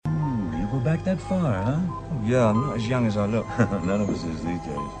go back that far, huh? Oh, yeah, I'm not as young as I look. None of us is these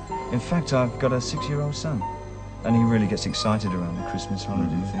days. In fact, I've got a 6-year-old son. And he really gets excited around the Christmas holiday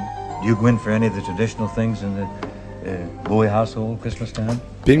thing. Do you go in for any of the traditional things in the Bowie household Christmas time?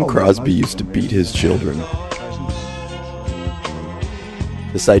 Bing Crosby used to beat his children.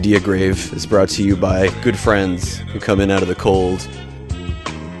 This Idea Grave is brought to you by good friends who come in out of the cold.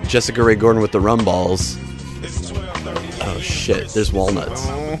 Jessica Ray Gordon with the rum balls. Oh shit, there's walnuts.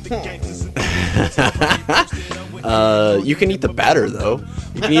 You can eat the batter though.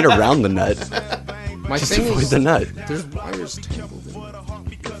 You can eat around the nut. My Just thing avoid is, the nut. there's wires tangled in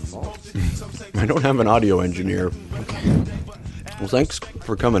your fault. I don't have an audio engineer. Well, thanks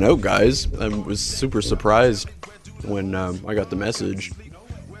for coming out, guys. I was super surprised when I got the message.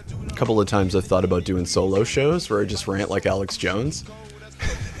 A couple of times I've thought about doing solo shows where I just rant like Alex Jones.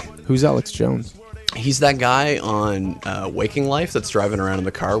 Who's Alex Jones? He's that guy on Waking Life that's driving around in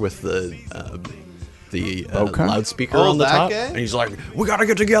the car with the Okay. loudspeaker Oh, on the that top. guy? And he's like, we gotta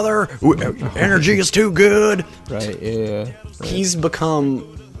get together. Energy is too good. Right, yeah. He's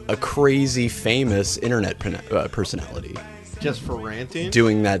become a crazy famous internet personality. Just for ranting?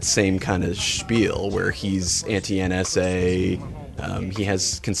 Doing that same kind of spiel where he's anti-NSA. He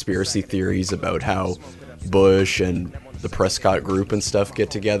has conspiracy theories about how Bush and the Prescott Group and stuff get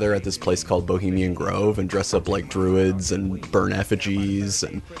together at this place called Bohemian Grove and dress up like druids and burn effigies.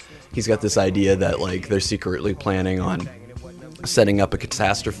 And he's got this idea that like they're secretly planning on setting up a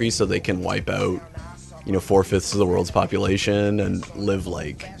catastrophe so they can wipe out, 4/5 of the world's population and live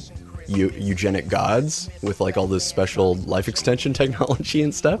like eugenic gods with like all this special life extension technology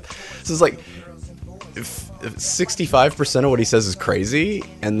and stuff. So it's like if 65% of what he says is crazy,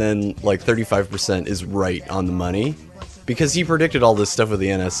 and then like 35% is right on the money, because he predicted all this stuff with the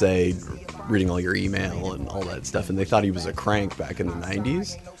NSA reading all your email and all that stuff, and they thought he was a crank back in the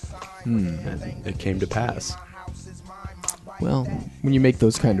 90s. And it came to pass. Well, when you make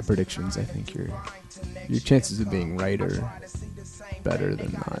those kind of predictions, I think your chances of being right are better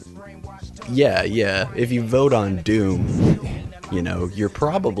than not. Yeah. If you vote on doom, you're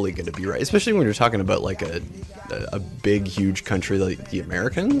probably going to be right. Especially when you're talking about like a big, huge country like the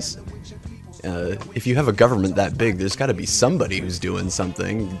Americans. If you have a government that big, there's got to be somebody who's doing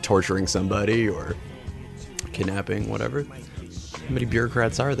something, torturing somebody or kidnapping, whatever. How many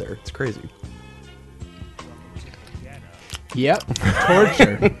bureaucrats are there? It's crazy. Yep.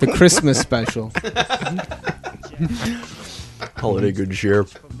 Torture. The Christmas special. Holiday good cheer.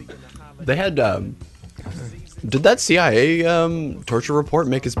 They had, did that CIA torture report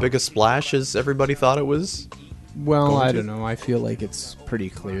make as big a splash as everybody thought it was? Well, I don't know. I feel like it's pretty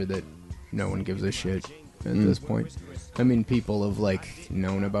clear that no one gives a shit at this point. I mean, people have like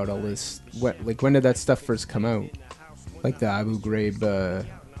known about all this. When did that stuff first come out? Like the Abu Ghraib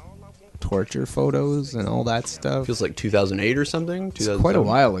torture photos and all that stuff. Feels like 2008 or something. It's quite a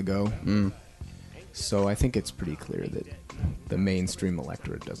while ago. So I think it's pretty clear that the mainstream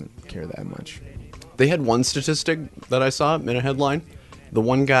electorate doesn't care that much. They had one statistic that I saw in a headline. The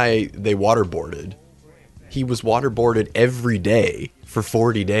one guy they waterboarded. He was waterboarded every day for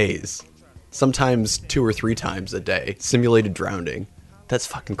 40 days. Sometimes 2 or 3 times a day. Simulated drowning. That's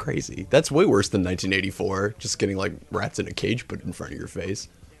fucking crazy. That's way worse than 1984. Just getting like rats in a cage put in front of your face.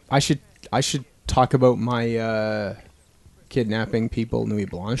 I should talk about my kidnapping people Nuit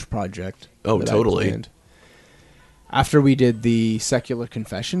Blanche project. Oh, that I totally. planned. After we did the Secular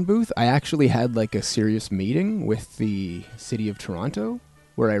Confession booth, I actually had like a serious meeting with the city of Toronto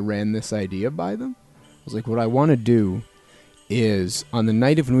where I ran this idea by them. I was like, what I want to do is on the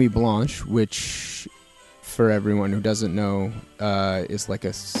night of Nuit Blanche, which for everyone who doesn't know is like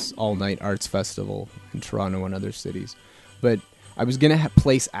a all-night arts festival in Toronto and other cities. But I was going to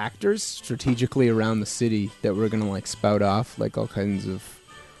place actors strategically around the city that were going to like spout off like all kinds of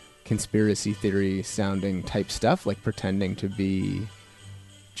conspiracy theory sounding type stuff, like pretending to be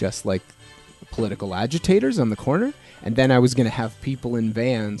just like political agitators on the corner. And then I was going to have people in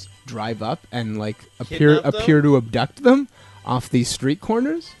vans drive up and like appear to abduct them off these street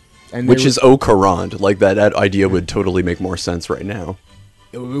corners. And Which is au courant. Like that idea would totally make more sense right now.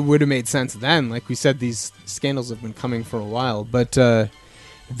 It would have made sense then. Like we said, these scandals have been coming for a while. But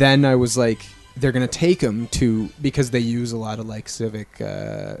then I was like, they're going to take them to, because they use a lot of like civic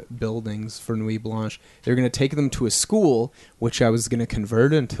buildings for Nuit Blanche, they're going to take them to a school, which I was going to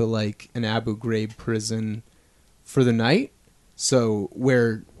convert into like an Abu Ghraib prison for the night. So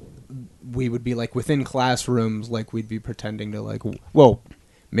where we would be like within classrooms, like we'd be pretending to like, well,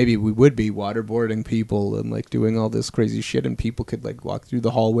 maybe we would be waterboarding people and like doing all this crazy shit, and people could like walk through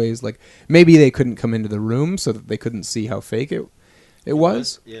the hallways. Like maybe they couldn't come into the room so that they couldn't see how fake it It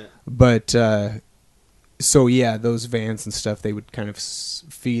was? Yeah. But, so yeah, those vans and stuff, they would kind of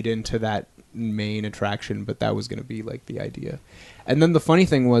feed into that main attraction, but that was going to be like the idea. And then the funny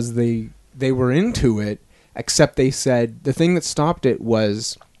thing was they were into it, except they said the thing that stopped it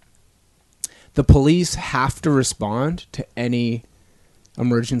was the police have to respond to any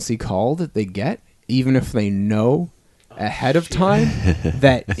emergency call that they get, even if they know ahead of time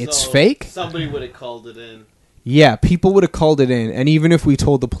that it's fake. Somebody would have called it in. Yeah, people would have called it in, and even if we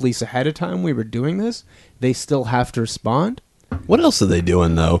told the police ahead of time we were doing this, they still have to respond. What else are they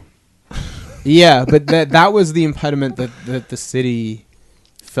doing though? Yeah, but that was the impediment that the city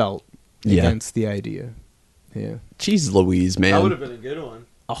felt Yeah. against the idea. Yeah. Jeez Louise, man. That would have been a good one.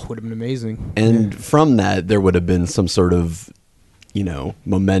 Oh, would have been amazing. And from that, there would have been some sort of,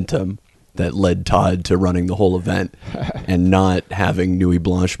 momentum that led Todd to running the whole event and not having Nuit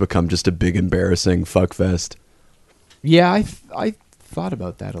Blanche become just a big embarrassing fuckfest. Yeah, I thought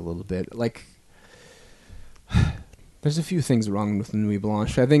about that a little bit. Like, there's a few things wrong with Nuit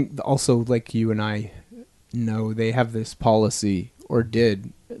Blanche. I think also, like you and I know, they have this policy, or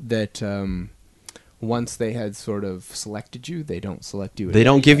did, that once they had sort of selected you, they don't select you. They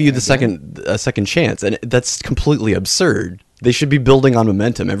don't give you again. a second chance, and that's completely absurd. They should be building on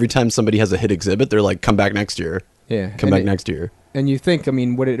momentum. Every time somebody has a hit exhibit, they're like, come back next year. Yeah. Come back next year. And you think, I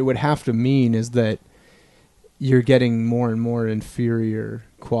mean, what it would have to mean is that you're getting more and more inferior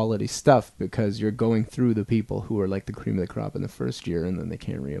quality stuff because you're going through the people who are like the cream of the crop in the first year, and then they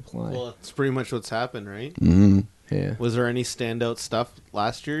can't reapply. Well, it's pretty much what's happened, right? Mm-hmm. Yeah. Was there any standout stuff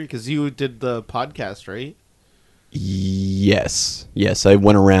last year? Because you did the podcast, right? Yes. I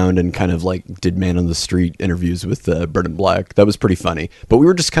went around and kind of like did man on the street interviews with Brendan Black. That was pretty funny. But we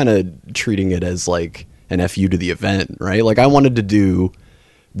were just kind of treating it as like an FU to the event, right? Like I wanted to do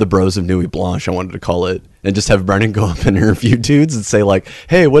the Bros of Nuit Blanche, I wanted to call it, and just have Brendan go up and interview dudes and say like,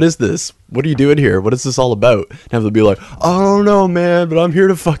 hey, what is this? What are you doing here? What is this all about? And have them be like, I don't know, man, but I'm here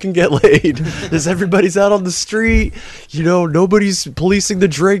to fucking get laid. As everybody's out on the street, nobody's policing the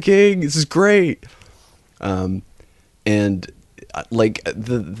drinking. This is great. And like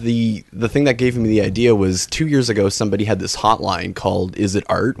the thing that gave me the idea was 2 years ago, somebody had this hotline called Is It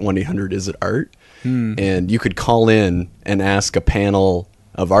Art? 1-800 Is It Art? And you could call in and ask a panel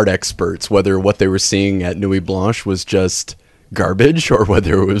of art experts whether what they were seeing at Nuit Blanche was just garbage or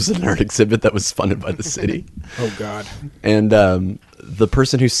whether it was an art exhibit that was funded by the city. Oh, God. And the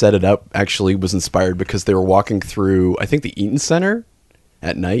person who set it up actually was inspired because they were walking through, I think, the Eaton Center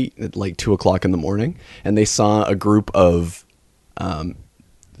at night at like 2 o'clock in the morning, and they saw a group of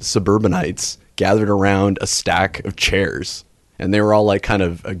suburbanites gathered around a stack of chairs. And they were all like kind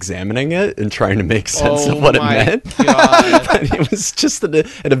of examining it and trying to make sense of what it meant. But it was just an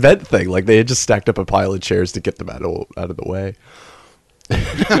event thing. Like they had just stacked up a pile of chairs to get them out of the way.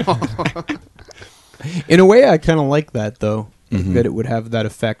 In a way, I kind of like that, though, Mm-hmm. that it would have that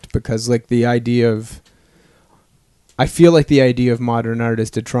effect, because like I feel like the idea of modern art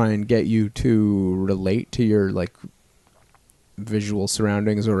is to try and get you to relate to your like visual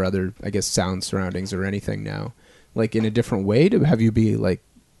surroundings or other, I guess, sound surroundings or anything now, like in a different way, to have you be like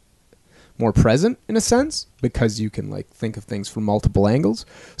more present in a sense, because you can like think of things from multiple angles.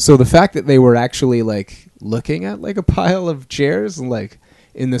 So the fact that they were actually like looking at like a pile of chairs and like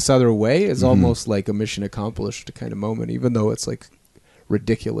in this other way is almost like a mission accomplished kind of moment, even though it's like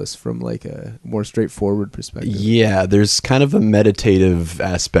ridiculous from like a more straightforward perspective. Yeah, there's kind of a meditative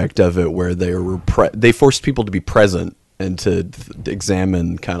aspect of it where they forced people to be present and to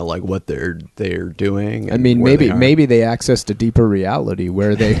examine kind of like what they're doing. I mean, maybe they accessed a deeper reality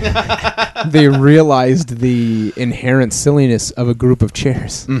where they they realized the inherent silliness of a group of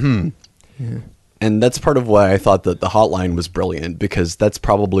chairs. Mm-hmm. Yeah. And that's part of why I thought that the hotline was brilliant, because that's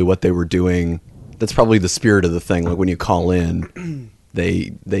probably what they were doing. That's probably the spirit of the thing. Like when you call in,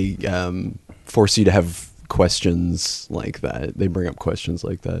 they force you to have questions like that. They bring up questions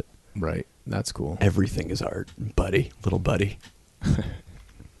like that. Right. That's cool. Everything is art, buddy, little buddy.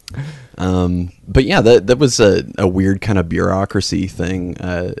 But yeah, that was a weird kind of bureaucracy thing.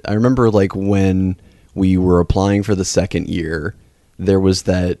 I remember like when we were applying for the second year, there was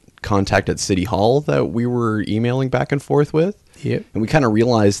that contact at City Hall that we were emailing back and forth with. Yep. And we kind of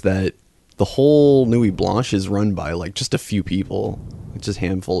realized that the whole Nuit Blanche is run by like just a few people, just a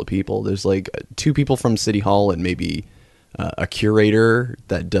handful of people. There's like 2 people from City Hall and maybe a curator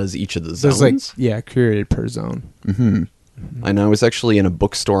that does each of the zones. There's like, curated per zone. Mm-hmm. And I was actually in a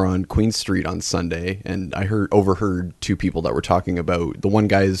bookstore on Queen Street on Sunday, and I overheard 2 people that were talking about, the one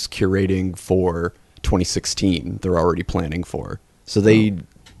guy is curating for 2016. They're already planning for. So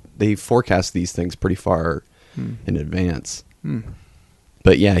they forecast these things pretty far in advance.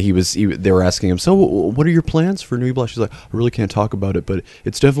 But yeah, they were asking him, so what are your plans for Nuit Blanche? He's like, I really can't talk about it, but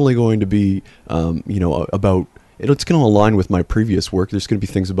it's definitely going to be, about, it's going to align with my previous work. There's going to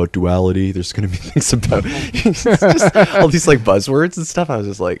be things about duality. There's going to be things about just all these like buzzwords and stuff. I was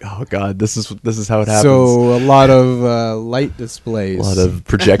just like, oh God, this is how it happens. So a lot of light displays. A lot of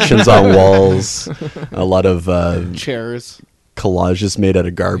projections on walls. A lot of Chairs. collages made out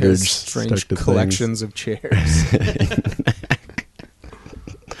of garbage. His strange stuck to collections of chairs.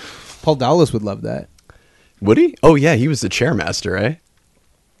 Paul Dowlis would love that. Would he? Oh yeah, he was the chairmaster, eh?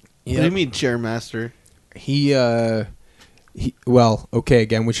 What do you mean, Chairmaster? Well, okay,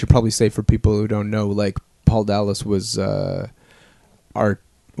 again, we should probably say for people who don't know, like, Paul Dallas was one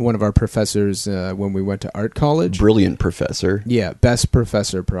of our professors when we went to art college. Brilliant professor. Yeah, best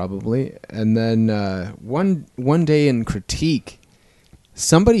professor probably. And then one day in critique,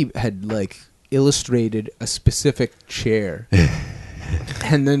 somebody had like illustrated a specific chair.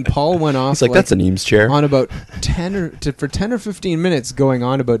 And then Paul went off. He's like, that's an Eames chair. On about 10 or 15 minutes going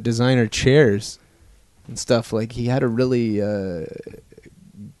on about designer chairs and stuff. Like, he had a really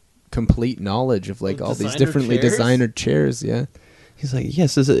complete knowledge of like all these differently designer chairs. Yeah. He's like,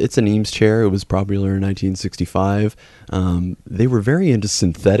 yes, it's an Eames chair. It was popular in 1965. They were very into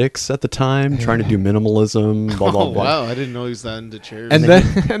synthetics at the time, trying to do minimalism, blah, blah, Oh, blah. wow. I didn't know he was that into chairs. And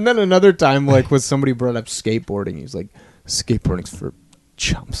then another time, like, was somebody brought up skateboarding. He was like, skateboarding's for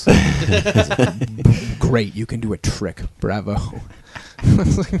chumps. Great, you can do a trick. Bravo.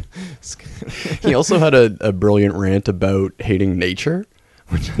 He also had a brilliant rant about hating nature,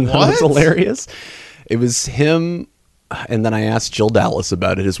 which that was What? hilarious. It was him, and then I asked Jill Dallas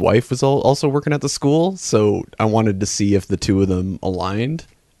about it. His wife was also working at the school, so I wanted to see if the two of them aligned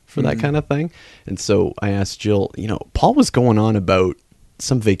for that kind of thing. And so I asked Jill, Paul was going on about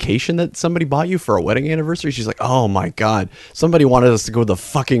some vacation that somebody bought you for a wedding anniversary. She's like, oh my God, somebody wanted us to go to the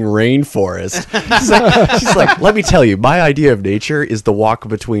fucking rainforest. She's like, let me tell you, my idea of nature is the walk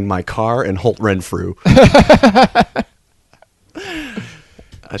between my car and Holt Renfrew.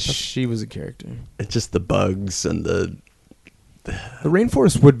 She was a character. It's just the bugs and the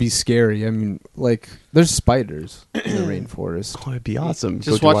rainforest would be scary. I mean, like, there's spiders in the rainforest. Oh, it'd be awesome.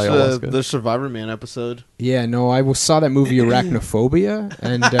 Just Go to watch ayahuasca. the Survivor Man episode. Yeah, no, I saw that movie Arachnophobia,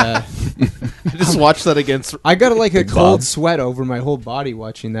 and I just watched that against. I got like a Big cold Bob. sweat over my whole body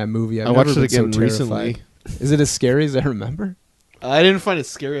watching that movie. I watched it again so recently. terrified. Is it as scary as I remember? I didn't find it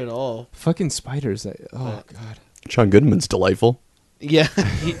scary at all. Fucking spiders. Oh, God. John Goodman's delightful. Yeah,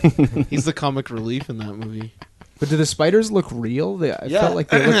 he's the comic relief in that movie. But do the spiders look real? I felt like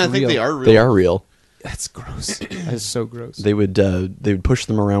they looked I real. think they are real. They are real. That's gross. That is so gross. They would push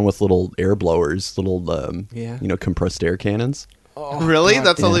them around with little air blowers, little Yeah. compressed air cannons. Oh, Really? God,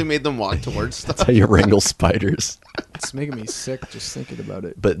 That's how yeah. they made them walk towards stuff. That's how you wrangle spiders. it's making me sick just thinking about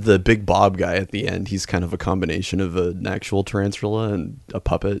it. But the Big Bob guy at the end, he's kind of a combination of an actual tarantula and a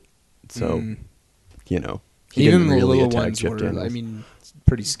puppet. So, he Even didn't the really little attack ones Jeff were, Daniels. I mean, it's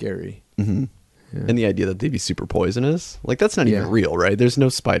pretty scary. Mhm. Yeah. And the idea that they'd be super poisonous, like that's not Yeah. even real, right? There's no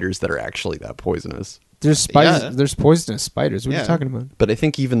spiders that are actually that poisonous. There's spiders. Yeah. There's poisonous spiders. What are Yeah. you talking about? But I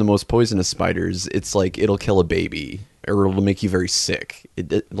think even the most poisonous spiders, it's like it'll kill a baby or it'll make you very sick.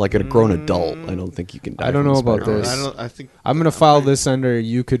 Like a grown adult, I don't think you can die. I don't from a know about spider. this. I think I'm gonna file this under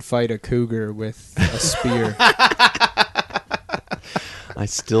you could fight a cougar with a spear. I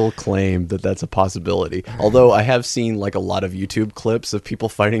still claim that that's a possibility. Although I have seen like a lot of YouTube clips of people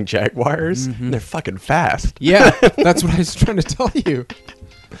fighting jaguars. And they're fucking fast. Yeah, that's what I was trying to tell you.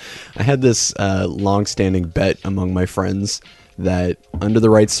 I had this long-standing bet among my friends that under the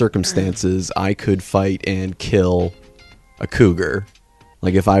right circumstances, I could fight and kill a cougar.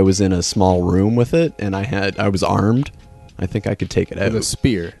 Like if I was in a small room with it and I was armed, I think I could take it out. With a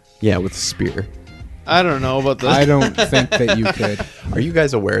spear. Yeah, with a spear. I don't know about this. I don't think that you could. Are you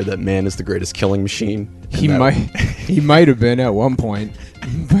guys aware that man is the greatest killing machine? He And that- he might have been at one point,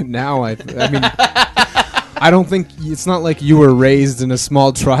 but now I mean, I don't think it's not like you were raised in a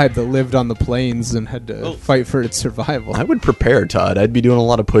small tribe that lived on the plains and had to fight for its survival. I would prepare, Todd. I'd be doing a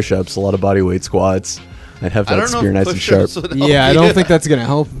lot of push-ups, a lot of body weight squats. I'd have I that don't know spear if nice and sharp. push-ups would help Yeah, I you. don't think that's gonna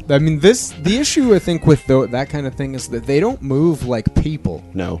help. I mean, the issue I think with that kind of thing is that they don't move like people,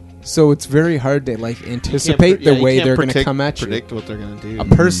 No. so it's very hard to like You can't anticipate pre- yeah, the you way can't they're gonna predict- come at you. Predict what they're gonna do. A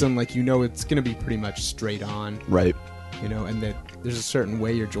person, like, it's gonna be pretty much straight on, Right. and that there's a certain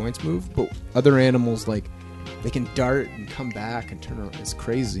way your joints move. But other animals, like, they can dart and come back and turn around. It's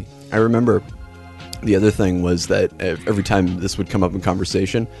crazy. I remember the other thing was that every time this would come up in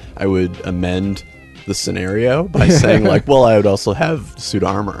conversation, I would amend the scenario by saying like, well, I would also have suit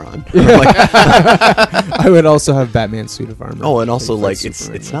armor on. Like, I would also have Batman's suit of armor. oh, and also Fight like it's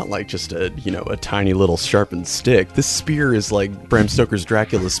Superman. not like just a a tiny little sharpened stick. This spear is like Bram Stoker's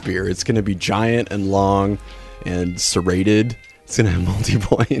Dracula spear. It's going to be giant and long and serrated. It's going to have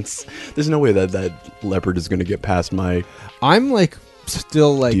multi-points. There's no way that leopard is going to get past my I'm like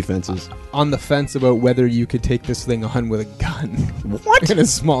still like defenses. on the fence about whether you could take this thing on with a gun. What? In a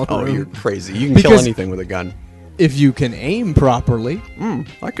small Oh, room. you're crazy. You can kill Because- anything with a gun. If you can aim properly.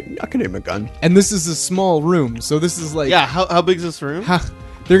 I can aim a gun. And this is a small room, so this is like Yeah, how big's this room?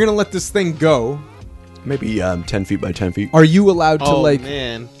 they're gonna let this thing go. Maybe 10 feet by 10 feet. Are you allowed to Oh, like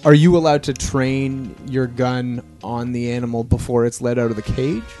man. are you allowed to train your gun on the animal before it's let out of the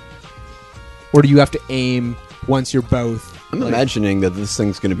cage? Or do you have to aim once you're both I'm imagining that this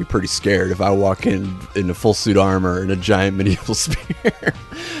thing's going to be pretty scared if I walk in a full suit armor and a giant medieval spear.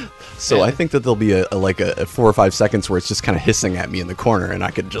 So Yeah. I think that there'll be a 4 or 5 seconds where it's just kind of hissing at me in the corner, and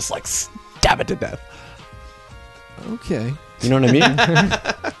I could just like stab it to death. Okay. You know what I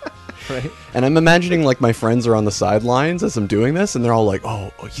mean? Right. And I'm imagining like my friends are on the sidelines as I'm doing this, and they're all like,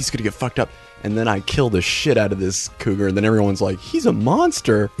 "Oh, he's gonna get fucked up." And then I kill the shit out of this cougar, and then everyone's like, "He's a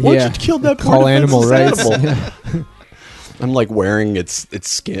monster! Why'd you kill that poor Call animal defenseless rights. animal?" Yeah. I'm like wearing its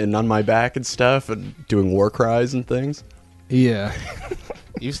skin on my back and stuff, and doing war cries and things. Yeah.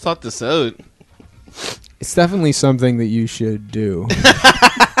 You've thought this out. It's definitely something that you should do.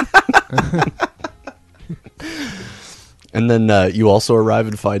 And then you also arrive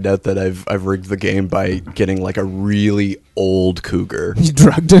and find out that I've rigged the game by getting like a really old cougar. You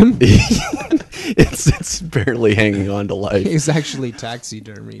drugged him? It's barely hanging on to life. He's actually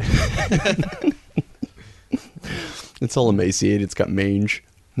taxidermy. It's all emaciated. It's got mange,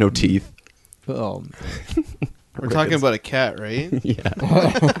 no teeth. Oh, We're talking about a cat, right? Yeah.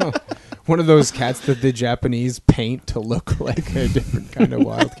 one of those cats that the Japanese paint to look like a different kind of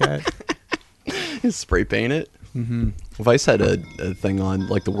wildcat. Spray paint it. Mm-hmm. Vice had a thing on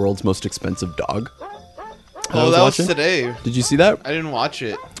like the world's most expensive dog. Oh, was that watching. was today. Did you see that? I didn't watch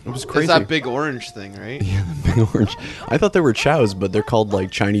it. It was It's crazy. that big orange thing, right? Yeah, the big orange. I thought they were chows, but they're called like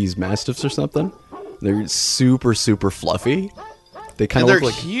Chinese mastiffs or something. They're super fluffy. They kind And of they're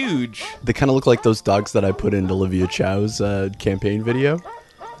look like huge. they kind of look like those dogs that I put in Olivia Chow's campaign video.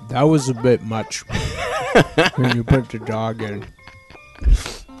 That was a bit much when you put the dog in.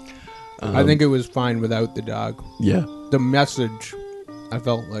 I think it was fine without the dog. Yeah. The message, I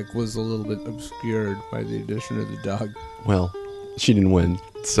felt like, was a little bit obscured by the addition of the dog. Well, she didn't win,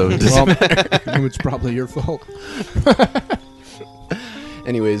 so it doesn't Well, it's probably your fault.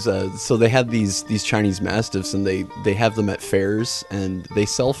 Anyways, so they had these Chinese mastiffs, and they have them at fairs, and they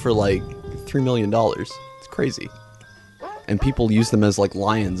sell for like $3 million. It's crazy. And people use them as like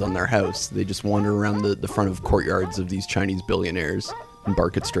lions on their house. They just wander around the front of courtyards of these Chinese billionaires and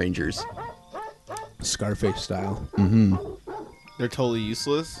bark at strangers. Scarface style. They're totally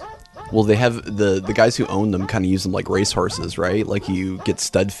useless. Well, they have the guys who own them kind of use them like racehorses, right? Like you get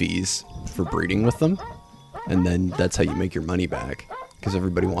stud fees for breeding with them, and then that's how you make your money back because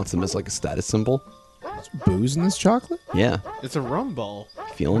everybody wants them as like a status symbol. Booze in this chocolate? Yeah, It's a rum ball.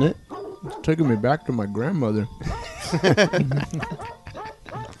 feeling it? It's taking me back to my grandmother.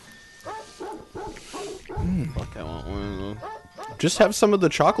 Fuck, I want one of those. Just have some of the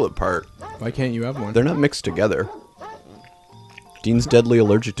chocolate part. Why can't you have one? They're not mixed together. Dean's deadly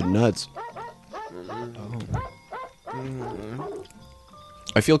allergic to nuts.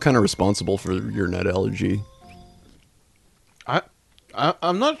 I feel kind of responsible for your nut allergy.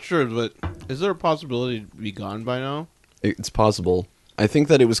 I'm not sure, but is there a possibility to be gone by now? It's possible. I think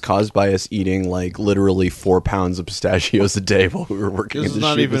that it was caused by us eating like literally 4 pounds of pistachios a day while we were working This in is the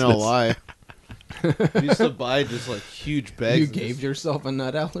not shoe even a business. lie. We used to buy just like huge bags. You of gave this. yourself a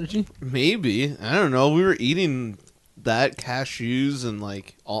nut allergy? Maybe, I don't know. We were eating that cashews and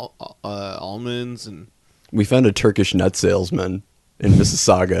like almonds and We found a Turkish nut salesman in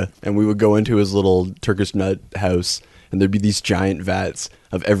Mississauga, and we would go into his little Turkish nut house, and there'd be these giant vats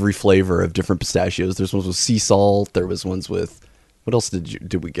of every flavor of different pistachios. There's ones with sea salt. There was ones with what else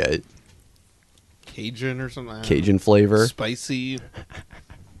did we get? Cajun or something. I don't Cajun know. flavor. Spicy.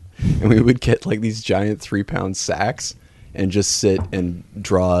 And we would get like these giant 3-pound sacks and just sit and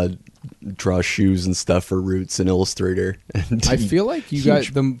draw shoes and stuff for Roots and Illustrator. And I feel like you guys,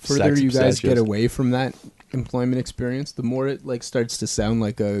 huge the further sacks of you guys get pistachios. away from that employment experience, the more it like starts to sound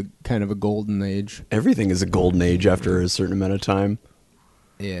like a kind of a golden age. Everything is a golden age after a certain amount of time.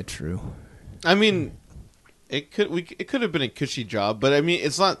 Yeah, true. I mean, it could have been a cushy job, but I mean,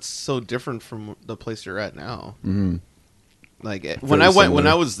 it's not so different from the place you're at now. Like Very when I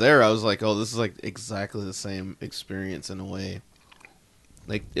similar. was there, I was like, oh, this is like exactly the same experience in a way.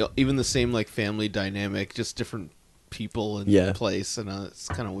 Like even the same like family dynamic, just different people and place, and it's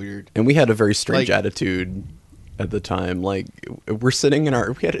kind of weird. And we had a very strange Like- attitude at the time. Like, we're sitting we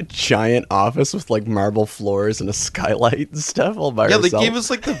had a giant office with like marble floors and a skylight and stuff all by Yeah, ourselves. they gave us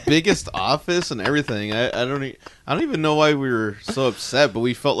like the biggest office and everything. I don't even know why we were so upset, but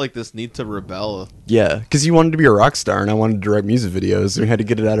we felt like this need to rebel. Yeah, because you wanted to be a rock star and I wanted to direct music videos, and we had to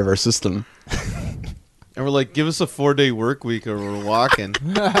get it out of our system. And we're like, give us a 4-day work week or we're walking.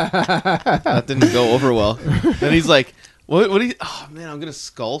 That didn't go over well. Then he's like, what do you, oh man, I'm going to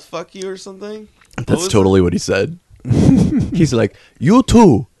skull fuck you or something? What That's was totally what he said. He's like, you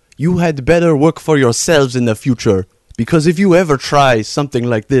too, you had better work for yourselves in the future, because if you ever try something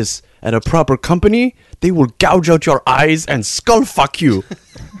like this at a proper company, they will gouge out your eyes and skull fuck you.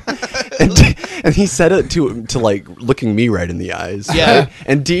 and he said it to like looking me right in the eyes. Yeah. right?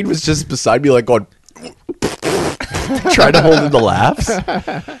 And Dean was just beside me like going, trying to hold in the laughs.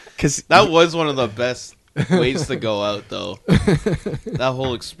 Because That was one of the best ways to go out, though. That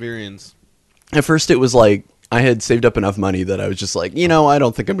whole experience. at first it was like, I had saved up enough money that I was just like, I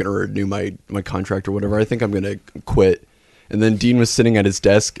don't think I'm going to renew my contract or whatever. I think I'm going to quit. And then Dean was sitting at his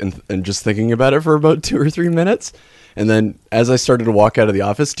desk and just thinking about it for about 2 or 3 minutes. And then as I started to walk out of the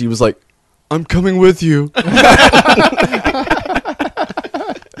office, Dean was like, I'm coming with you.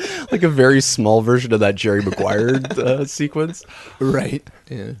 Like a very small version of that Jerry Maguire sequence. Right.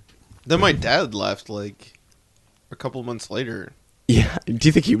 Yeah. Then my dad left like a couple months later. Yeah. Do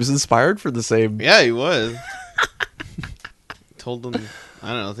you think he was inspired for the same? Yeah, he was. Told him, I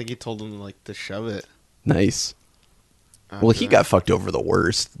don't know, I think he told him like to shove it. Nice. Well, he got fucked over the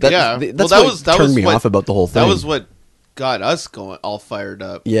worst. Yeah. That's Well, what turned me off about the whole thing. That was what got us going all fired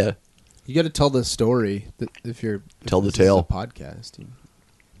up. Yeah. You got to tell the story if you're Tell the if this is tale. a podcast.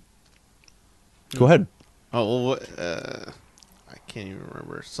 Go ahead. Oh, well, what, I can't even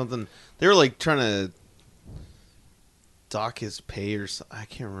remember. Something, they were like trying to dock his pay or something. I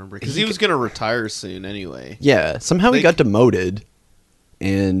can't remember. Because he was going to retire soon anyway. Yeah. Somehow he They- got demoted,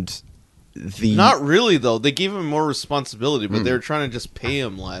 and the Not really, though. They gave him more responsibility, Hmm. but they were trying to just pay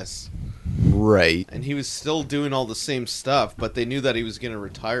him less. right. And he was still doing all the same stuff, but they knew that he was going to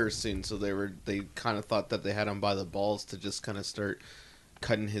retire soon, so they kind of thought that they had him by the balls to just kind of start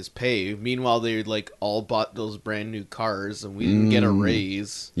cutting his pay. Meanwhile, they like all bought those brand new cars, and we didn't get a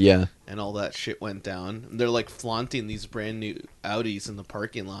raise, Yeah. and all that shit went down. And they're like flaunting these brand new Audis in the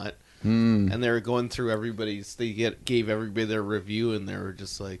parking lot, Mm. and they were going through everybody's. They gave everybody their review, and they were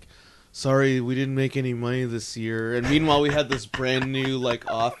just like, sorry, we didn't make any money this year. And meanwhile, we had this brand new like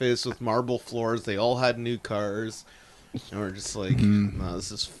office with marble floors. They all had new cars, and we're just like, no,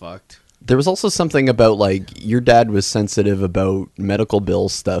 this is fucked. There was also something about like your dad was sensitive about medical bill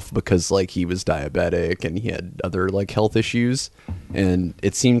stuff because like he was diabetic and he had other like health issues, and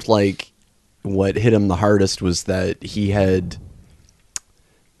it seemed like what hit him the hardest was that he had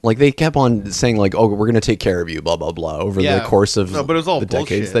like they kept on saying like, oh, we're gonna take care of you, blah blah blah, over Yeah. the course of No, but it was all the decades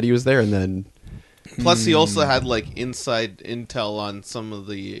bullshit. that he was there, and then Plus, he also had like inside intel on some of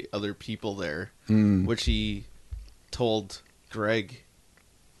the other people there, which he told Greg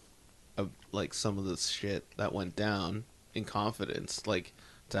of like some of this shit that went down in confidence, like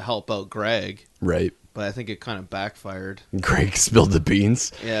to help out Greg. right, But I think it kind of backfired. Greg spilled the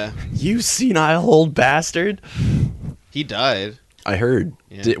beans. Yeah, You senile old bastard. he died. I heard.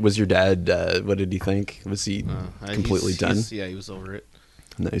 Yeah. Was your dad? What did he think? Was he completely done? Yeah, he was over it.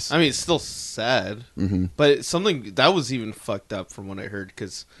 Nice. I mean, it's still sad, Mm-hmm. but it's something that was even fucked up from what I heard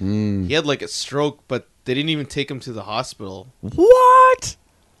because he had like a stroke, but they didn't even take him to the hospital. What?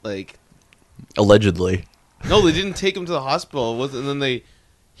 Like, Allegedly. no, they didn't take him to the hospital. It wasn't, and then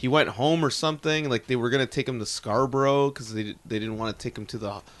he went home or something. Like they were gonna take him to Scarborough because they didn't want to take him to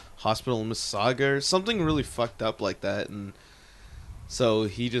the hospital in Mississauga or something really fucked up like that, and so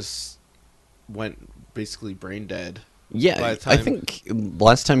he just went basically brain dead. By Yeah, the I time- think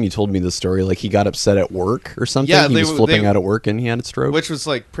last time you told me the story, like he got upset at work or something. Yeah, he they was were- flipping they- out at work and he had a stroke. Which was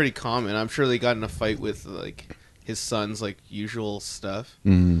like pretty common. I'm sure they got in a fight with like his son's like usual stuff,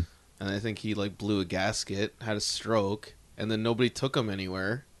 Mhm. and I think he like blew a gasket, had a stroke, and then nobody took him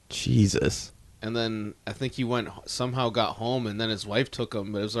anywhere. Jesus. And then I think he somehow got home, and then his wife took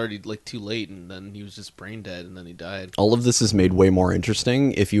him, but it was already like too late, and then he was just brain dead, and then he died. All of this is made way more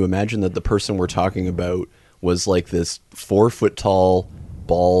interesting if you imagine that the person we're talking about was like this 4 foot tall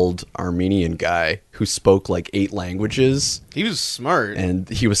bald Armenian guy who spoke like 8 languages, He was smart. and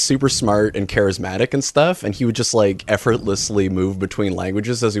he was super smart and charismatic and stuff, and he would just like effortlessly move between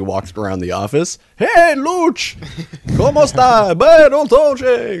languages as he walked around the office. Hey, Luch! ¿Cómo está? Bueno,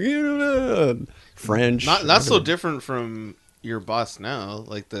 entonces. French. Not so different from your boss now,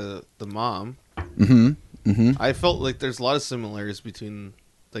 like the mom. I felt like there's a lot of similarities between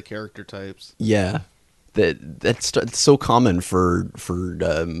the character types. Yeah. That's so common for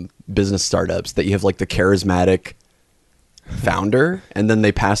business startups that you have like the charismatic founder, and then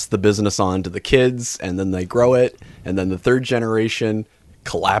they pass the business on to the kids, and then they grow it, and then the third generation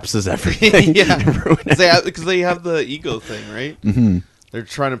collapses everything. Yeah, and ruin it. because they have the ego thing, right? Mm-hmm. They're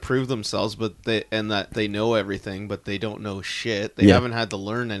trying to prove themselves, that they know everything, but they don't know shit. They haven't had to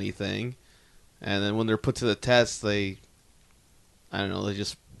learn anything, and then when they're put to the test, they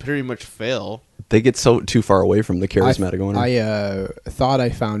just pretty much fail. They get too far away from the charismatic owner. I thought I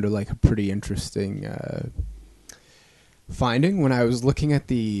found like a pretty interesting finding when I was looking at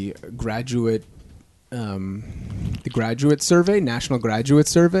the graduate survey, National Graduate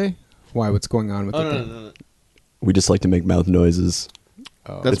Survey. Why? What's going on with it? No. We just like to make mouth noises.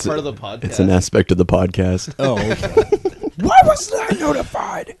 That's part of the podcast. It's an aspect of the podcast. Oh, okay. Why wasn't I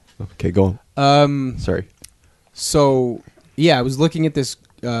notified? Okay, go on. Sorry. So, yeah, I was looking at this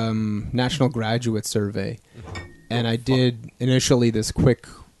National Graduate Survey, and I did initially this quick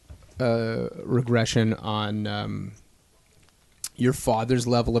regression on your father's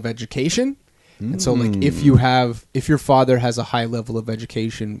level of education. And so, like, if your father has a high level of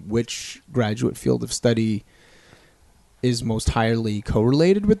education, which graduate field of study is most highly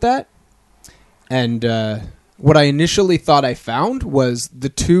correlated with that? And what I initially thought I found was the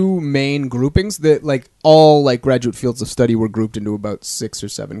two main groupings that, like, all like graduate fields of study were grouped into about 6 or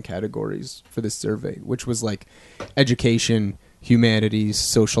 7 categories for this survey, which was like education, humanities,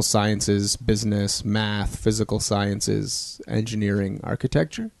 social sciences, business, math, physical sciences, engineering,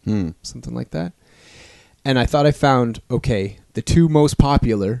 architecture, something like that. And I thought I found, okay, the two most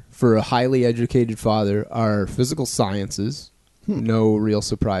popular for a highly educated father are physical sciences. No real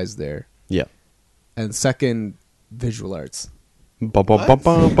surprise there. Yeah. And second, visual arts. Bum, bum, bum,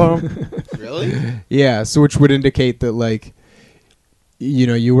 bum, bum. Really? Yeah, so which would indicate that, like, you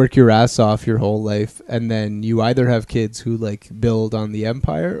know, you work your ass off your whole life, and then you either have kids who, like, build on the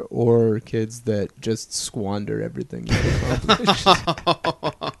empire, or kids that just squander everything you've accomplished.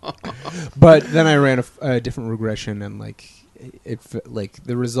 But then I ran a different regression, and, like, like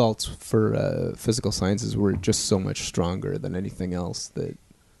the results for physical sciences were just so much stronger than anything else that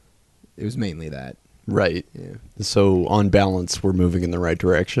it was mainly that. Right. Yeah. So, on balance, we're moving in the right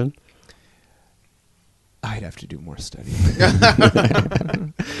direction. I'd have to do more study.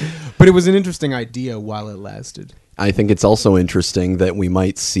 But it was an interesting idea while it lasted. I think it's also interesting that we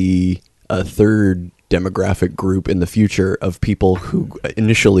might see a third demographic group in the future of people who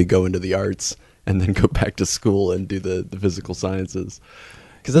initially go into the arts and then go back to school and do the physical sciences.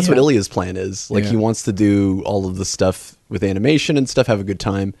 Because that's what Ilya's plan is. Like, he wants to do all of the stuff with animation and stuff, have a good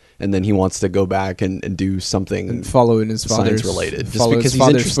time, and then he wants to go back and do something And follow in his father's science-related. Just follow because his he's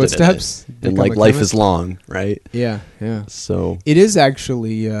father's interested footsteps. in it. And, become like, a life chemist. is long, right? Yeah, yeah. So... It is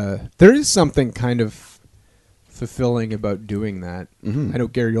actually, there is something kind of fulfilling about doing that. I know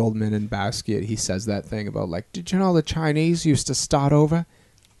Gary Oldman in Basket, he says that thing about, like, did you know the Chinese used to start over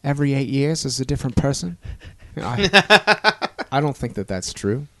every 8 years as a different person? You know, I don't think that that's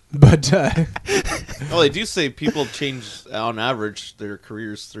true. But Oh, they do say people change on average their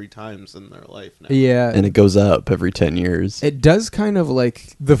careers 3 times in their life now. yeah, And it goes up every 10 years. it does kind of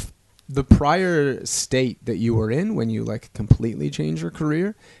like the prior state that you were in when you like completely change your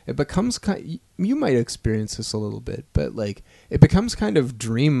career. It becomes you might experience this a little bit, but like it becomes kind of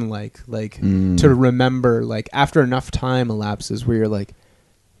dreamlike, like to remember, like after enough time elapses where you're like,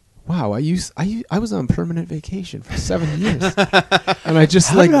 wow, I was on permanent vacation for 7 years, and I just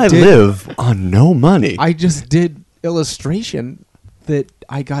How did I live on no money? I just did illustration that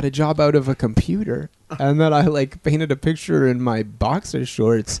I got a job out of a computer, and then I like painted a picture in my boxer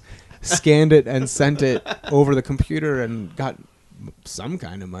shorts, scanned it and sent it over the computer, and got some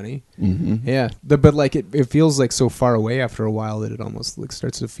kind of money. Mm-hmm. Yeah, but like it feels like so far away after a while that it almost like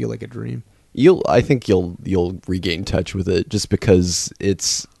starts to feel like a dream. I think you'll regain touch with it just because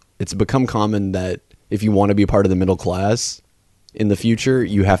it's become common that if you want to be part of the middle class in the future,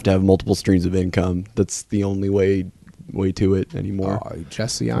 you have to have multiple streams of income. That's the only way to it anymore. Oh,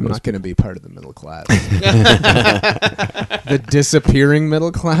 Jesse, I'm not going to be part of the middle class. The disappearing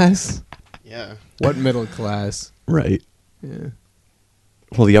middle class? Yeah. What middle class? Right. Yeah.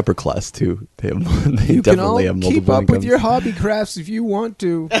 Well, the upper class too. They have, they You can all definitely have multiple keep up with incomes. your hobby crafts if you want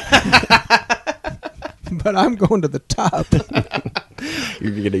to. But I'm going to the top.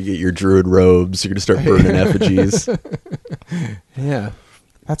 You're gonna get your druid robes. You're gonna start burning effigies. Yeah.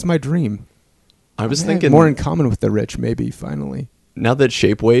 That's my dream. I was I have thinking more in common with the rich, maybe, finally. now that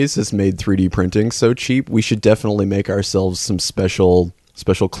Shapeways has made 3D printing so cheap, we should definitely make ourselves some special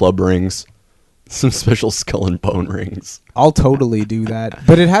club rings, some special skull and bone rings. I'll totally do that.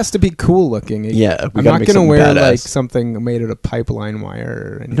 But it has to be cool looking. Yeah, we I'm gotta not make going to something wear badass. like something made out of pipeline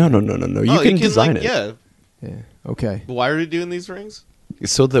wire or anything. No. You can design like, it Yeah. Yeah. Okay. Why are you doing these rings?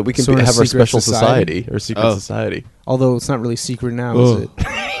 so that we can Sort of have our secret special society? society or secret Oh. society. Although it's not really secret now, Oh. is it?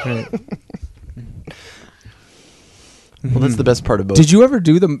 Right. Well, that's the best part about. Did you ever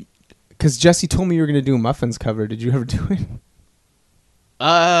do them? Because Jesse told me you were going to do a Muffins cover. Did you ever do it?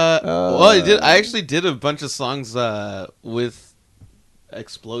 Well, I did. I actually did a bunch of songs with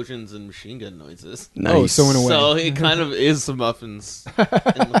explosions and machine gun noises. Nice. Oh, so in a way. So it kind of is the muffins. in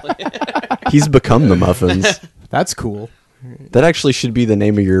the way. He's become the Muffins. That's cool. That actually should be the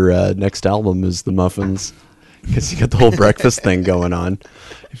name of your next album is The Muffins. Because you got the whole breakfast thing going on.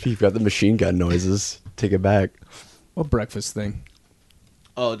 If you've got the machine gun noises, take it back. What breakfast thing?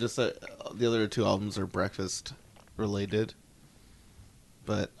 Oh, just the other two albums are breakfast related.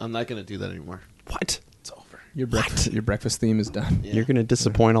 But I'm not gonna do that anymore. What? It's over. Your breakfast theme is done. Yeah. You're going to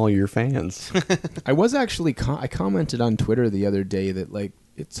disappoint all your fans. I was actually I commented on Twitter the other day that like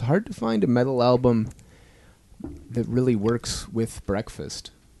it's hard to find a metal album that really works with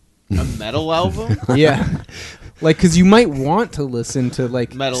breakfast. A metal album? Yeah, like because you might want to listen to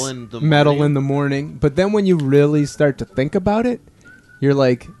like Metal in the metal morning? in the morning, but then when you really start to think about it, you're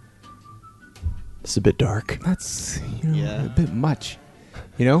like, It's a bit dark. that's Yeah. a bit much,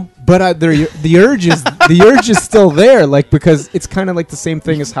 But the urge is still there, like because it's kind of like the same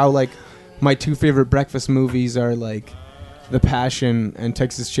thing as how like my two favorite breakfast movies are like The Passion and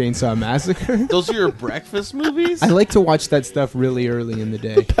Texas Chainsaw Massacre. Those are your breakfast movies? I like to watch that stuff really early in the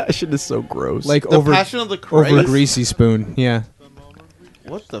day, Passion is so gross. like The over Passion of the Christ? over Greasy Spoon. Yeah.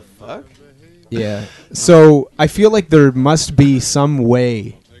 What the fuck? Yeah. So I feel like there must be some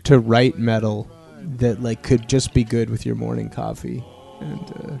way to write metal that like could just be good with your morning coffee and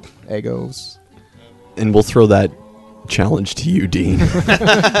Eggos. and we'll throw that challenge to you, Dean.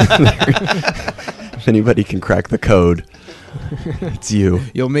 If anybody can crack the code, it's you.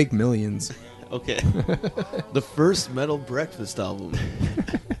 You'll make millions. Okay. The first metal breakfast album.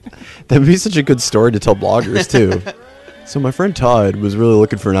 That would be such a good story to tell bloggers, too. So my friend Todd was really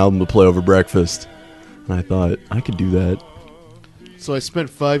looking for an album to play over breakfast. And I thought, I could do that. So I spent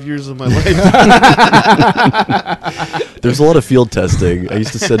 5 years of my life. There's a lot of field testing. I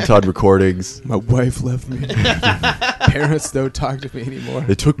used to send Todd recordings. My wife left me. Parents don't talk to me anymore.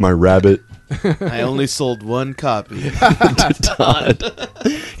 They took my rabbit I only sold one copy. to Todd.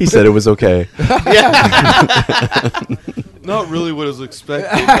 He said it was okay. Not really what I was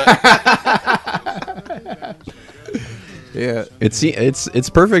expecting. But Yeah. It's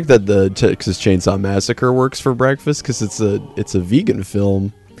perfect that the Texas Chainsaw Massacre works for breakfast because it's a vegan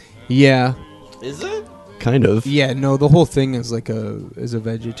film, Yeah. is it? kind of. Yeah, no, the whole thing is like a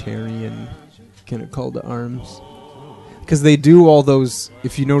vegetarian kind of call to arms. Because they do all those,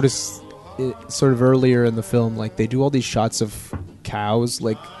 if you notice it sort of earlier in the film, like they do all these shots of cows,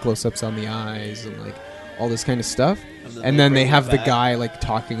 like close-ups on the eyes and like all this kind of stuff. And then they bring have it the back. guy like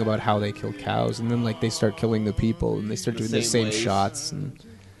talking about how they kill cows, and then like they start killing the people, and they start The doing the same same ways. shots. And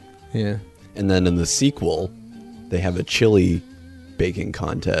yeah, And then in the sequel, they have a chili baking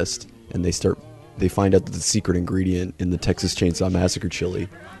contest, and they find out that the secret ingredient in the Texas Chainsaw Massacre chili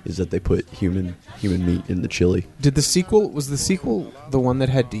is that they put human meat in the chili. was the sequel the one that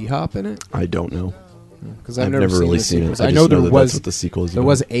had D-Hop in it? I don't know. Because I've never really the seen sequels. it. I know there that's was what the sequel is. there about.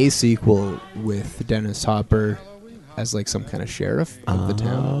 was a sequel with Dennis Hopper as like some kind of sheriff of the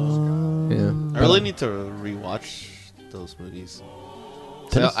town. Yeah, I really need to rewatch those movies.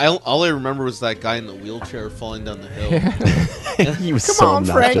 Dennis- All I remember was that guy in the wheelchair falling down the hill. He was so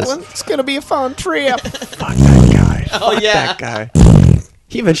obnoxious. it's gonna be a fun trip. Fuck that guy. Oh yeah. That guy.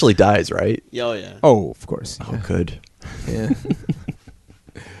 He eventually dies, right? Oh yeah. Oh, of course. Oh, good. Yeah.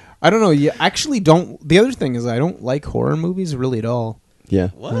 I don't know. Yeah, actually, don't. The other thing is, I don't like horror movies really at all. Yeah.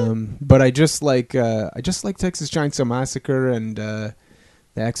 What? But I just like Texas Chainsaw Massacre and The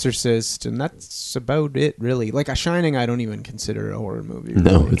Exorcist, and that's about it, really. Like A Shining, I don't even consider a horror movie.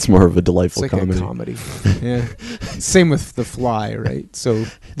 No, really. it's more of a It's delightful like comedy. a comedy. Yeah. Same with The Fly, right? So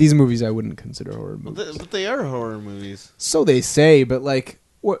these movies I wouldn't consider horror movies. But they are horror movies. So they say, but like,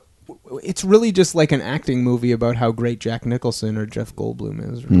 what? it's really just like an acting movie about how great Jack Nicholson or Jeff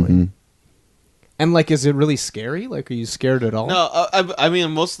Goldblum is. Really. And like, is it really scary? Like, are you scared at all? No, I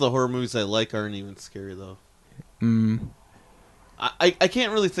mean, most of the horror movies I like aren't even scary though. I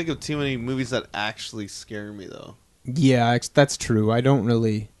can't really think of too many movies that actually scare me though. Yeah, that's true. I don't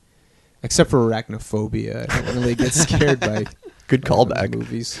really, except for Arachnophobia, I don't really get scared by Good callback.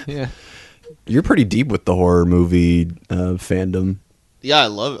 movies. Yeah. You're pretty deep with the horror movie fandom. Yeah, I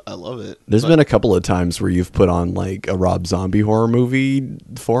love it. There's been a couple of times where you've put on like a Rob Zombie horror movie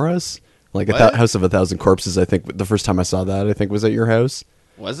for us, like What? House of a Thousand Corpses. I think the first time I saw that, I think was at your house.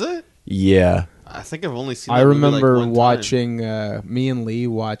 Was it? Yeah. I think I've only seen. I That movie, remember like, one time. watching, me and Lee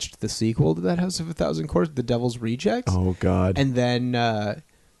watched the sequel to that House of a Thousand Corpses, The Devil's Rejects. Oh God. And then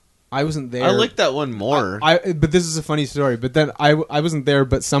I wasn't there. I like that one more. But this is a funny story. But then I wasn't there,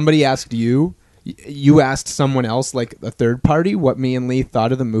 but somebody asked you. You asked someone else, like a third party, what me and Lee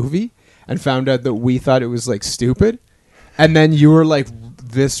thought of the movie, and found out that we thought it was like stupid. And then you were like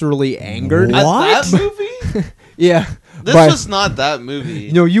viscerally angered. At What? that movie? Yeah. This but- was not that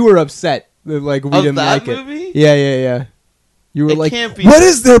movie. No, you were upset. That, like we Of didn't that like movie? it. Yeah. You were It like, can't be what that-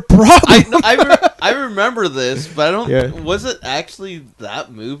 is their problem? I remember this, but I don't. Yeah. Was it actually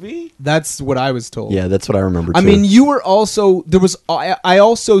that movie? That's what I was told. Yeah, that's what I remember. Too. I mean, you were also there was. I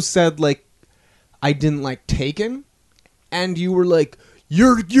also said like I didn't like Taken, and you were like,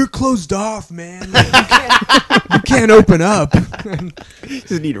 you're closed off, man. Like, you can't open up. you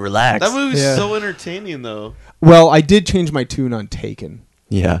just need to relax. That movie's Yeah. so entertaining, though. Well, I did change my tune on Taken,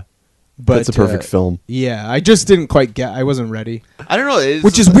 Yeah, but that's a perfect film. Yeah, I just didn't quite get. I wasn't ready, I don't know.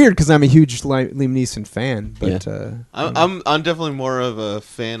 which is weird because I'm a huge Liam Neeson fan. But I'm definitely more of a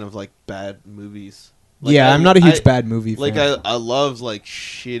fan of like bad movies. Like, yeah, I'm not a huge I- bad movie Like fan. I love like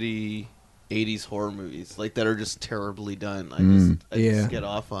shitty 80s horror movies like that are just terribly done. I Yeah. just get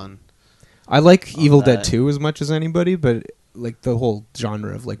off on. I like on Evil Dead that. 2 as much as anybody, but like the whole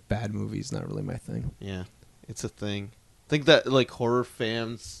genre of like bad movies not really my thing. Yeah, it's a thing. I think that like horror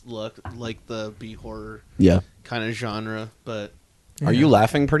fans look like the B horror Yeah. kind of genre, but Are you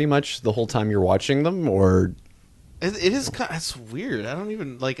laughing pretty much the whole time you're watching them, or it is kind. It's weird. I don't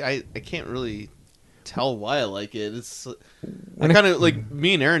even like. I can't really tell why I like it. It's I kind of like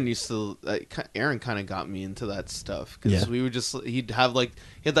me and Aaron used to. Aaron kind of got me into that stuff because Yeah. we would just he had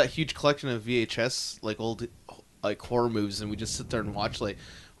that huge collection of VHS like old like horror movies, and we just sit there and watch like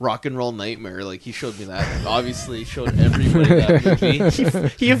Rock and Roll Nightmare. Like he showed me that. Obviously, he showed everybody that movie.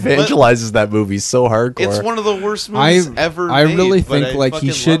 he evangelizes that movie so hardcore? It's one of the worst movies ever. I really made, but think I like he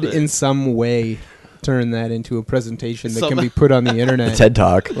fucking should love it. in some way turn that into a presentation that Some- can be put on the internet. TED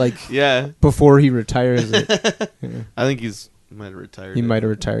Talk. Like Yeah, before he retires it. I think he might have retired. He it. might have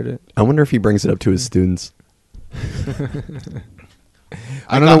retired it. I wonder if he brings it up to his students.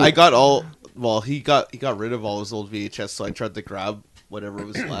 I don't know. I got all. Well, he got rid of all his old VHS, so I tried to grab whatever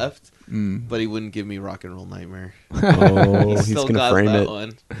was left, but he wouldn't give me Rock and Roll Nightmare. Oh, He he's still gonna got frame that it.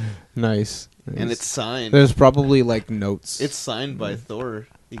 one, Nice. and it's signed. There's probably like notes. It's signed by Thor.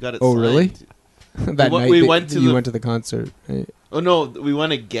 He got it. Oh, signed. really? That we night we that went to you the- went to the concert. Right? Oh no, we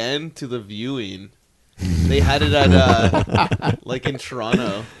went again to the viewing. They had it at like in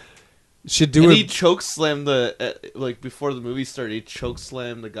Toronto. Should do And it. he choke slammed the like before the movie started. He choke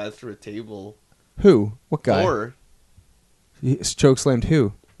slammed the guy through a table. Who? What guy? Thor. He chokeslammed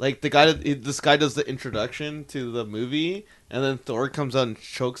who? Like the guy, this guy does the introduction to the movie, and then Thor comes out and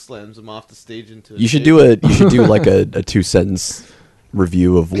choke slams him off the stage into. You should do like a 2-sentence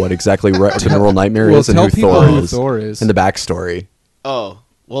review of what exactly Rock and Roll Nightmare Well, is and tell who people Thor who is, Thor is. and the backstory. Oh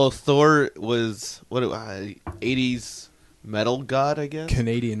well, Thor was what 80s metal god, I guess.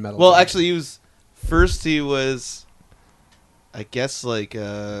 Canadian metal. Well, band. actually, he was, I guess, like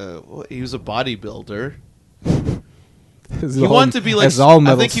he was a bodybuilder. As He all- wanted to be like as all I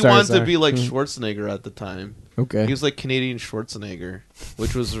metal think he stars wanted to are. be like Schwarzenegger at the time. Okay. He was like Canadian Schwarzenegger,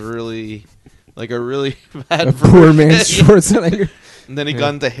 which was really like a really bad a poor man's version. Schwarzenegger. And then he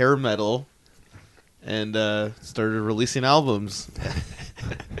got into hair metal and started releasing albums.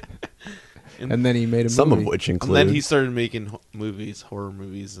 And then he made a Some movie. of which And include. then he started making movies, horror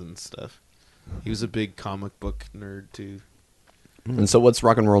movies and stuff. He was a big comic book nerd too. And so, what's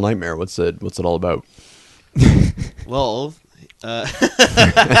Rock and Roll Nightmare? What's it all about? Well,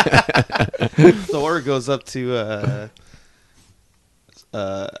 Thor goes up to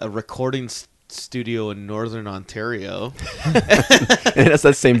a recording studio in northern Ontario. And it has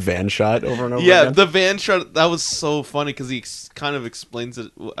that same van shot over and over Yeah, again. the van shot, that was so funny because he kind of explains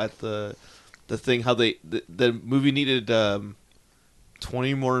it at the thing how the movie needed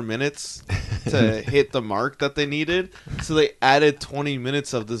 20 more minutes to hit the mark that they needed. So they added 20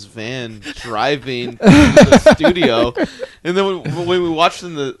 minutes of this van driving to the studio. And then when we watched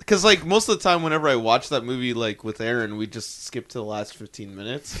in the... Because, like, most of the time whenever I watch that movie, like, with Aaron, we just skip to the last 15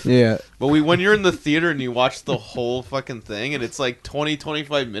 minutes. Yeah. But when you're in the theater and you watch the whole fucking thing, and it's like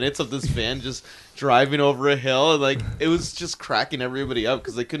 25 minutes of this van just driving over a hill, and like it was just cracking everybody up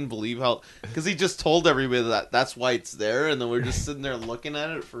because they couldn't believe how, because he just told everybody that that's why it's there, and then we're just sitting there looking at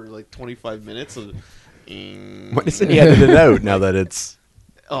it for like 25 minutes of Why doesn't he edit it out now that it's...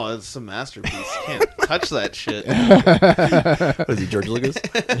 oh, it's a masterpiece. You can't touch that shit. What is he, George Lucas?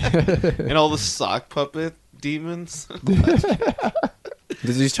 And all the sock puppet demons.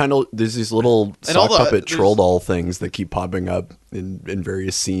 There's these little And all sock the- puppet there's- troll doll things that keep popping up in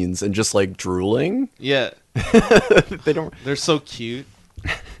various scenes and just like drooling. Yeah, They don't. they're so cute.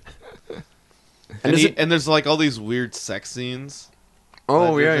 And is it- And there's like all these weird sex scenes. Oh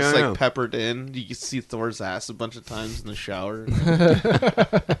that are yeah, just yeah, like yeah. peppered in. You can see Thor's ass a bunch of times in the shower.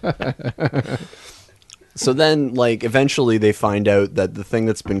 So then, like, eventually they find out that the thing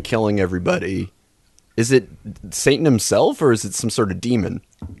that's been killing everybody, is it Satan himself or is it some sort of demon?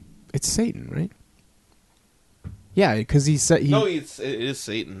 It's Satan, right? Yeah, because he said No, it is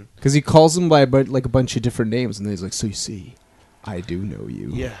Satan. because he calls him by like a bunch of different names, and then he's like, "So you see, I do know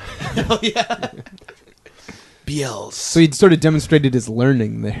you." Yeah. Hell yeah. Beelz. So he sort of demonstrated his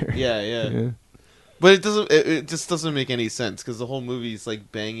learning there. Yeah, yeah. Yeah. But it doesn't. It just doesn't make any sense because the whole movie is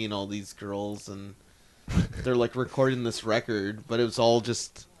like banging all these girls and they're like recording this record, but it was all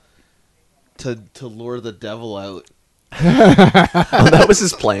just to lure the devil out. Oh, that was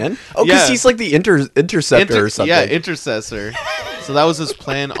his plan? Oh, because Yeah. he's like the interceptor or something. Yeah, intercessor. So that was his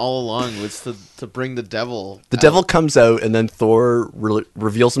plan all along, was to bring the devil. The out. devil comes out, and then Thor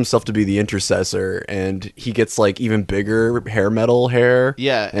reveals himself to be the intercessor, and he gets like even bigger hair metal hair.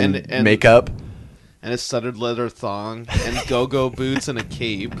 Yeah, and, and makeup. and a studded leather thong and go-go boots and a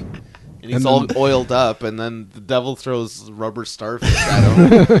cape. And he's And all then- oiled up, and then the devil throws rubber starfish at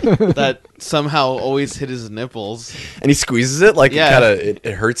him that somehow always hit his nipples. And he squeezes it like Yeah. it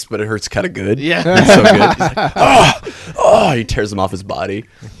hurts, but it hurts kind of good. Yeah. It's so good. He's like, oh, he tears him off his body.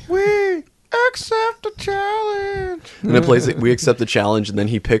 We accept the challenge. And it plays it. We accept the challenge, and then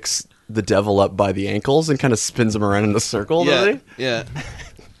he picks the devil up by the ankles and kind of spins him around in a circle. Yeah, doesn't he? yeah.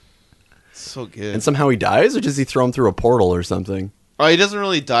 So good. And somehow he dies, or does he throw him through a portal or something? Oh, he doesn't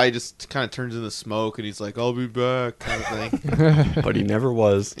really die. He just kind of turns into smoke, and he's like, "I'll be back," kind of thing. But he never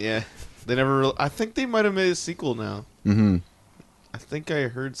was. Yeah, they never. I think they might have made a sequel now. Mm-hmm. I think I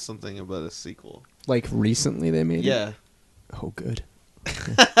heard something about a sequel. Like recently, they made it? Yeah, Oh, good.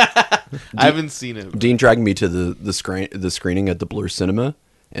 I haven't seen it. Dean dragged me to the screening at the Blur Cinema,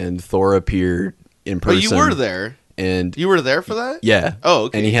 and Thor appeared in person. But you were there. and You were there for that? yeah. Oh,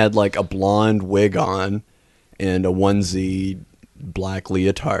 okay. And he had like a blonde wig on, and a onesie, black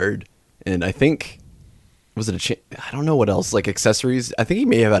leotard, and I think was it I don't know what else, like accessories. I think he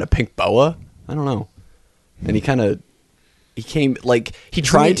may have had a pink boa. I don't know. And he came like he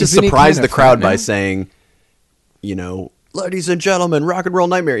tried to isn't he surprise kinda the crowd fat by now? saying, you know, ladies and gentlemen, rock and roll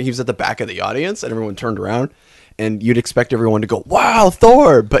nightmare. He was at the back of the audience, and everyone turned around, and you'd expect everyone to go, "Wow,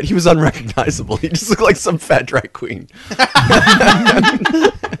 Thor!" But he was unrecognizable. He just looked like some fat drag queen.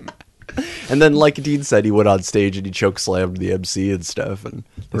 And then, like Dean said, he went on stage and he choke slammed the MC and stuff, and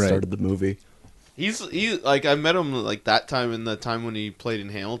they Right. started the movie. He like I met him like that time in the time when he played in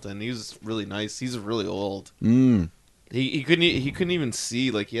Hamilton. He was really nice. He's really old. Mm. He couldn't even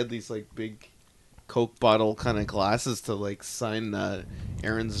see. Like he had these like big Coke bottle kind of glasses to like sign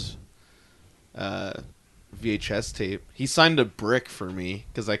Aaron's VHS tape. He signed a brick for me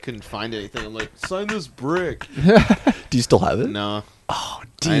because I couldn't find anything. I'm like, sign this brick. Do you still have it? No, Oh, I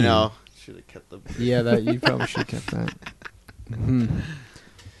Dean. know. Should have kept the brick. Yeah, that you probably should have kept that. Hmm.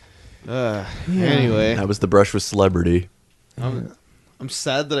 Anyway, That was the brush with celebrity. I'm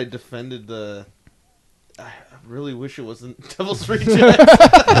sad that I defended the. I really wish it wasn't Devil's Rejects.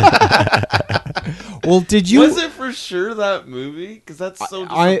 Well, did you? Was it for sure that movie? Because that's so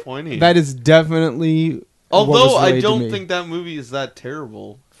disappointing. That is definitely. what Although was I relayed to don't me. think that movie is that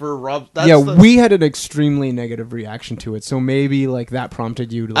terrible for Rob. That's Yeah, the, we had an extremely negative reaction to it, so maybe like that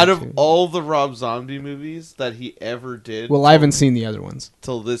prompted you to. out like, of all the Rob Zombie movies that he ever did. well, I haven't seen the other ones.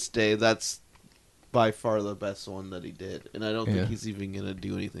 till this day. That's by far the best one that he did, and I don't Yeah. think he's even gonna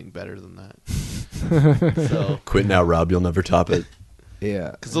do anything better than that. So, Quit now, Rob. You'll never top it.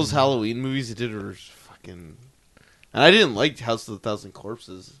 Yeah, because those Halloween movies he did were fucking, and I didn't like House of the Thousand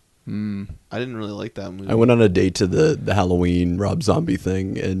Corpses. Mm. I didn't really like that movie. I went on a date to the Halloween Rob Zombie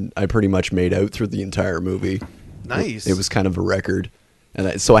thing, and I pretty much made out through the entire movie. Nice. It was kind of a record.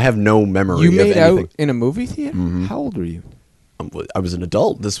 And so I have no memory You of made anything. out in a movie theater? How old were you? I was an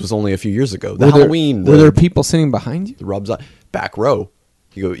adult. This was only a few years ago. The Were there- Halloween. Were there people sitting behind you? the Rob Zombie back row.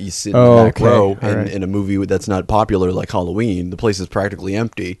 You sit in Oh, the back okay. row, All and right. in a movie that's not popular like Halloween, the place is practically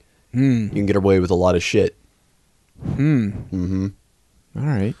empty. Hmm. You can get away with a lot of shit. All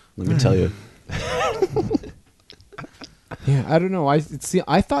right. Let me tell you. Yeah, I don't know. I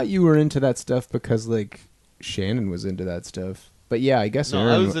thought you were into that stuff because like Shannon was into that stuff. But yeah, I guess No,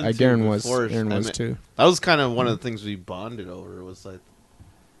 I Aaron, was into Aaron it was. before Aaron I was met- too. That was kind of one of the things we bonded over. Was like,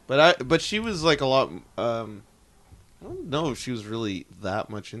 but she was like a lot. I don't know if she was really that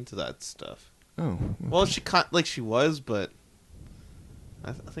much into that stuff. Oh, Well, she was, but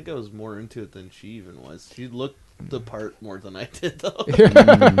I think I was more into it than she even was. She looked the part more than I did, though.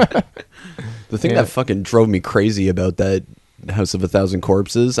 The thing Yeah. that fucking drove me crazy about that House of a Thousand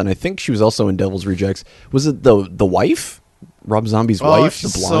Corpses, and I think she was also in Devil's Rejects, was it the wife? Rob Zombie's wife? The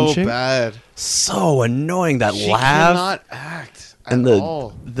she's blonde so chick? bad. So annoying, that She laugh. cannot act And at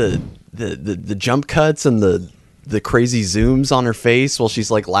all. the jump cuts and the crazy zooms on her face while she's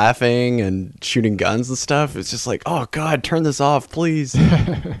like laughing and shooting guns and stuff. It's just like, oh god, turn this off, please.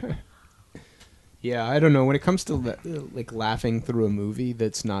 yeah. I don't know. When it comes to like laughing through a movie,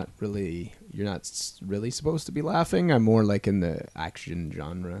 that's not really you're not really supposed to be laughing. I'm more like in the action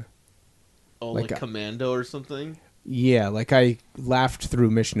genre. Oh, like like a- Commando or something. Yeah, like I laughed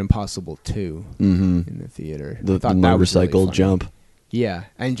through Mission Impossible 2 in the theater. I The thought that was really motorcycle funny. jump. Yeah,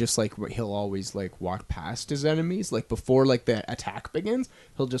 and just like he'll always like walk past his enemies, like before like the attack begins,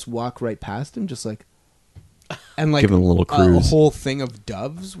 he'll just walk right past him, just like, and like Give him a little cruise. A whole thing of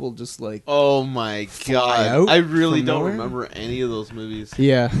doves will just like, Oh my god! out I really from don't nowhere? remember any of those movies.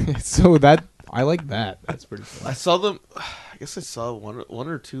 yeah. So that I like that. That's pretty fun. I saw them. I guess I saw one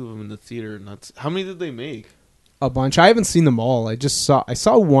or two of them in the theater. And that's how many did they make? A bunch. I haven't seen them all. I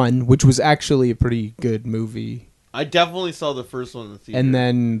saw one, which was actually a pretty good movie. I definitely saw the first one in the theater. And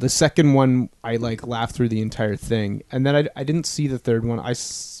then the second one, I like laughed through the entire thing. And then I didn't see the third one.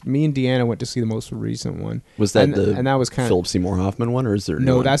 Me and Deanna went to see the most recent one. Was that and that was kind Philip Seymour Hoffman one, or is there? a new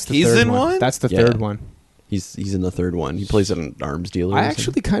No, one? that's the He's third in one. one? That's the Yeah. third one. he's in the third one. He plays an arms dealer. I or something.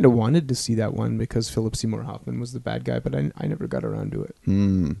 actually kind of wanted to see that one because Philip Seymour Hoffman was the bad guy, but I never got around to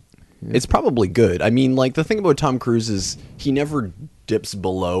it. It's probably good. I mean, like, the thing about Tom Cruise is he never dips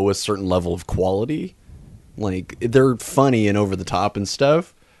below a certain level of quality. Like, they're funny and over the top and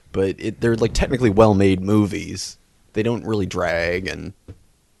stuff, but they're like technically well-made movies. They don't really drag, and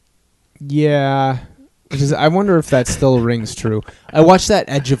Yeah. Because I wonder if that still rings true. I watched that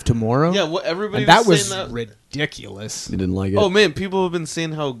Edge of Tomorrow. yeah, what everybody and that was was saying that. ridiculous. you didn't like it. Oh man, people have been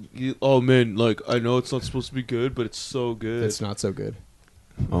saying how. Oh man, like I know it's not supposed to be good, but it's so good. It's not so good.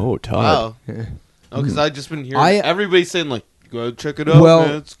 Oh, Todd. Wow. Oh, because I've just been hearing I- everybody saying like, go check it out, Well,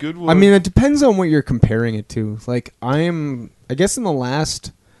 man. It's a good one. I mean, it depends on what you're comparing it to. Like, I guess in the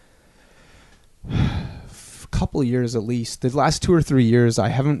last couple of years at least, the last 2 or 3 years, I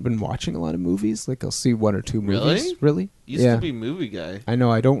haven't been watching a lot of movies. Like, I'll see 1 or 2 movies. Really? used yeah. to be movie guy. I know,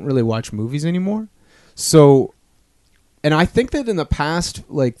 I don't really watch movies anymore. So, and I think that in the past,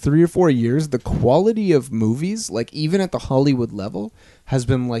 like, 3 or 4 years, the quality of movies, like, even at the Hollywood level, has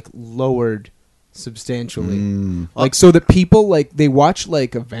been, like, lowered substantially. Like, so that people, like, they watch,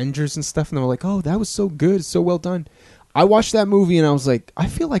 like, Avengers and stuff, and they're like, oh, that was so good, so well done. I watched that movie, and I was like, I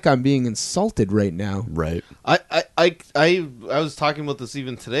feel like I'm being insulted right now. Right. I was talking about this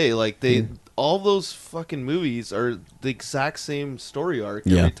even today. Like they, all those fucking movies are the exact same story arc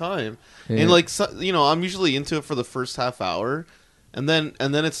Yeah. every time, Yeah. and like I'm usually into it for the first half hour, and then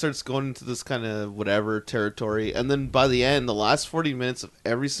it starts going into this kind of whatever territory, and then by the end, the last 40 minutes of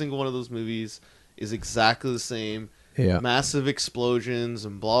every single one of those movies is exactly the same. Yeah. Massive explosions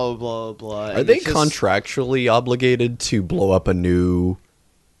and blah blah blah blah. Are and they it's just- contractually obligated to blow up a new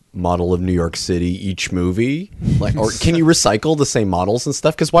model of New York City each movie? Like, or can you recycle the same models and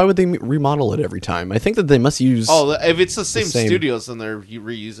stuff? Because why would they remodel it every time? I think that they must use. Oh, if it's the same, same- studios, then they're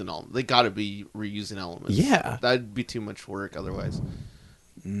reusing all. They got to be reusing elements. Yeah. that'd be too much work otherwise.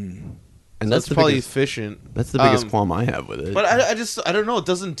 and That's that's the probably biggest, efficient. that's the biggest qualm I have with it. But I don't know. It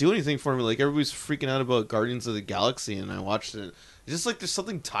doesn't do anything for me. Like everybody's freaking out about Guardians of the Galaxy, and I watched it. It's just like there's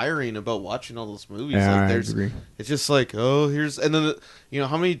something tiring about watching all those movies. Yeah, like I there's, agree. it's just like and then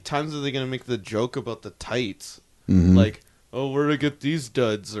how many times are they gonna make the joke about the tights? Mm-hmm. Like, oh, where to get these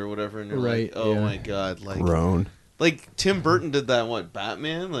duds or whatever? And you're Right, like, oh yeah. my god, like Grown. like Tim Burton did that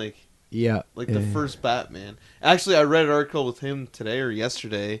Batman, like Yeah. the first Batman. Actually, I read an article with him today or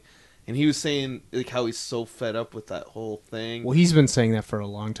yesterday, and he was saying like how he's so fed up with that whole thing. Well, he's been saying that for a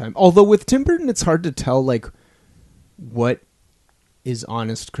long time. Although with Tim Burton, it's hard to tell like what is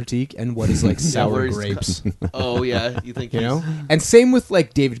honest critique and what is like sour where he's grapes. Oh yeah, you think You he's- know, and same with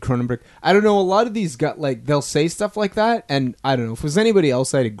like David Cronenberg. I don't know. A lot of these got like they'll say stuff like that, and I don't know if it was anybody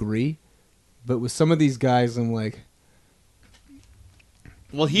else, I'd agree. But with some of these guys, I'm like,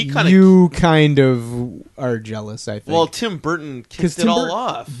 Well, he kind of. you kind of are jealous. I think. Well, Tim Burton 'Cause kicked it Tim all Bur-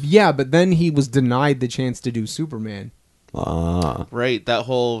 off. yeah, but then he was denied the chance to do Superman. Ah. Right, that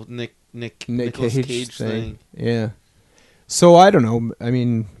whole Nicolas Cage thing. Yeah. So I don't know. I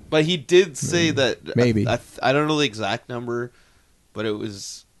mean, But he did say that Maybe. I don't know the exact number, but it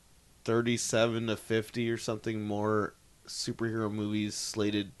was 37 to 50 or something more superhero movies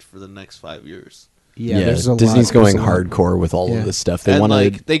slated for the next 5 years. yeah. There's a Disney's lot, going there's a lot. hardcore with all Yeah. of this stuff. They And wanted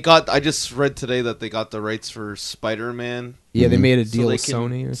like they got, I just read today that they got the rights for Spider-Man. Yeah, they made a so deal they with can,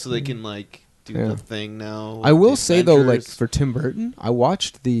 Sony, or so they something. can like do Yeah. the thing now. I with will the say though, like Avengers. for Tim Burton, I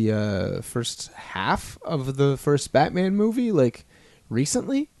watched the first half of the first Batman movie like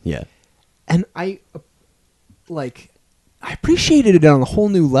recently, yeah. and I appreciated it on a whole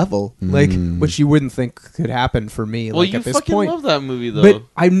new level, like which you wouldn't think could happen for me. well, like you at this fucking point, love that movie though. but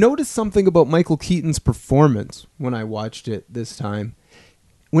I noticed something about Michael Keaton's performance when I watched it this time.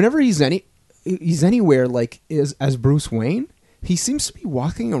 Whenever he's anywhere, like as Bruce Wayne, he seems to be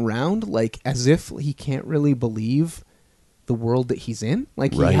walking around like as if he can't really believe the world that he's in.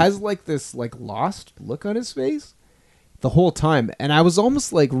 Like Right. he has like this like lost look on his face the whole time, and I was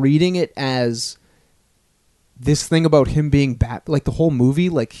almost like reading it as this thing about him being like the whole movie,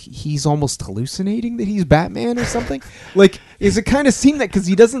 like he's almost hallucinating that he's Batman or something. Like, is it kind of seem that because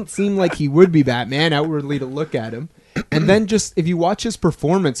he doesn't seem like he would be Batman outwardly to look at him, and then just if you watch his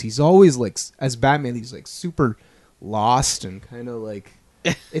performance, he's always like as Batman, he's like super lost and kind of like.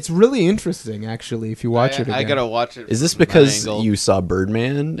 It's really interesting, actually, if you watch it again. I gotta watch it. Is this from that because angle. you saw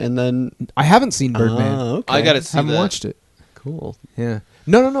Birdman and then I haven't seen Birdman. Ah, okay. I gotta see haven't that. watched it. Cool. Yeah.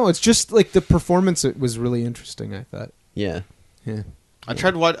 No. It's just like the performance. It was really interesting. I thought. Yeah. Yeah. I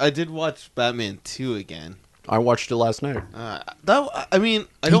did watch Batman 2 again. I watched it last night. I mean,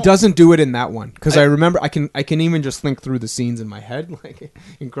 I He don't. doesn't do it in that one because I remember I can even just think through the scenes in my head like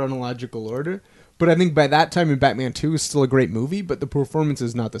in chronological order. But I think by that time in Batman 2 is still a great movie, but the performance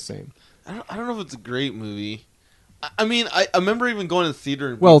is not the same. I don't know if it's a great movie. I mean, I remember even going to the theater.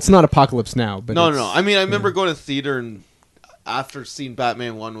 And Well, it's not Apocalypse Now, but no. it's- I mean, I remember going to the theater and after seeing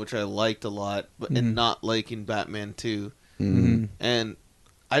Batman 1, which I liked a lot, but and not liking Batman 2, and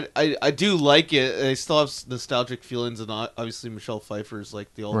I do like it. I still have nostalgic feelings, and obviously Michelle Pfeiffer is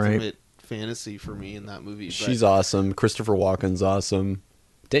like the ultimate fantasy for me in that movie. But She's awesome. Christopher Walken's awesome.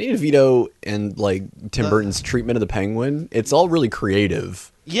 Danny DeVito and like Tim Burton's treatment of the Penguin, it's all really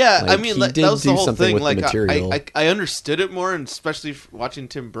creative. Yeah, I Like, mean, he that did was the do whole something thing. with the Like, material. I understood it more, and especially watching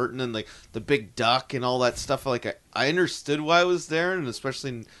Tim Burton and like the big duck and all that stuff. Like, I understood why I was there, and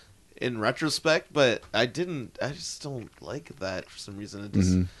especially in retrospect. But I just don't like that for some reason. It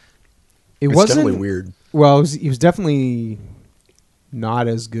just It It's wasn't definitely weird. Well, he was definitely not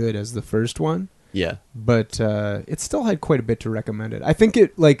as good as the first one. Yeah. But it still had quite a bit to recommend it. I think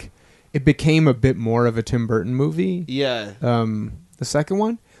it became a bit more of a Tim Burton movie. yeah. The second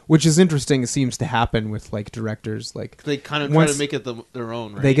one, which is interesting. It seems to happen with like directors, like They kind of try once to make it their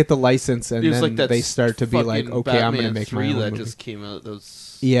own, right? they get the license and There's then like that they start to be like, fucking okay, I'm going to Batman make my 3 own that movie. just came out.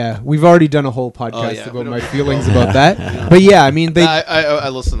 Those Yeah, we've already done a whole podcast yeah, we about don't my need to feelings go about there. that. But yeah, I mean, I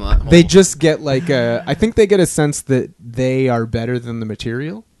listened to that. they just get like I think they get a sense that they are better than the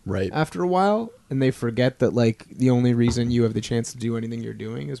material Right. after a while, and they forget that like the only reason you have the chance to do anything you're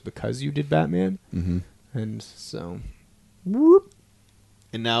doing is because you did Batman, and so. Whoop.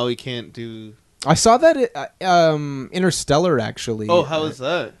 and now he can't do. I saw that Interstellar actually. Oh, how is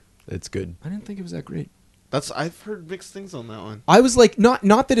that? It's good. I didn't think it was that great. I've heard mixed things on that one. I was like, not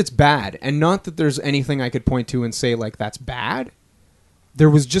that it's bad, and not that there's anything I could point to and say like that's bad. There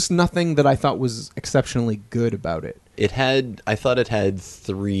was just nothing that I thought was exceptionally good about it. I thought it had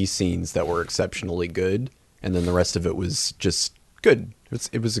 3 scenes that were exceptionally good, and then the rest of it was just good.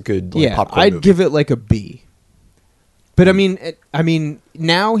 It was a good like, Yeah, popcorn I'd movie. give it like a B. But I mean,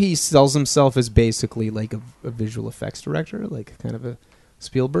 now he sells himself as basically like a visual effects director, like kind of a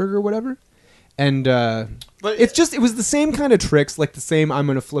Spielberg or whatever. And But it was the same kind of tricks, like the same I'm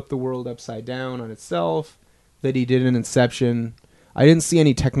going to flip the world upside down on itself that he did in Inception. I didn't see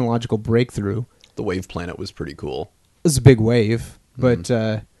any technological breakthrough. The Wave Planet was pretty cool. It was a big wave, but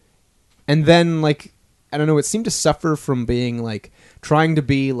and then like I don't know, it seemed to suffer from being like trying to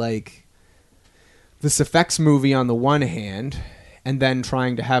be like this effects movie on the one hand and then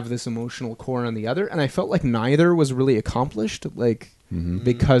trying to have this emotional core on the other, and I felt like neither was really accomplished, like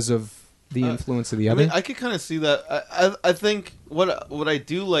because of the influence of the I other. mean, I could kind of see that. I think what I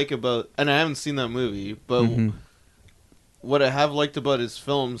do like about, and I haven't seen that movie, but Mhm. what I have liked about his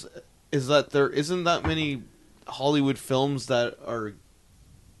films is that there isn't that many Hollywood films that are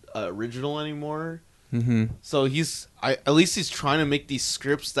original anymore. Mm-hmm. So at least he's trying to make these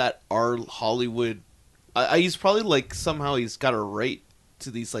scripts that are Hollywood. He's probably like somehow he's got a right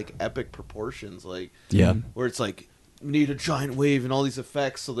to these like epic proportions, like Yeah. where it's like need a giant wave and all these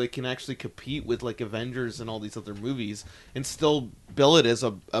effects so they can actually compete with like Avengers and all these other movies and still bill it as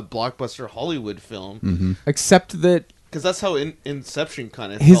a blockbuster Hollywood film. Mm-hmm. Except that Because that's how Inception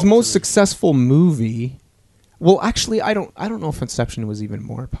kind of his most successful movie. Well, actually, I don't know if Inception was even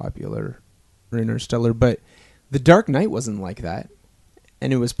more popular or Interstellar, but The Dark Knight wasn't like that,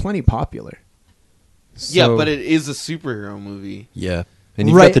 and it was plenty popular. Yeah, So- but it is a superhero movie. Yeah. And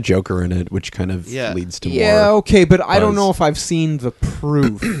you've Right. got the Joker in it, which kind of Yeah. leads to yeah, more. okay, but I don't buzz. know if I've seen the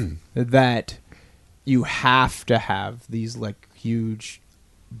proof that you have to have these like huge,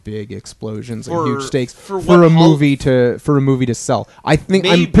 big explosions and For- huge stakes for for what a movie to sell. I think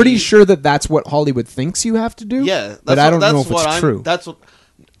I'm Maybe. pretty sure that that's what Hollywood thinks you have to do. Yeah, but I don't know if what it's true. That's what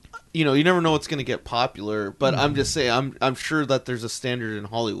you never know what's going to get popular. But I'm just saying, I'm sure that there's a standard in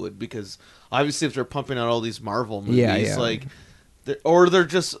Hollywood because obviously if they're pumping out all these Marvel movies, Yeah. like, or they're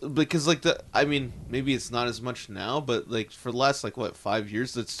just because like I mean, maybe it's not as much now, but like for the last like 5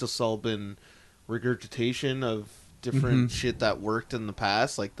 years, it's just all been regurgitation of different shit that worked in the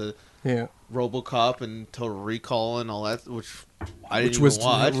past, like the Yeah, RoboCop and Total Recall and all that, which I didn't which was even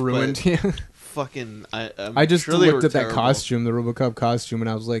watch, ruined. but Yeah. fucking, I just sure they looked were at that terrible. costume, the RoboCop costume, and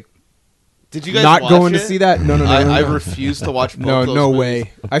I was like, Did you guys not watch going to it? see that. No, I no. refuse to watch both No, those no movies.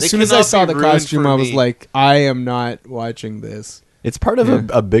 way. As They soon as I cannot saw be the ruined costume, for I was me. like, I am not watching this. It's part of Yeah.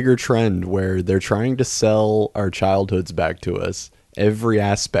 a bigger trend where they're trying to sell our childhoods back to us, every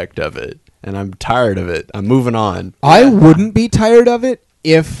aspect of it. And I'm tired of it. I'm moving on. I wouldn't be tired of it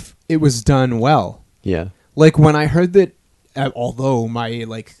if it was done well. Yeah. Like when I heard that, although my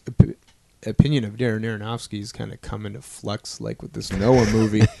like opinion of Darren Aronofsky is kind of come into flux, like with this Noah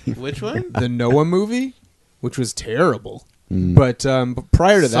movie, Which one? the Noah movie, which was terrible. Mm. But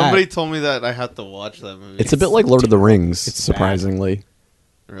prior to Somebody that, told me that I had to watch that movie. It's a bit like Lord of the Rings, It's surprisingly.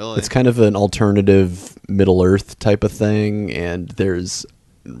 really. It's kind of an alternative Middle Earth type of thing, and there's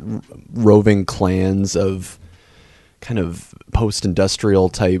roving clans of kind of post-industrial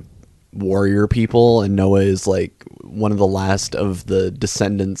type warrior people, and Noah is like one of the last of the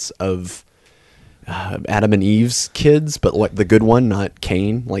descendants of Adam and Eve's kids, but like the good one, not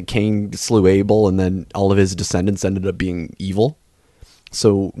Cain. Like Cain slew Abel, and then all of his descendants ended up being evil.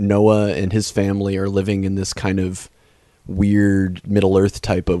 So Noah and his family are living in this kind of weird Middle Earth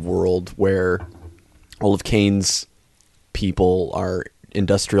type of world where all of Cain's people are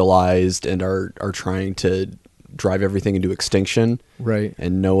industrialized and are trying to drive everything into extinction. right?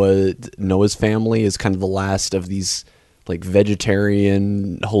 And Noah's family is kind of the last of these like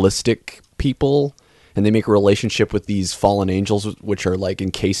vegetarian holistic people, and they make a relationship with these fallen angels which are like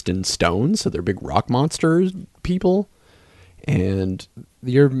encased in stone, so they're big rock monsters people. And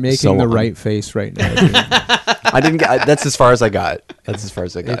You're making So the on. right face right now. I didn't get that's as far as I got. That's as far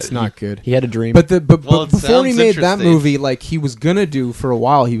as I got. It's not good. He had a dream. But Well, it before he sounds made that interesting. movie, like he was gonna do for a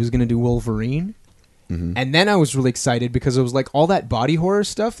while, he was gonna do Wolverine, Mhm. and then I was really excited because it was like all that body horror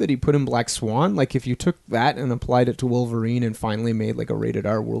stuff that he put in Black Swan. Like if you took that and applied it to Wolverine and finally made like a rated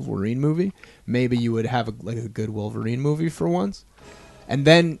R Wolverine movie, maybe you would have a good Wolverine movie for once. And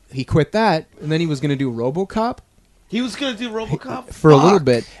then he quit that, and then he was gonna do RoboCop. He was gonna do RoboCop For a little Fuck.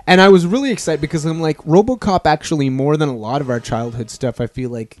 bit. And I was really excited because I'm like, RoboCop actually, more than a lot of our childhood stuff, I feel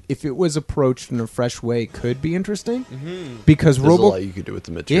like if it was approached in a fresh way, could be interesting. Because There's a Robo, lot you could do with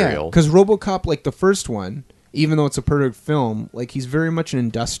the yeah, material. because RoboCop, like the first one, even though it's a perfect film, like he's very much an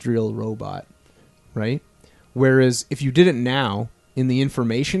industrial robot, right? Whereas if you did it now in the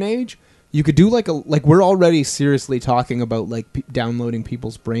information age, you could do like we're already seriously talking about like downloading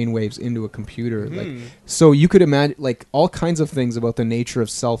people's brainwaves into a computer, like so you could imagine like all kinds of things about the nature of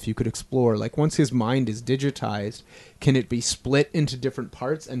self you could explore. Like once his mind is digitized, can it be split into different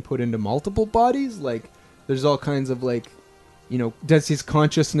parts and put into multiple bodies? Like there's all kinds of like, you know, does his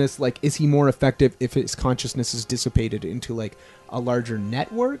consciousness, like, is he more effective if his consciousness is dissipated into like a larger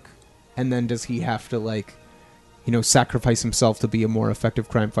network, and then does he have to like, you know, sacrifice himself to be a more effective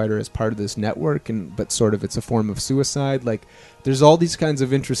crime fighter as part of this network, and but sort of it's a form of suicide. Like there's all these kinds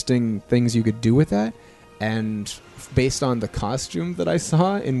of interesting things you could do with that, and based on the costume that I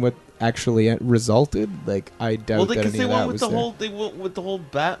saw and what actually resulted, like I doubt Well, that because any they of that went with was the there. whole they went with the whole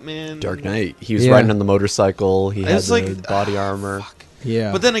Batman Dark Knight. He was Yeah. riding on the motorcycle. He had It's the like body armor. Fuck.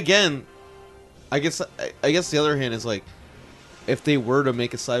 Yeah, But then again, I guess the other hand is like, if they were to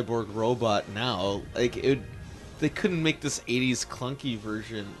make a cyborg robot now, like they couldn't make this '80s clunky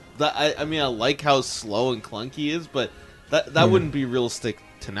version. I mean, I like how slow and clunky he is, but that wouldn't be realistic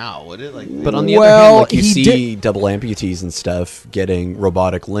to now, would it? Like, But on the other hand, like you see double amputees and stuff getting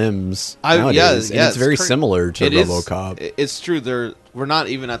robotic limbs nowadays, and it's very similar to RoboCop. It's true. We're not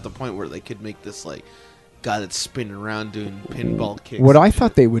even at the point where they could make this like guy that's spinning around doing pinball kicks. What I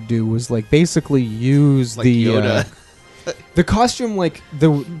thought they would do was like basically use like the Yoda. The costume, like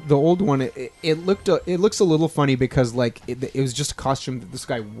the old one, it looks a little funny because like it was just a costume that this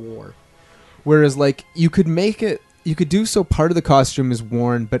guy wore, whereas like you could do so part of the costume is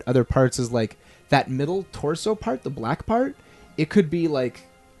worn, but other parts is like that middle torso part, the black part, it could be like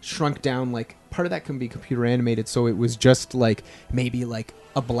shrunk down. Like part of that can be computer animated, so it was just like maybe like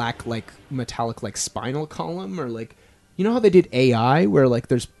a black like metallic like spinal column, or like you know how they did AI where like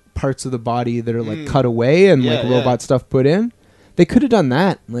there's parts of the body that are like cut away and like robot stuff put in. They could have done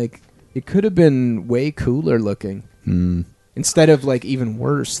that. Like it could have been way cooler looking instead of like even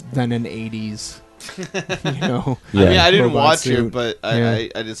worse than an 80s. You know, Yeah. I mean, I didn't watch suit. it, but Yeah.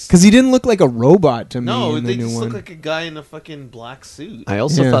 I just because he didn't look like a robot to me. no, in they the new just one. look like a guy in a fucking black suit. I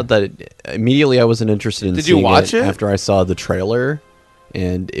also thought that immediately I wasn't interested in Did you seeing watch it? after I saw the trailer,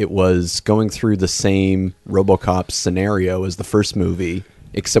 and it was going through the same RoboCop scenario as the first movie,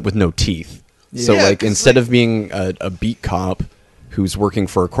 except with no teeth. So Yeah, like 'cause, instead like- of being a beat cop who's working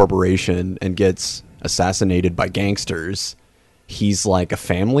for a corporation and gets assassinated by gangsters, he's like a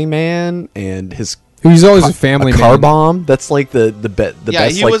family man, and his He's always a family car man. bomb. That's like the Yeah,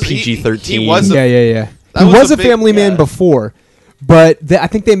 best he like was- he- PG-13. he was a- Yeah. That He was was a a big- family man yeah. before, but I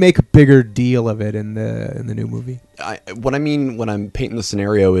think they make a bigger deal of it in the new movie. What I mean when I'm painting the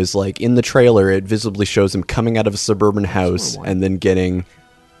scenario is like in the trailer, it visibly shows him coming out of a suburban house and then getting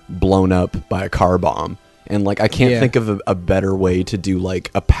blown up by a car bomb. And like I can't think of a better way to do like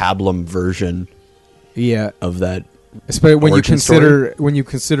a pablum version Yeah, of that. especially when you Origin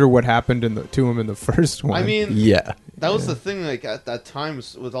consider what happened to him in the first one. I mean, Yeah. that was the thing. Like at that time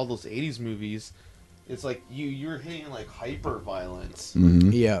with all those '80s movies, it's like you're hitting like hyper violence,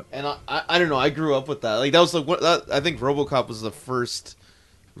 yeah, and I don't know. I grew up with that. Like that was like I think RoboCop was the first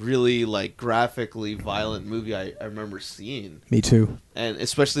really like graphically violent movie I remember seeing, me too. and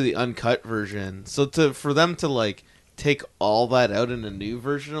especially the uncut version. So for them to like take all that out in a new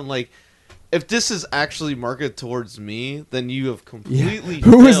version, I'm like, if this is actually marketed towards me, then you have completely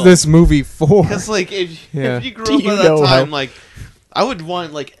Who is failed. this movie for? Because like if you grew Do up you at that know time, how- like I would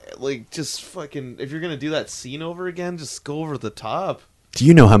want like just fucking, if you're gonna do that scene over again, just go over the top. Do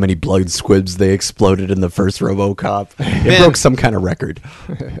you know how many blood squibs they exploded in the first RoboCop? It Man. broke some kind of record.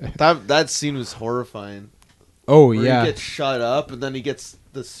 That scene was horrifying. Oh Where yeah, he gets shut up and then he gets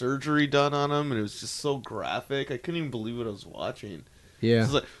the surgery done on him, and it was just so graphic. I couldn't even believe what I was watching. yeah.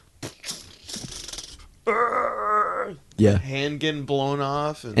 It was like Yeah. hand getting blown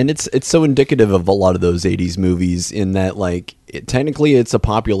off, And it's so indicative of a lot of those 80s movies in that like technically it's a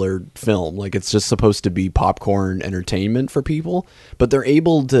popular film, like it's just supposed to be popcorn entertainment for people, but they're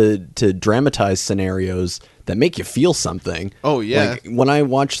able to dramatize scenarios that make you feel something. Oh, yeah. Like when I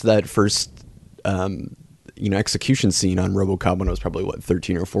watched that first execution scene on RoboCop when I was probably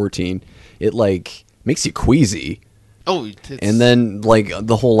 13 or 14, it like makes you queasy. And then like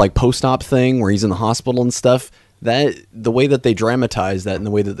the whole like post-op thing where he's in the hospital and stuff, that the way that they dramatize that and the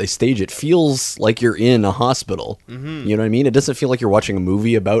way that they stage it feels like you're in a hospital. Mm-hmm. You know what I mean? It doesn't feel like you're watching a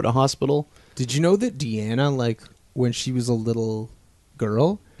movie about a hospital. Did you know that Deanna, like when she was a little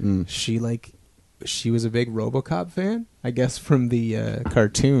girl, she was a big RoboCop fan? I guess from the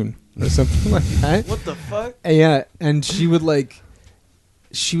cartoon or something like that. what the fuck? Yeah, and she would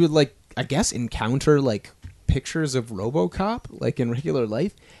I guess encounter like pictures of RoboCop like in regular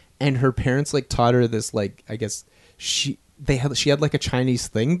life, and her parents like taught her this like I guess she had like a Chinese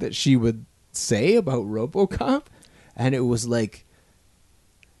thing that she would say about RoboCop, and it was like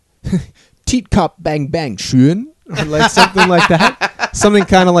Teat Cop Bang Bang Schön, or like something like that, something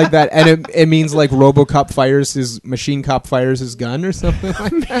kind of like that, and it means like RoboCop fires his machine cop fires his gun or something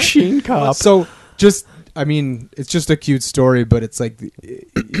like that. Machine Cop. So just, I mean, it's just a cute story, but it's like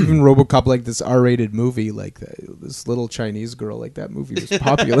even RoboCop, like this R-rated movie, like this little Chinese girl, like that movie was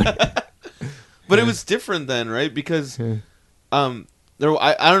popular. But it was different then, right? Because I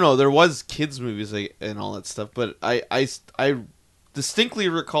don't know, there was kids movies and all that stuff, but I distinctly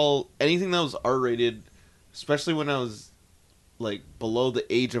recall anything that was R-rated, especially when I was like below the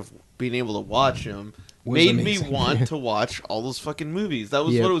age of being able to watch them, Was made amazing. me want to watch all those fucking movies. That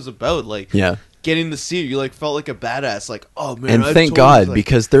was Yep. what it was about. Like, Yeah. getting to see it, you like felt like a badass. Like, oh man, And I've thank totally, God, like,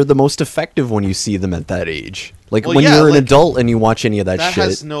 because they're the most effective when you see them at that age. Like Well, when yeah, you're an like, adult and you watch any of that, that shit,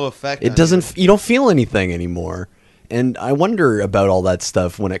 has no effect. it on doesn't. you. You don't feel anything anymore. And I wonder about all that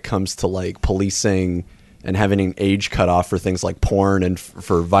stuff when it comes to like policing and having an age cutoff for things like porn and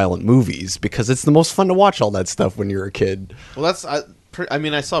for violent movies, because it's the most fun to watch all that stuff when you're a kid. Well, that's I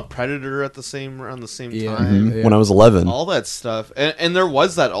mean, I saw Predator around the same Yeah. time. Yeah. When I was 11, All that stuff, and there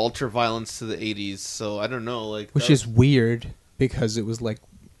was that ultra violence to the 80s. So I don't know, like Which that is weird because it was like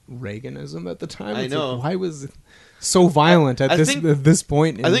Reaganism at the time. I It's know. Like, why was it so violent I at think- this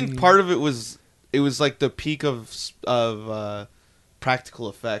point? I think part of it was like the peak of practical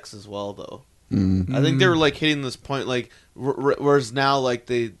effects as well, though. Mm. I think they were like hitting this point, like whereas now, like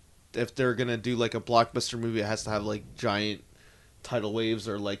if they're gonna do like a blockbuster movie, it has to have like giant tidal waves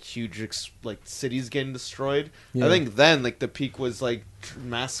or like huge like cities getting destroyed. Yeah. I think then like the peak was like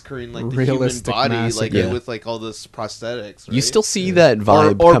massacring like the Realistic human body, massacre. like Yeah. with like all this prosthetics. Right? you still see that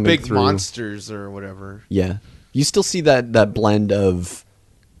vibe or coming big through. monsters or whatever. Yeah, you still see that blend of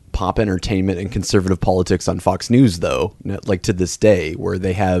pop entertainment and conservative politics on Fox News, though. Like to this day, where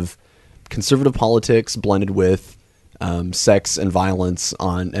they have conservative politics blended with sex and violence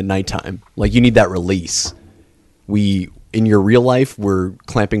on at nighttime. Like you need that release. In your real life, we're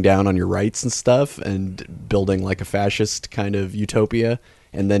clamping down on your rights and stuff and building like a fascist kind of utopia.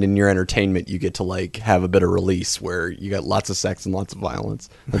 And then in your entertainment, you get to like have a bit of release where you got lots of sex and lots of violence.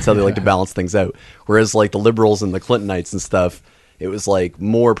 That's how they like to balance things out. Whereas like the liberals and the Clintonites and stuff, it was like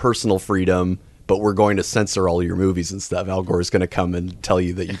more personal freedom, but we're going to censor all your movies and stuff. Al Gore's going to come and tell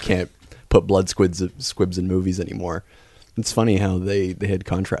you that you can't put blood squibs in movies anymore. It's funny how they had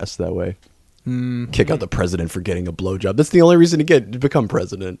contrast that way. Kick out the president for getting a blowjob. That's the only reason to become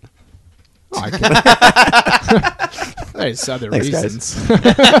president. Oh, I can. There's other Thanks, guys. reasons.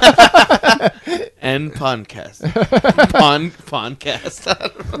 And podcast, podcast,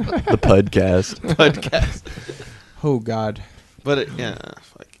 The podcast. podcast. Oh God. But yeah,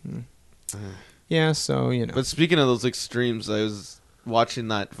 fuck. Yeah. So you know. But speaking of those extremes, I was watching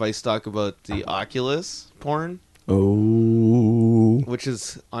that Vice doc about the Oculus porn, Oh. which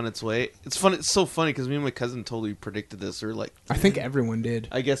is on its way. It's funny. It's so funny because me and my cousin totally predicted this. Or like, I think everyone did.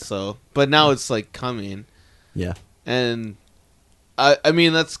 I guess so. But now it's like coming, Yeah. and I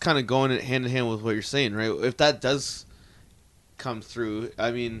mean that's kind of going hand in hand with what you're saying, right? If that does come through,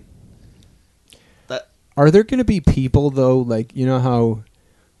 I mean, that Are there going to be people though, like you know how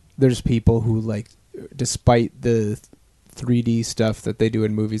there's people who like, despite the 3D stuff that they do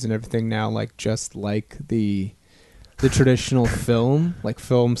in movies and everything now, like just like the traditional film, like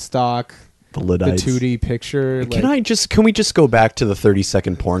film stock, The the Luddites. 2D picture. Can we just go back to the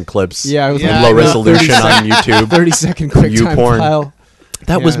 30-second porn clips? Yeah, I was Yeah, low I know. resolution on YouTube. 30-second quick time porn. file.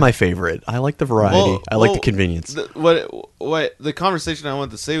 That was Yeah. my favorite. I like the variety. Well- I like well, the convenience. What the conversation I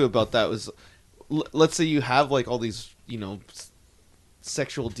wanted to say about that was, let's say you have like all these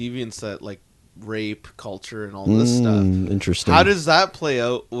sexual deviants that like rape culture and all this stuff. Interesting. How does that play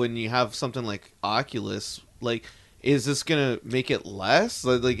out when you have something like Oculus? Like, is this gonna make it less?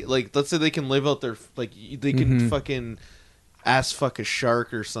 Like let's say they can live out their they can fucking ass fuck a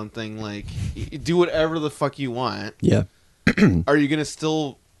shark or something. Like, do whatever the fuck you want. Yeah. Are you gonna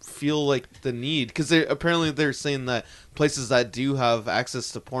still feel like the need? Because apparently they're saying that places that do have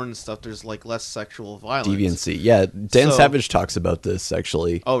access to porn and stuff, there's like less sexual violence. Deviancy. Yeah. Dan So- Savage talks about this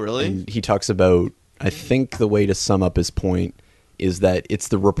actually. Oh, really? And he talks about, I think the way to sum up his point is that it's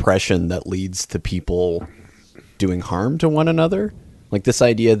the repression that leads to people doing harm to one another. Like this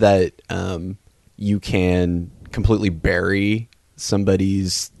idea that you can completely bury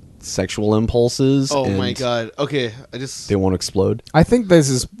somebody's sexual impulses. Oh and my god. Okay, I just They won't explode. I think this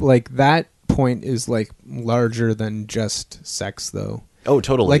is like that point is like larger than just sex though. Oh,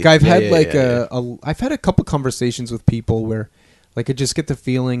 totally. Like I've Yeah, had yeah, like yeah, I've had a couple conversations with people where like I just get the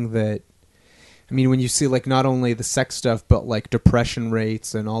feeling that I mean when you see like not only the sex stuff but like depression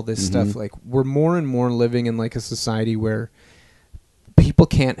rates and all this stuff, like we're more and more living in like a society where people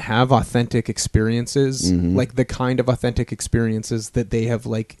can't have authentic experiences, like the kind of authentic experiences that they have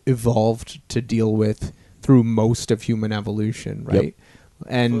like evolved to deal with through most of human evolution, right?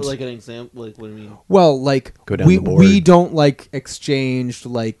 And like an example. Like, what do you mean? well, like Go down we the board. we don't like exchange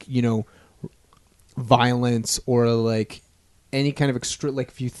like violence or like any kind of extra. Like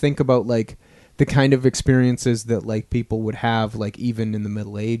if you think about like the kind of experiences that like people would have like even in the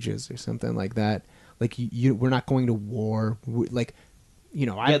Middle Ages or something like that. Like we're not going to war.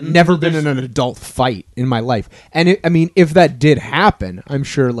 I've never been in an adult fight in my life, and I mean, if that did happen, I'm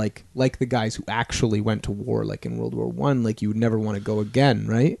sure like the guys who actually went to war, like in World War I, like you would never want to go again,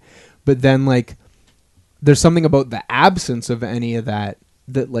 right? But then like there's something about the absence of any of that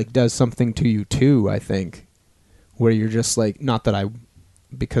like does something to you too, I think, where you're just like, not that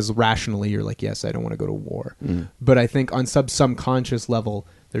because rationally you're like, yes, I don't want to go to war. But I think on subconscious level,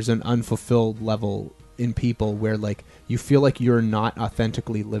 there's an unfulfilled level in people where like you feel like you're not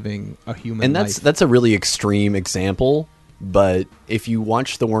authentically living a human life. And that's a really extreme example. But if you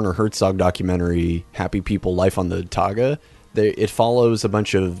watch the Werner Herzog documentary, Happy People, Life on the Taiga, it follows a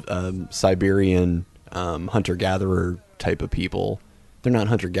bunch of Siberian hunter-gatherer type of people. They're not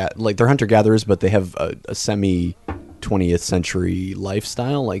they're hunter-gatherers, but they have a semi 20th century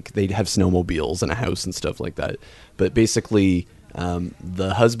lifestyle. Like they have snowmobiles and a house and stuff like that. But basically,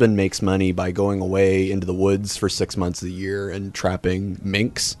 the husband makes money by going away into the woods for 6 months of the year and trapping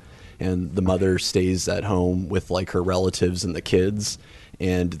minks, and the mother stays at home with like her relatives and the kids,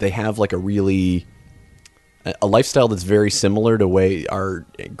 and they have like a lifestyle that's very similar to the way our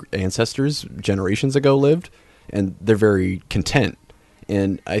ancestors generations ago lived, and they're very content.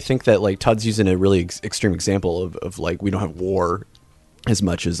 And I think that like Todd's using a really extreme example of like we don't have war as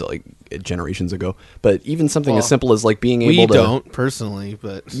much as like generations ago, but even something as simple as like being able to... We don't personally,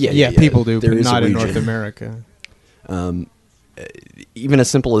 but... Yeah, people do, There but is a not in region. North America. Even as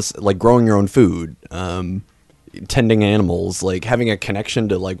simple as like growing your own food, tending animals, like having a connection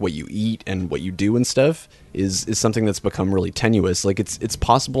to like what you eat and what you do and stuff is something that's become really tenuous. Like it's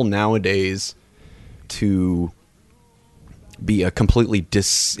possible nowadays to be a completely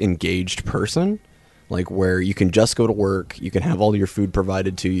disengaged person, like where you can just go to work, you can have all your food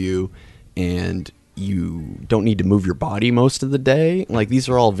provided to you, and you don't need to move your body most of the day. Like these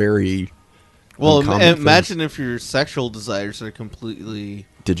are all very imagine if your sexual desires are completely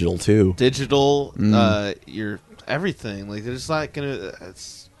digital too. digital. Your everything, like they're just not gonna.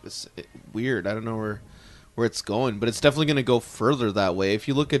 It's weird. I don't know where it's going, but it's definitely gonna go further that way. If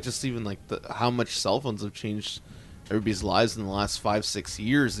you look at just even like how much cell phones have changed everybody's lives in the last 5-6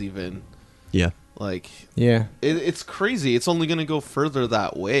 years, even. Yeah. Like, Yeah. it's crazy. It's only going to go further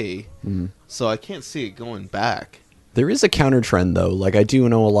that way. So I can't see it going back. There is a counter trend though. Like I do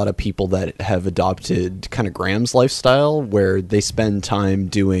know a lot of people that have adopted kind of Graham's lifestyle, where they spend time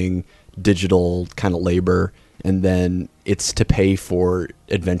doing digital kind of labor, and then it's to pay for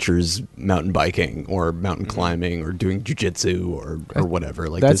adventures, mountain biking or mountain climbing or doing jiu-jitsu or whatever.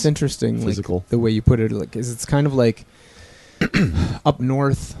 Like That's this interesting. physical. Like, the way you put it, like, is it's kind of like up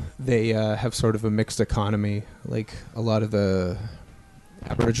north they have sort of a mixed economy. Like a lot of the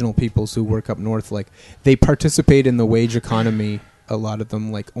Aboriginal peoples who work up north, like they participate in the wage economy. A lot of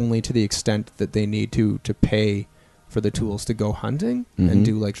them, like only to the extent that they need to pay for the tools to go hunting and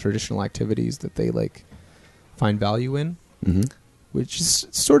do like traditional activities that they like find value in, which is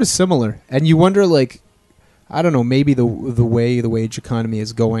sort of similar. And you wonder, like, I don't know, maybe the way the wage economy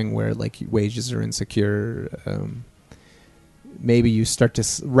is going, where like wages are insecure, maybe you start to,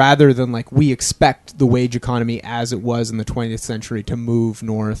 rather than like we expect the wage economy as it was in the 20th century to move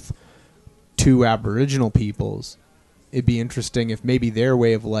north to Aboriginal peoples, it'd be interesting if maybe their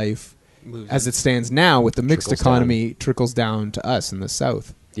way of life, as it stands now with the mixed Trickles economy, trickles down to us in the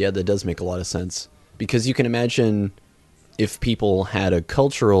South. Yeah, that does make a lot of sense. Because you can imagine if people had a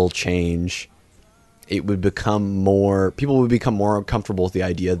cultural change, it would become more, people would become more comfortable with the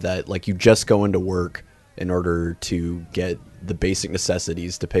idea that like you just go into work in order to get the basic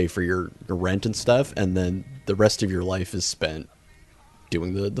necessities to pay for your rent and stuff, and then the rest of your life is spent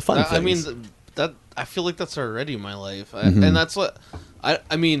doing the fun things. I mean, that I feel like that's already my life, and that's what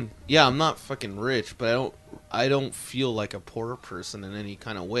I mean. Yeah, I'm not fucking rich, but I don't feel like a poor person in any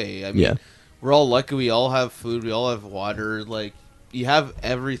kind of way. I mean, we're all lucky. We all have food. We all have water. Like, you have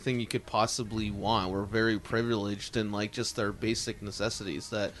everything you could possibly want. We're very privileged in like just our basic necessities.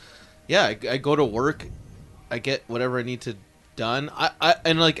 That, yeah, I go to work, I get whatever I need to done.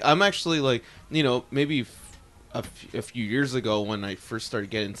 And like I'm actually like, you know, maybe a few years ago when I first started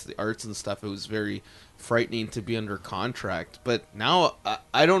getting into the arts and stuff, it was very frightening to be under contract. But now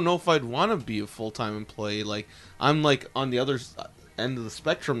I don't know if I'd want to be a full-time employee. Like I'm like on the other end of the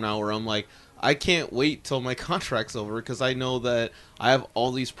spectrum now, where I'm like, I can't wait till my contract's over, because I know that I have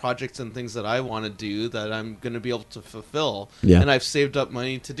all these projects and things that I want to do that I'm going to be able to fulfill. Yeah. And I've saved up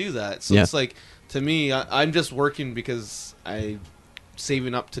money to do that. So it's like, to me, I'm just working because I'm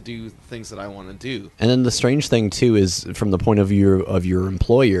saving up to do things that I want to do. And then the strange thing too is, from the point of view of your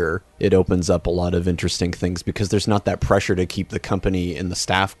employer, it opens up a lot of interesting things, because there's not that pressure to keep the company and the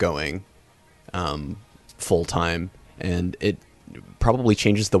staff going full time, and it probably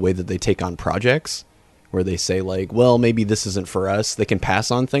changes the way that they take on projects, where they say like, well, maybe this isn't for us. They can pass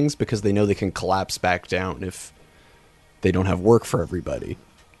on things because they know they can collapse back down if they don't have work for everybody.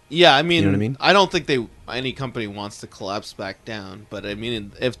 Yeah, I mean, You know what I mean? I don't think any company wants to collapse back down, but I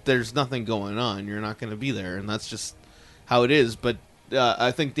mean, if there's nothing going on, you're not going to be there, and that's just how it is. But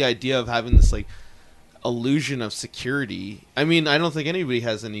I think the idea of having this like illusion of security. I mean, I don't think anybody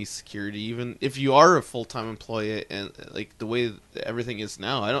has any security, even if you are a full-time employee, and like the way everything is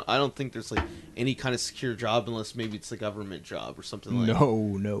now. I don't think there's like any kind of secure job unless maybe it's a government job or something like.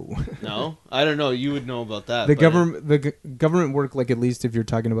 No. No, I don't know. You would know about that. The but government work, like at least if you're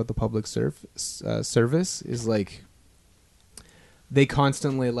talking about the public service, is like they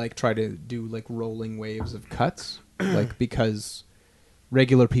constantly like try to do like rolling waves of cuts, like because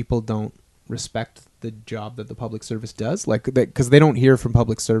regular people don't respect the job that the public service does, like because they don't hear from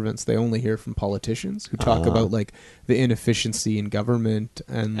public servants, they only hear from politicians who talk about like the inefficiency in government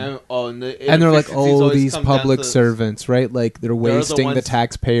and they're like, oh, these public servants, right? Like they're wasting the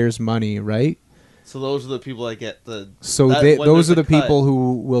taxpayers' money, right? So those are the people that get the. So those are the people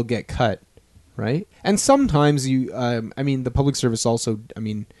who will get cut, right? And sometimes I mean, the public service also, I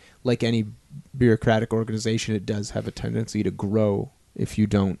mean, like any bureaucratic organization, it does have a tendency to grow if you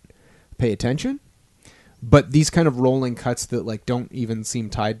don't pay attention. But these kind of rolling cuts that like don't even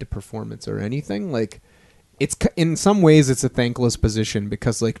seem tied to performance or anything, like it's in some ways it's a thankless position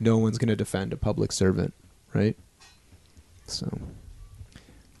because like no one's going to defend a public servant, right? So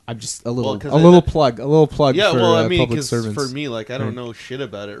I'm just a little plug. Yeah, for, well, I mean, public because servants. for me, like I don't know shit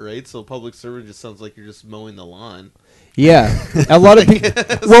about it, right? So public servant just sounds like you're just mowing the lawn. Yeah, a lot of people.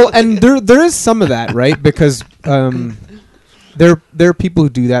 Well, and there is some of that, right? Because there are people who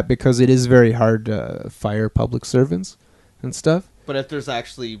do that because it is very hard to fire public servants and stuff. But if there's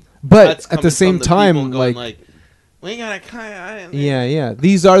actually, but at the same time, like we gotta cut. Yeah.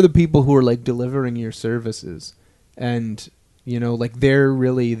 These are the people who are like delivering your services, and you know, like they're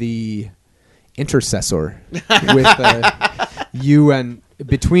really the intercessor with you and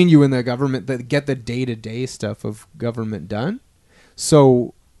between you and the government that get the day-to-day stuff of government done.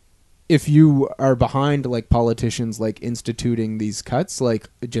 So if you are behind like politicians like instituting these cuts, like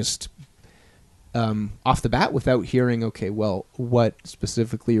just off the bat without hearing, okay, well, what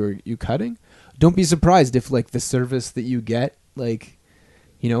specifically are you cutting? Don't be surprised if like the service that you get, like,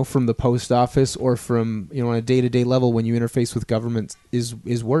 you know, from the post office or from, you know, on a day-to-day level when you interface with government is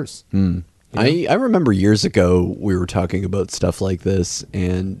worse. I remember years ago we were talking about stuff like this,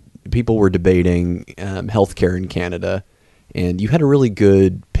 and people were debating healthcare in Canada, and you had a really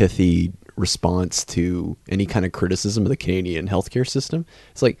good, pithy response to any kind of criticism of the Canadian healthcare system.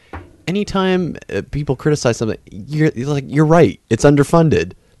 It's like, anytime people criticize something, you're right. It's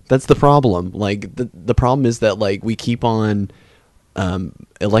underfunded. That's the problem. Like the problem is that like we keep on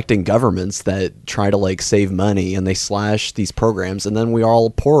electing governments that try to like save money, and they slash these programs, and then we are all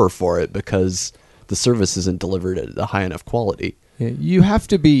poorer for it because the service isn't delivered at a high enough quality. Yeah, you have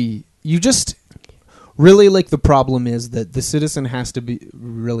to be. You just really like the problem is that the citizen has to be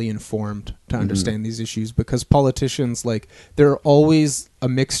really informed to understand these issues, because politicians, like, they're always a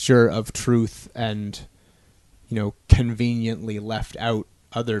mixture of truth and, you know, conveniently left out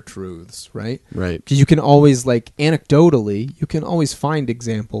other truths, right? Right. Because you can always, like, anecdotally, you can always find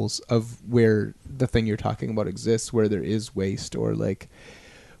examples of where the thing you're talking about exists, where there is waste or, like,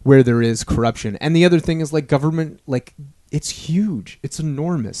 where there is corruption. And the other thing is, like, government, like, it's huge. It's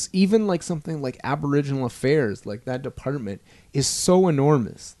enormous. Even, like, something like Aboriginal Affairs, like, that department is so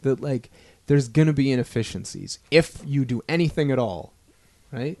enormous that, like, there's going to be inefficiencies if you do anything at all,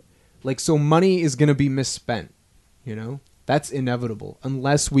 right? Like, so money is going to be misspent, you know? That's inevitable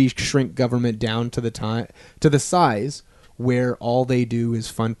unless we shrink government down to the size where all they do is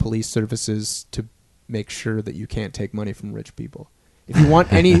fund police services to make sure that you can't take money from rich people. If you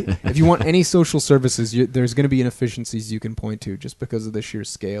want any social services, there's going to be inefficiencies you can point to just because of the sheer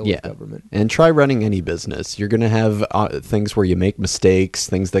scale of government. And try running any business. You're going to have things where you make mistakes,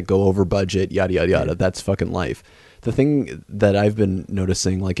 things that go over budget, yada yada yada. That's fucking life. The thing that I've been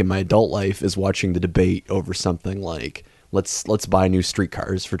noticing, like in my adult life, is watching the debate over something like, let's buy new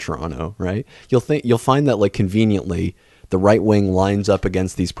streetcars for Toronto, right? You'll find that, like, conveniently the right wing lines up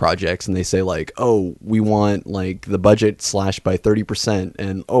against these projects and they say, like, oh, we want, like, the budget slashed by 30%,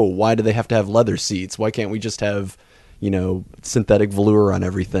 and oh, why do they have to have leather seats? Why can't we just have, you know, synthetic velour on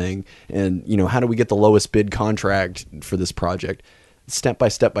everything? And, you know, how do we get the lowest bid contract for this project? Step by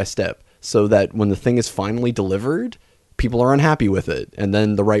step by step, so that when the thing is finally delivered, people are unhappy with it, and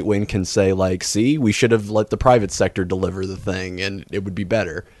then the right wing can say, like, see, we should have let the private sector deliver the thing and it would be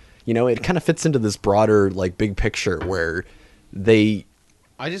better. You know, it kind of fits into this broader, like, big picture where they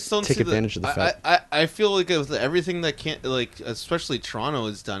I just don't take see advantage of the fact. I feel like with everything that can't, like, especially Toronto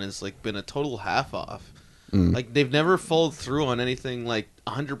has done, is like been a total half off. Like they've never followed through on anything like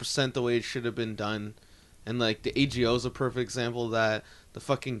 100% the way it should have been done. And like the AGO is a perfect example of that. The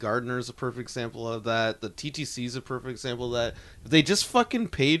fucking Gardner is a perfect example of that. The TTC is a perfect example of that. If they just fucking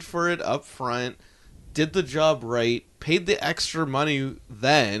paid for it up front, did the job right, paid the extra money,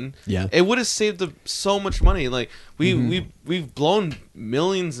 then it would have saved them so much money. Like we've blown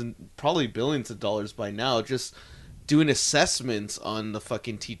millions and probably billions of dollars by now just doing assessments on the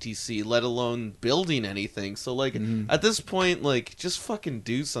fucking TTC, let alone building anything. So like at this point, like just fucking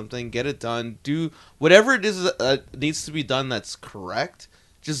do something, get it done, do whatever it is that needs to be done that's correct.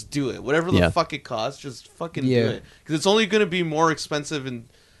 Just do it. Whatever the fuck it costs, just fucking do it. Because it's only going to be more expensive in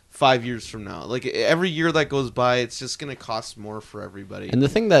 5 years from now. Like every year that goes by, it's just going to cost more for everybody. And the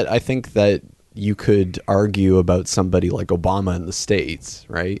thing that I think that you could argue about somebody like Obama in the States,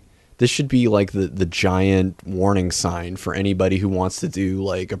 right? This should be like the giant warning sign for anybody who wants to do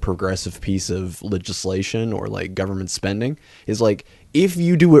like a progressive piece of legislation or like government spending, is like, if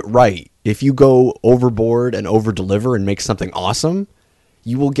you do it right, if you go overboard and over deliver and make something awesome,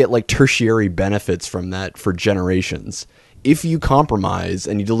 you will get like tertiary benefits from that for generations. If you compromise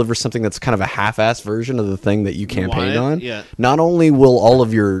and you deliver something that's kind of a half-assed version of the thing that you campaigned on, not only will all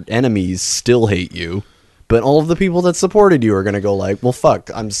of your enemies still hate you, but all of the people that supported you are going to go like, well, fuck,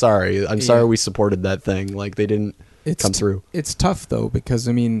 I'm sorry we supported that thing. Like, they didn't come through. It's tough, though, because,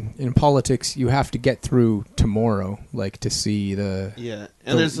 I mean, in politics, you have to get through tomorrow, like, to see the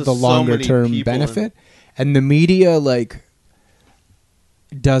longer-term benefit. And the media, like,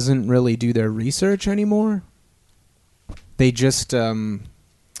 doesn't really do their research anymore. They just are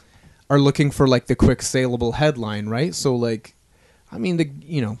looking for, like, the quick saleable headline, right? So, like, I mean,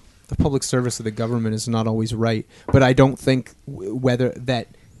 the public service of the government is not always right, but I don't think whether that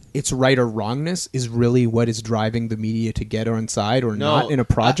it's right or wrongness is really what is driving the media to get on side or not in a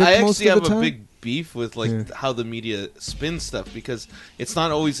project most of the time. I actually have a big beef with like how the media spins stuff, because it's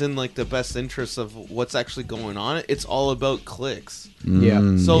not always in like the best interest of what's actually going on. It's all about clicks.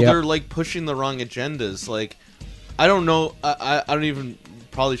 So they're like pushing the wrong agendas. Like, I don't know. I don't even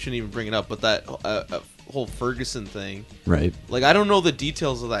probably shouldn't even bring it up, but that whole Ferguson thing, right? Like, I don't know the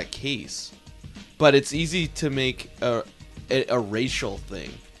details of that case, but it's easy to make a racial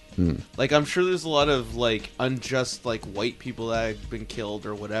thing. Like, I'm sure there's a lot of like unjust like white people that have been killed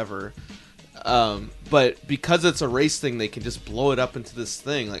or whatever, but because it's a race thing, they can just blow it up into this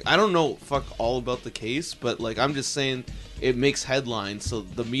thing. Like, I don't know fuck all about the case, but like, I'm just saying it makes headlines, so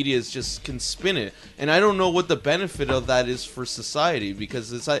the media can spin it, and I don't know what the benefit of that is for society,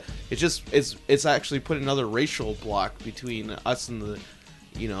 because it's actually put another racial block between us and the,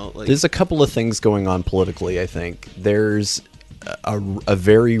 like, there's a couple of things going on politically. I think there's a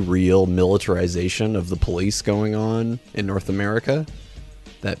very real militarization of the police going on in North America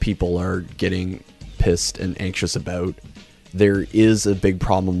that people are getting pissed and anxious about. There is a big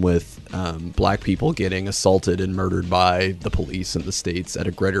problem with black people getting assaulted and murdered by the police in the States at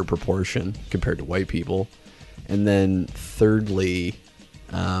a greater proportion compared to white people. And then thirdly,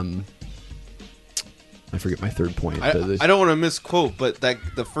 I forget my third point. I don't want to misquote, but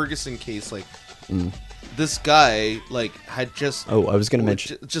the Ferguson case, like, this guy like had just I was going to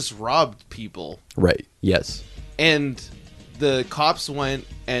mention just robbed people. Right. Yes. And the cops went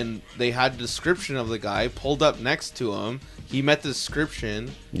and they had a description of the guy, pulled up next to him. He met the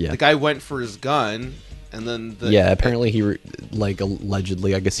description. The guy went for his gun, and then apparently he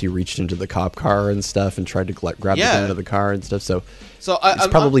allegedly, I guess he reached into the cop car and stuff and tried to grab the gun out of the car and stuff. So it's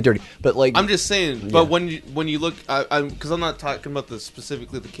probably dirty. But like, I'm just saying. But when you look, because I'm not talking about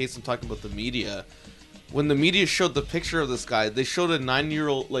specifically the case. I'm talking about the media. When the media showed the picture of this guy, they showed a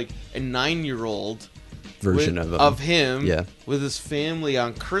 9-year-old version of him with his family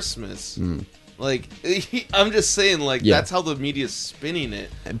on Christmas. Like, I'm just saying, like, that's how the media's spinning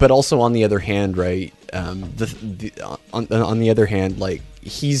it. But also, on the other hand, right? On the other hand, like,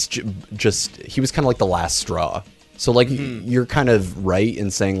 he was kind of like the last straw. So, like, you're kind of right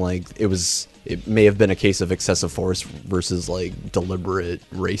in saying, like, it may have been a case of excessive force versus like deliberate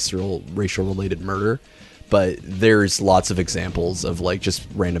racial related murder. But there's lots of examples of like just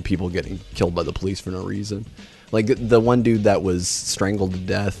random people getting killed by the police for no reason. Like the one dude that was strangled to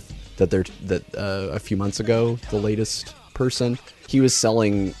death a few months ago, the latest person, he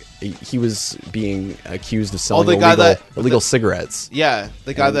was being accused of selling illegal cigarettes. Yeah,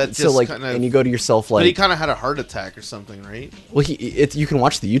 the guy that just and you go to yourself like, but he kind of had a heart attack or something, right? Well, you can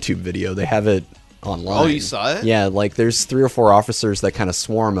watch the YouTube video. They have it online. Oh, you saw it? Yeah, like there's 3 or 4 officers that kind of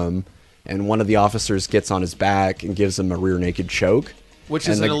swarm him. And one of the officers gets on his back and gives him a rear naked choke. Which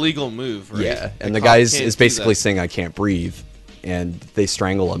is an illegal move, right? Yeah, and the guy is basically saying, I can't breathe. and they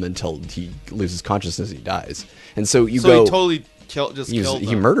strangle him until he loses consciousness and he dies. And so you So go, he totally killed he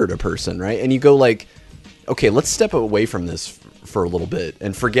them. murdered a person, right? And you go like, okay, let's step away from this for a little bit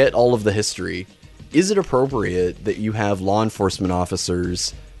and forget all of the history. Is it appropriate that you have law enforcement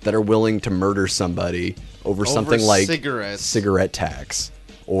officers that are willing to murder somebody over something like cigarettes. cigarette tax,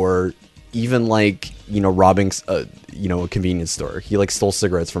 or even like, you know, robbing a convenience store? He like stole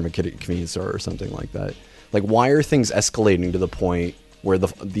cigarettes from a convenience store or something like that. Like, why are things escalating to the point where the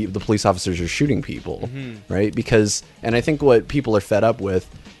police officers are shooting people, right? Because, and I think what people are fed up with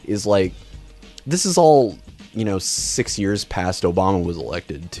is like, this is all, you know, 6 years past Obama was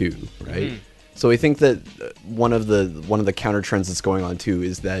elected too, right? So I think that one of the counter trends that's going on too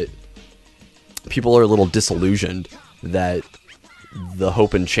is that people are a little disillusioned that the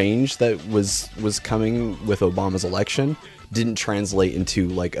hope and change that was coming with Obama's election didn't translate into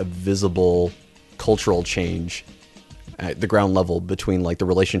like a visible cultural change at the ground level between like the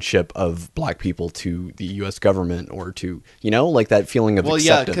relationship of black people to the U.S. government, or to, you know, like that feeling of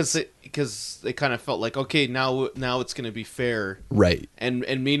acceptance. Yeah, because they kind of felt like, okay, now it's going to be fair, Right. and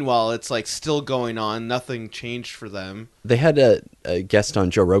meanwhile it's like still going on. Nothing changed for them. They had a guest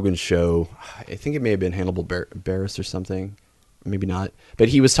on Joe Rogan's show. I think it may have been Hannibal Barris or something, maybe not. But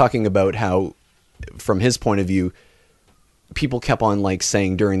he was talking about how, from his point of view, people kept on like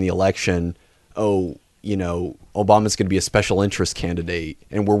saying during the election, oh, you know, Obama's going to be a special interest candidate,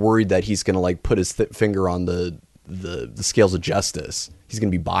 and we're worried that he's going to like put his finger on the scales of justice. He's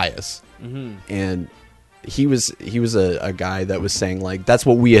going to be biased. And he was a guy that was saying like, that's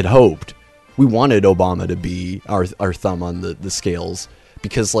what we had hoped. We wanted Obama to be our thumb on the scales,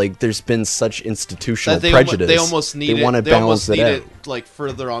 because like there's been such institutional prejudice. They almost need they want to balance it out. Like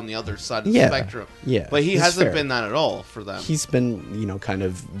further on the other side of the spectrum. Yeah, but he that's hasn't fair. been that at all for them. He's been, you know, kind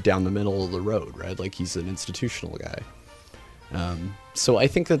of down the middle of the road, right? Like he's an institutional guy. So I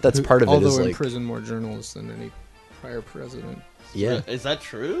think that that's part of it. Although Is in like, prison more journalists than any prior president. yeah, Is that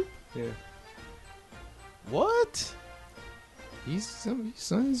true? Yeah. What? He's a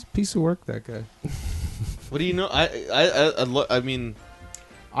piece of work, that guy. What do you know? I mean,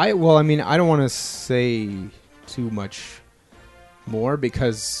 I don't want to say too much more,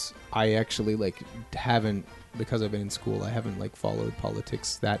 because I actually haven't, because I've been in school, I haven't followed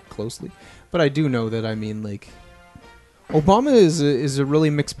politics that closely. But I do know that, Obama is a really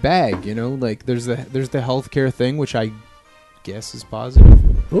mixed bag, you know? Like there's the healthcare thing, which I guess is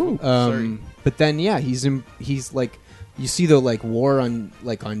positive. Ooh, sorry. But then he's like, you see the war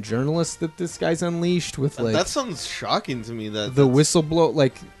on journalists that this guy's unleashed with that sounds shocking to me. That the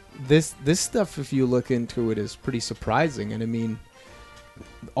whistleblower, this stuff, if you look into it, is pretty surprising. And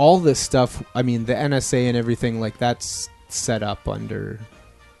all this stuff, the NSA and everything that's set up under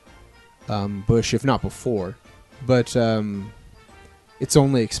Bush, if not before, but it's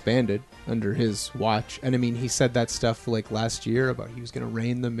only expanded under his watch. And he said that stuff last year about he was going to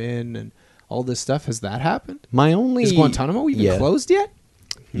rein them in and all this stuff. Has that happened? Is Guantanamo even closed yet?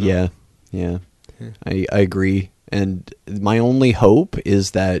 No. Yeah. I agree. And my only hope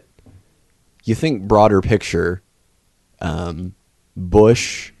is that you think broader picture.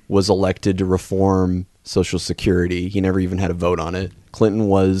 Bush was elected to reform Social Security. He never even had a vote on it. Clinton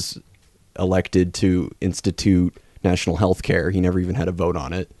was elected to institute national health care. He never even had a vote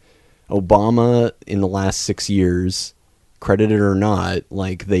on it. Obama, in the last 6 years, credit it or not,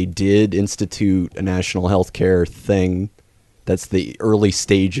 they did institute a national health care thing. That's the early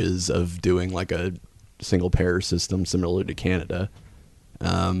stages of doing a single payer system similar to Canada.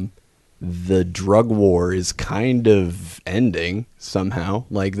 The drug war is kind of ending somehow.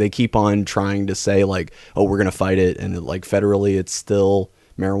 They keep on trying to say oh, we're going to fight it. And federally, it's still,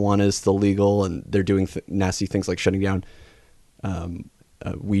 marijuana is still legal, and they're doing nasty things like shutting down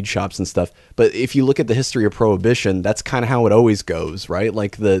weed shops and stuff. But if you look at the history of prohibition, that's kind of how it always goes, right?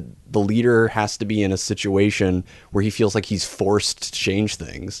 The leader has to be in a situation where he feels like he's forced to change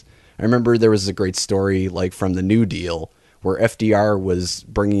things. I remember there was a great story from the New Deal, where FDR was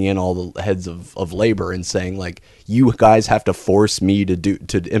bringing in all the heads of labor and saying you guys have to force me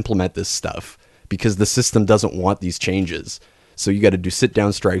to implement this stuff because the system doesn't want these changes. So you got to do sit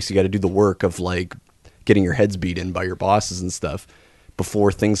down strikes. You got to do the work of getting your heads beat in by your bosses and stuff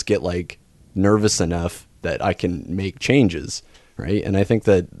before things get nervous enough that I can make changes. Right. And I think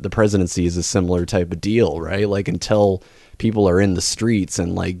that the presidency is a similar type of deal, right? Until people are in the streets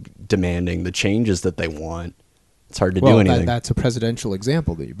and demanding the changes that they want, it's hard to do anything. That's a presidential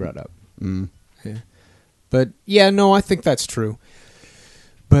example that you brought up. Yeah. But I think that's true.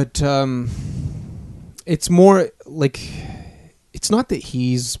 But it's more it's not that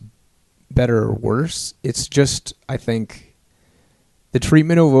he's better or worse. It's just, I think the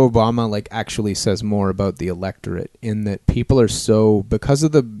treatment of Obama like actually says more about the electorate in that people are so, because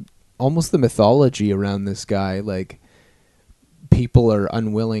of the almost the mythology around this guy, like people are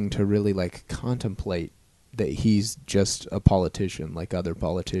unwilling to really like contemplate that he's just a politician like other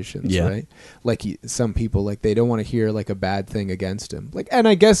politicians, Yeah. right? Like some people, like they don't want to hear like a bad thing against him. Like, and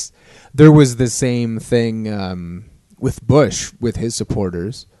I guess there was the same thing with Bush with his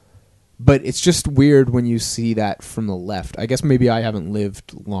supporters, but it's just weird when you see that from the left. I guess maybe I haven't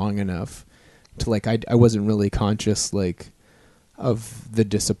lived long enough to like I wasn't really conscious like of the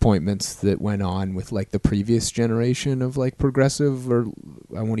disappointments that went on with like the previous generation of like progressive, or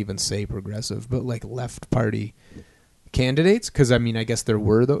I won't even say progressive, but like left party candidates. Because I mean, I guess there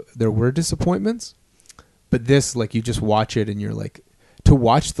were disappointments, but this, like, you just watch it and you're like, to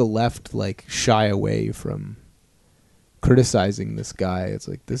watch the left like shy away from criticizing this guy, it's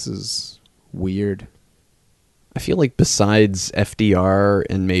like, this is weird. I feel like besides FDR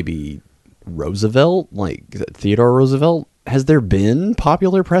and maybe Roosevelt, like Theodore Roosevelt, has there been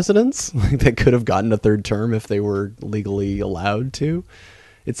popular presidents that could have gotten a third term if they were legally allowed to?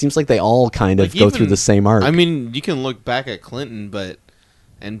 It seems like they all kind of Like, go even- through the same arc. I mean, you can look back at Clinton,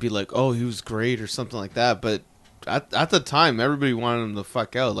 and be like, "Oh, he was great" or something like that. But at the time, everybody wanted him to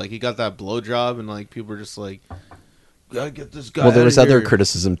fuck out. Like, he got that blowjob, and like people were just like, "Gotta get this guy." well, there outta was other here."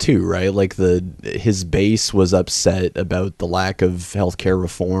 criticism too, right? Like his base was upset about the lack of healthcare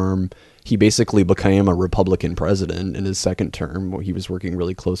reform. He basically became a Republican president in his second term. He was working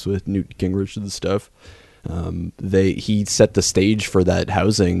really close with Newt Gingrich and stuff. He set the stage for that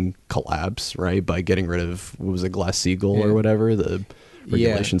housing collapse, right, by getting rid of, what was it, Glass-Steagall or whatever, the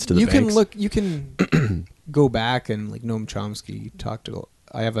regulations to the you banks. You can go back and like Noam Chomsky talked to.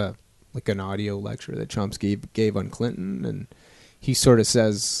 I have an audio lecture that Chomsky gave on Clinton, and he sort of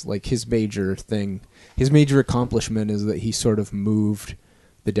says like his major accomplishment is that he sort of moved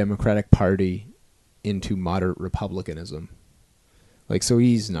the Democratic Party into moderate republicanism. Like, so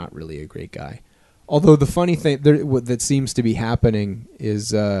he's not really a great guy. Although the funny thing that seems to be happening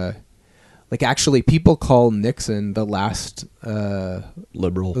is, like, actually people call Nixon the last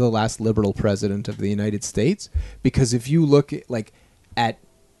liberal president of the United States, because if you look at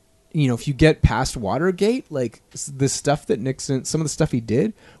if you get past Watergate, like the stuff that Nixon, some of the stuff he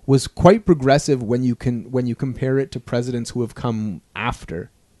did was quite progressive when you compare it to presidents who have come after.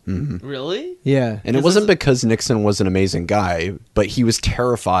 Mm-hmm. Really? Yeah. And it wasn't because Nixon was an amazing guy, but he was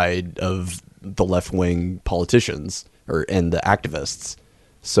terrified of the left-wing politicians and the activists.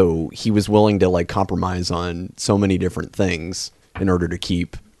 So he was willing to like compromise on so many different things in order to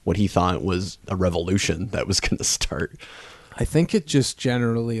keep what he thought was a revolution that was going to start. I think it just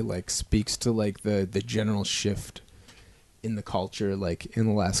generally like speaks to like the general shift in the culture, like in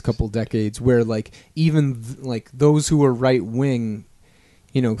the last couple decades, where like even like those who were right wing,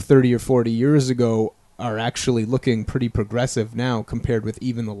 30 or 40 years ago are actually looking pretty progressive now compared with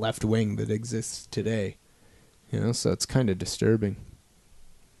even the left wing that exists today. So it's kind of disturbing.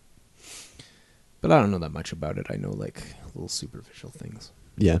 But I don't know that much about it. I know like little superficial things.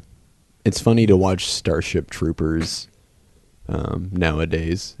 Yeah. It's funny to watch Starship Troopers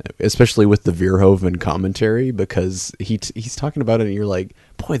nowadays, especially with the Verhoeven commentary, because he's talking about it and you're like,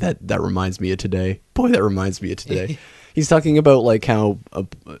 boy, that reminds me of today. Boy, that reminds me of today. He's talking about like how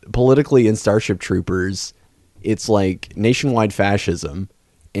politically in Starship Troopers, it's like nationwide fascism,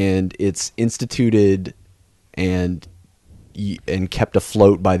 and it's instituted and kept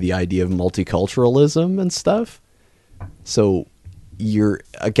afloat by the idea of multiculturalism and stuff. So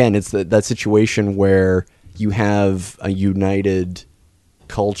it's that situation where you have a united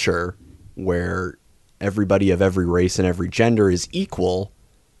culture where everybody of every race and every gender is equal,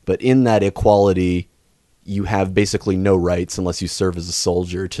 but in that equality, you have basically no rights unless you serve as a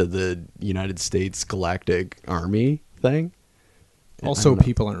soldier to the United States Galactic Army thing. Also,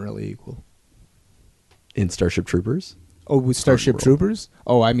 people aren't really equal. In Starship Troopers? Oh, with Starship Troopers?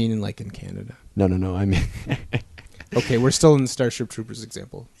 Oh, I mean in Canada. No. I mean... Okay, we're still in the Starship Troopers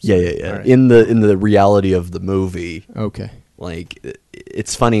example. Yeah. Right. In the reality of the movie, Okay. like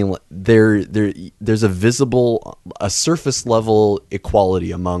it's funny. There's a surface level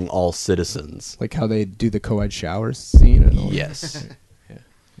equality among all citizens. Like how they do the co-ed showers scene and all that. Yes, Yeah.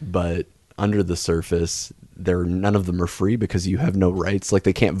 but under the surface, none of them are free because you have no rights. Like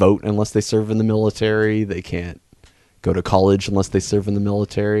they can't vote unless they serve in the military. They can't go to college unless they serve in the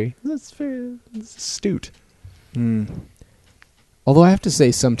military. That's it's astute. Although I have to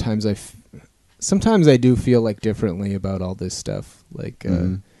say, sometimes I do feel like differently about all this stuff. Like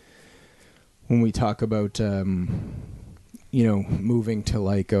when we talk about moving to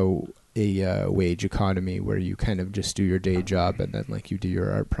like a wage economy where you kind of just do your day job and then like you do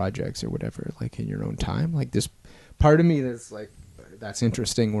your art projects or whatever like in your own time. Like this part of me that's like that's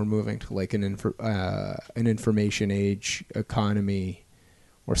interesting. We're moving to like an information age economy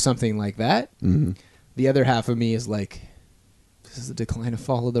or something like that. Mm-hmm. The other half of me is like, this is the decline and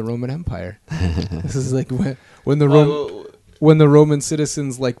fall of the Roman Empire. This is like when the Roman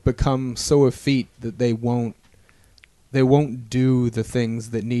citizens like become so effete that they won't do the things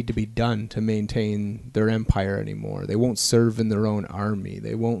that need to be done to maintain their empire anymore. They won't serve in their own army.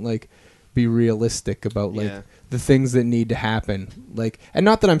 They won't like be realistic about like the things that need to happen. Like, and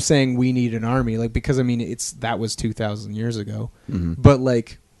not that I'm saying we need an army, like, because I mean that was 2,000 years ago. Mm-hmm. But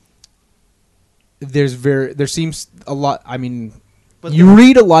like there seems a lot, I mean, but you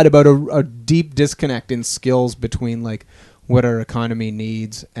read a lot about a deep disconnect in skills between like what our economy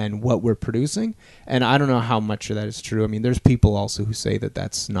needs and what we're producing. And I don't know how much of that is true. I mean, there's people also who say that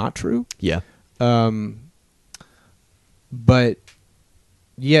that's not true. Yeah. But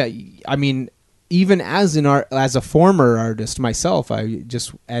yeah, I mean, even as a former artist myself, I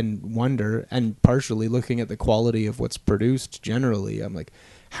just wonder, and partially looking at the quality of what's produced generally, I'm like,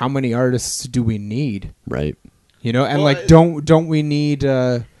 how many artists do we need? Right. You know, and well, like, don't we need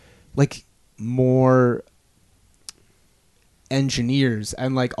like more engineers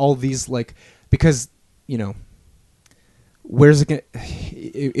and like all these like, because you know, where's it gonna,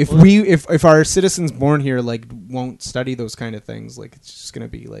 if our citizens born here like won't study those kind of things, like it's just gonna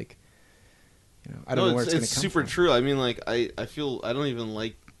be like, you know, I don't know where it's gonna come super from. true. I mean, like I feel I don't even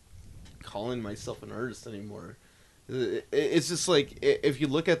like calling myself an artist anymore. It's just like, if you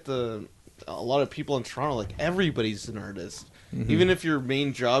look at a lot of people in Toronto, like everybody's an artist. Mm-hmm. Even if your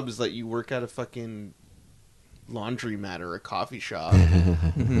main job is that you work at a fucking laundromat or a coffee shop,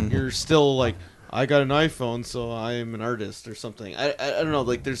 you're still like, I got an iPhone, so I am an artist or something. I don't know.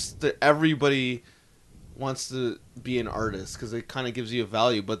 Like everybody wants to be an artist because it kind of gives you a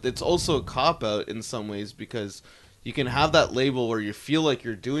value, but it's also a cop out in some ways because you can have that label where you feel like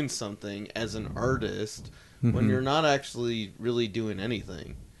you're doing something as an artist when you're not actually really doing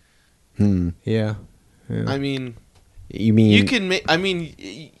anything. Yeah. I mean, you can make. I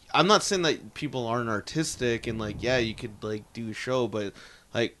mean, I'm not saying that people aren't artistic and like, yeah, you could like do a show, but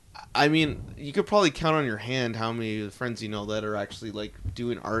like, I mean, you could probably count on your hand how many friends you know that are actually like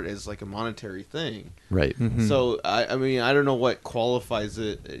doing art as like a monetary thing. Right. Mm-hmm. So I mean, I don't know what qualifies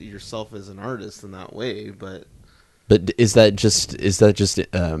it yourself as an artist in that way, but is that just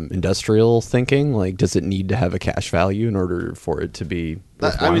industrial thinking? Like, does it need to have a cash value in order for it to be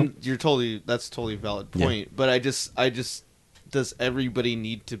worthwhile? I mean, that's totally a valid point. Yeah. But I just does everybody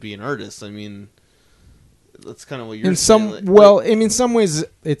need to be an artist? I mean, that's kind of what you're saying. In some ways,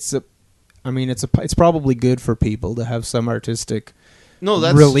 it's probably good for people to have some artistic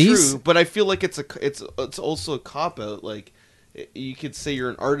release. True. But I feel like it's also a cop out. Like, you could say you're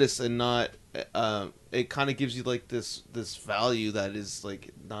an artist and not. It kind of gives you like this value that is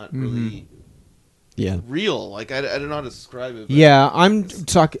like not really real. Like I don't know how to describe it. Yeah, I'm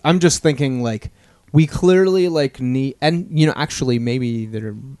just thinking like we clearly like need, and you know, actually maybe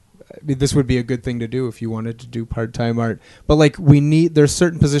this would be a good thing to do if you wanted to do part-time art. But like there's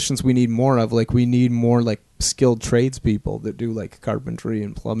certain positions we need more of. Like we need more like skilled tradespeople that do like carpentry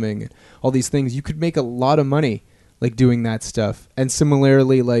and plumbing and all these things. You could make a lot of money like doing that stuff. And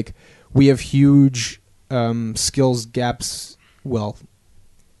similarly, like we have huge skills gaps, well,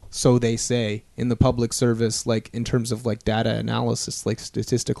 so they say, in the public service, like in terms of like data analysis, like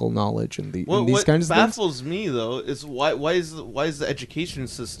statistical knowledge and these kinds of things. What baffles me though is why is the education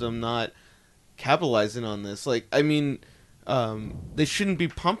system not capitalizing on this? Like, I mean, they shouldn't be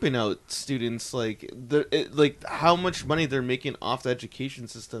pumping out students like how much money they're making off the education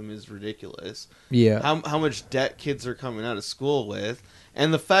system is ridiculous. Yeah, how much debt kids are coming out of school with.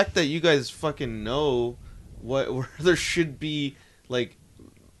 And the fact that you guys fucking know where there should be like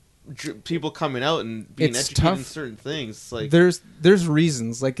people coming out and being educated in certain things, like there's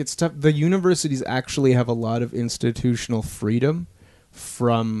reasons. Like it's tough. The universities actually have a lot of institutional freedom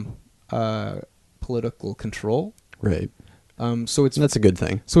from political control. Right. So that's a good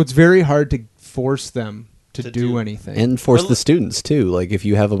thing. So it's very hard to force them to do anything. And force the students, too. Like, if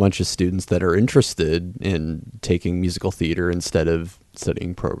you have a bunch of students that are interested in taking musical theater instead of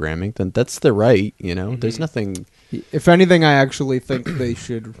studying programming, then that's their right, you know? Mm-hmm. There's nothing... If anything, I actually think they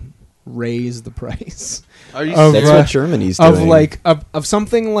should raise the price. That's what Germany's doing. Of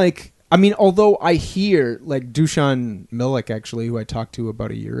something like... I mean, although I hear, like, Dusan Milik, actually, who I talked to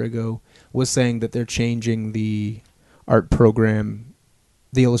about a year ago, was saying that they're changing the art program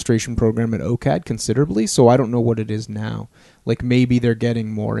the illustration program at OCAD considerably, so I don't know what it is now. Like maybe they're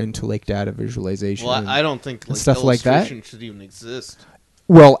getting more into like data visualization. Well, and I don't think like stuff like that. illustration should even exist.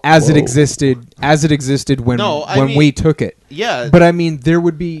 Well, as it Whoa. existed when No, I mean- we took it. Yeah, But I mean, there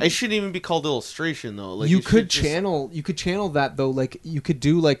would be it shouldn't even be called illustration though. Like you it could should just- channel that though. Like you could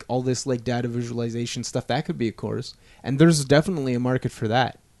do like all this like data visualization stuff. That could be a course, and there's definitely a market for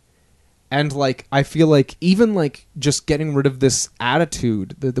that. And like I feel like even like just getting rid of this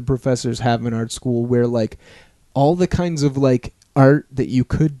attitude that the professors have in art school, where like all the kinds of like art that you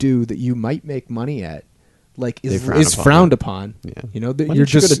could do that you might make money at, like They is frown upon frowned it. upon. Yeah. You know that Why you're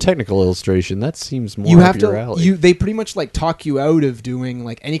don't you just go to technical illustration? That seems more you up have your to alley. they pretty much like talk you out of doing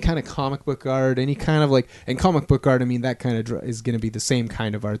like any kind of comic book art, any kind of like, and comic book art, I mean that kind of is going to be the same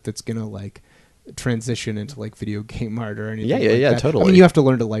kind of art that's going to like transition into like video game art or anything. Yeah, like that. totally. I mean, you have to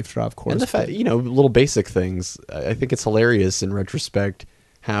learn to life draw, of course. And the fact, but- little basic things. I think it's hilarious in retrospect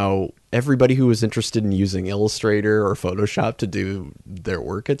how everybody who was interested in using Illustrator or Photoshop to do their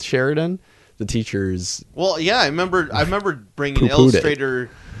work at Sheridan, the teachers. Well, yeah, I remember bringing Poo-pooed it. Illustrator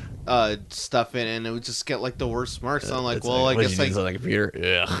stuff in, and it would just get like the worst marks. I'm like, it's well, I what guess did you do on the computer.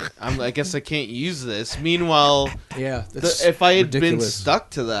 Yeah. I guess I can't use this. Meanwhile, yeah, that's if I had been ridiculous.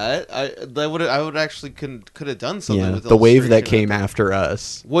 stuck to that, I would actually could have done something Yeah. with The wave that illustration. came after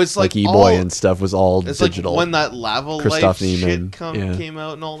us was like E-Boy all- and stuff was all It's digital. like when that Lava Life Christoph shit Niemann, yeah. came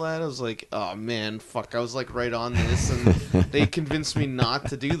out and all that. I was like, oh man, fuck! I was like right on this, and they convinced me not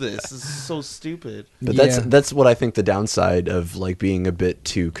to do this. This is so stupid. But Yeah. that's what I think the downside of like being a bit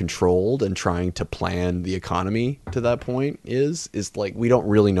too controlled and trying to plan the economy to that point is like we don't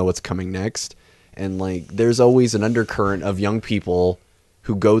really know what's coming next, and like there's always an undercurrent of young people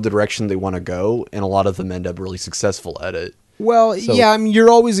who go the direction they want to go, and a lot of them end up really successful at it. Well, So- yeah, I mean, you're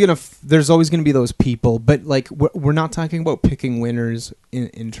always gonna. There's always gonna be those people, but like, we're not talking about picking winners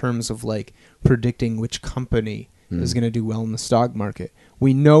in terms of like predicting which company is gonna do well in the stock market.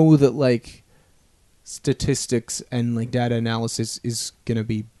 We know that like statistics and like data analysis is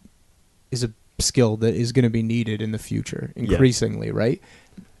a skill that is gonna be needed in the future increasingly, right?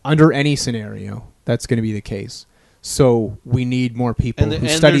 Under any scenario, that's gonna be the case. So we need more people who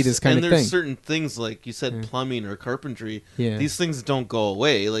study there's- this kind and of there's thing. certain things like you said, plumbing or carpentry. Yeah. These things don't go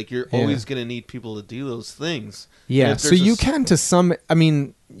away. Like you're Yeah. always gonna need people to do those things. And Yeah, if so there's a you s- can to some. I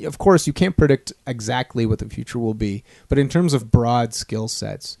mean, of course, you can't predict exactly what the future will be, but in terms of broad skill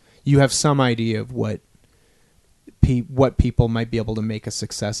sets, you have some idea of what people might be able to make a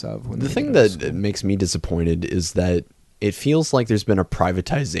success of. When The they thing get out of that school. makes me disappointed is that it feels like there's been a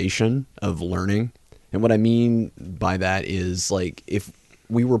privatization of learning. And what I mean by that is like if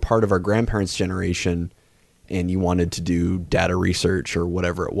we were part of our grandparents' generation and you wanted to do data research or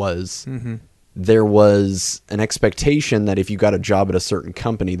whatever it was, there was an expectation that if you got a job at a certain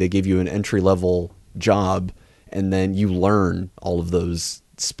company, they gave you an entry-level job and then you learn all of those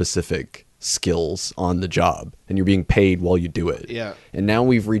specific skills on the job and you're being paid while you do it. Yeah. And now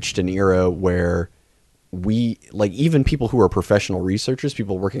we've reached an era where we, like even people who are professional researchers,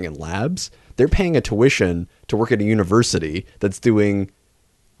 people working in labs, they're paying a tuition to work at a university that's doing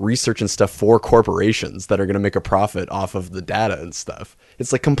research and stuff for corporations that are going to make a profit off of the data and stuff.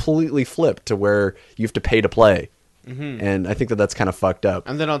 It's like completely flipped to where you have to pay to play. And I think that that's kind of fucked up.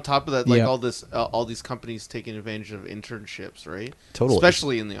 And then on top of that, like Yeah. all these companies taking advantage of internships, right? Totally.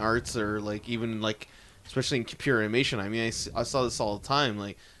 Especially in the arts, or like even like, especially in computer animation. I mean, I saw this all the time.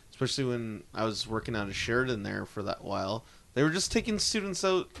 Like, especially when I was working out of Sheridan there for that while, they were just taking students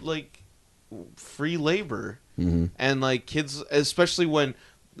out like free labor, and like kids, especially when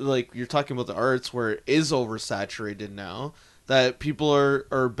like you're talking about the arts where it is oversaturated now. That people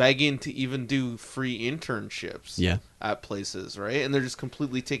are begging to even do free internships Yeah. at places, right? And they're just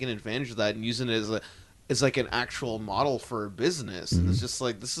completely taking advantage of that and using it as like an actual model for a business. And it's just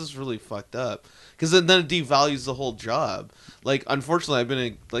like, this is really fucked up. Because then it devalues the whole job. Like, unfortunately, I've been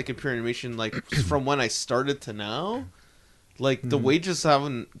in like computer animation, like from when I started to now, like the wages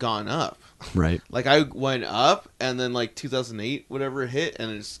haven't gone up. Right. Like I went up and then like 2008, whatever hit,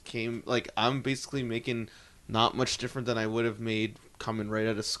 and it just came, like I'm basically making not much different than I would have made coming right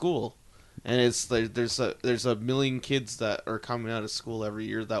out of school. And it's like there's a million kids that are coming out of school every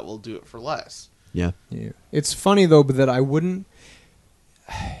year that will do it for less. Yeah. Yeah. It's funny though, but that I wouldn't.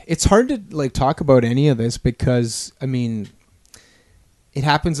 It's hard to like talk about any of this because I mean, it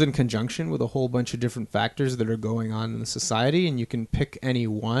happens in conjunction with a whole bunch of different factors that are going on in the society, and you can pick any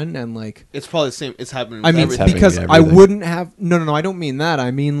one and like. It's probably the same. It's happening. With I mean, everything. happening because with I everything. wouldn't have. No. I don't mean that.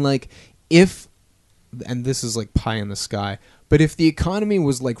 I mean like if, and this is like pie in the sky. But if the economy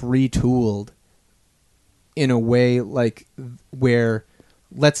was like retooled in a way like where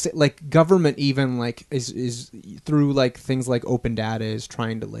let's say like government even like is through like things like open data is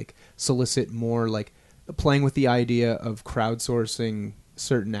trying to like solicit more like playing with the idea of crowdsourcing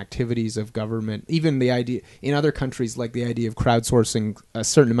certain activities of government, even the idea in other countries like the idea of crowdsourcing a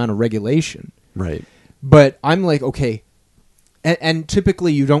certain amount of regulation. Right. But I'm like, okay, and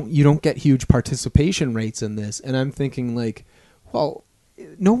typically you don't get huge participation rates in this, and I'm thinking like, well,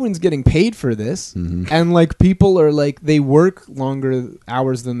 no one's getting paid for this, and like people are like they work longer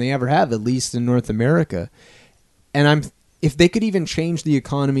hours than they ever have, at least in North America, and if they could even change the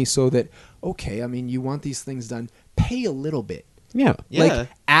economy so that, okay, I mean, you want these things done, pay a little bit. Yeah. Yeah. Like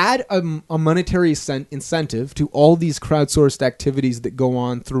add a monetary incentive to all these crowdsourced activities that go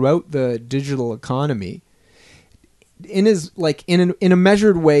on throughout the digital economy in a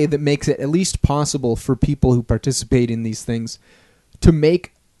measured way that makes it at least possible for people who participate in these things to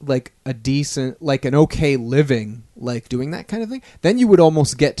make like a decent, like an okay living, like doing that kind of thing. Then you would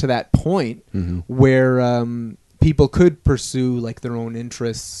almost get to that point where people could pursue like their own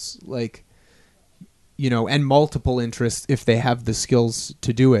interests, like, you know, and multiple interests if they have the skills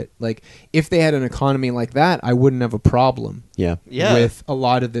to do it. Like if they had an economy like that, I wouldn't have a problem Yeah. Yeah. with a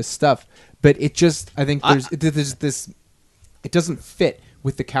lot of this stuff. But it just, I think there's this, it doesn't fit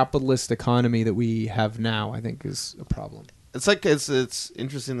with the capitalist economy that we have now, I think is a problem. It's like it's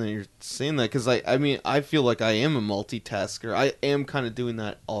interesting that you're saying that, because I mean I feel like I am a multitasker. I am kind of doing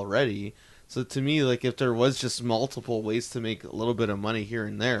that already. So to me, like if there was just multiple ways to make a little bit of money here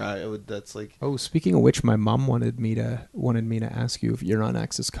and there, I would. That's like. Oh, speaking of which, my mom wanted me to ask you if you're on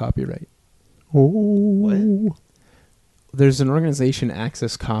Access Copyright. Oh, What? There's an organization,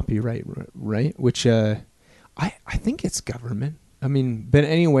 Access Copyright, right? Which I think it's government. I mean, but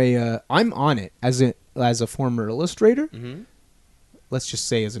anyway, I'm on it as a former illustrator. Mm-hmm. Let's just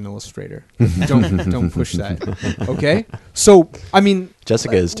say as an illustrator. Don't push that. Okay? So, I mean,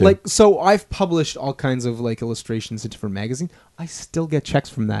 Jessica is too. Like, so I've published all kinds of like illustrations in different magazines. I still get checks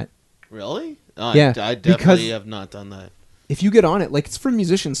from that. Really? Yeah, I because- definitely have not done that. If you get on it, like it's for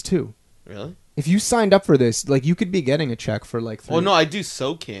musicians too. Really? If you signed up for this, like you could be getting a check for like 3. Well, no, I do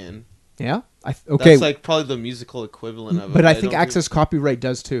SoCan. Yeah? Okay. That's like probably the musical equivalent of it. but I think don't Access Copyright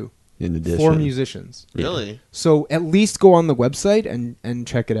does too. In addition, For musicians. Really? So at least go on the website and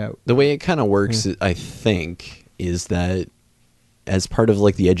check it out. the way it kind of works, I think, is that as part of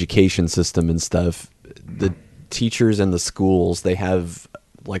like the education system and stuff, the teachers and the schools, they have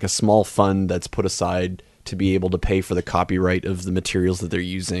like a small fund that's put aside to be able to pay for the copyright of the materials that they're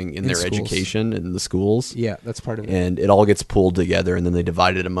using in their schools. education in the schools. Yeah, that's part of it. And it all gets pulled together and then they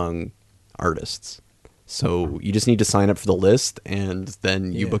divide it among artists. So you just need to sign up for the list and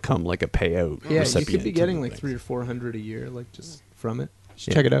then you Yeah. become like a payout Yeah, recipient. you could be to getting the like thing. 300 or 400 a year, like just from it. Just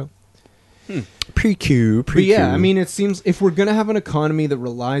Yeah. check it out. Pretty cool. But yeah, I mean, it seems if we're gonna have an economy that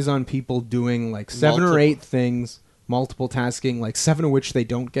relies on people doing like 7 or Multiple- 8 things, multiple tasking, like 7 of which they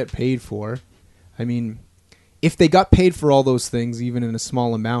don't get paid for. I mean, if they got paid for all those things, even in a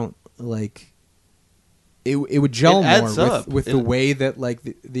small amount, like it would gel It adds more up. with the It- way that like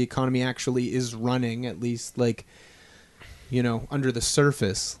the economy actually is running, at least like, you know, under the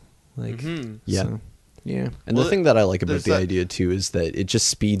surface. Like, Mhm. Yeah. so, yeah. And Well, the thing that I like about there's the that- idea too is that it just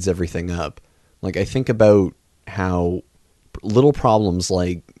speeds everything up. Like I think about how little problems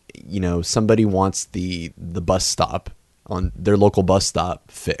like, you know, somebody wants the bus stop on their local bus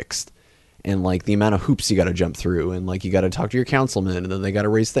stop fixed. And like the amount of hoops you got to jump through, and like you got to talk to your councilman, and then they got to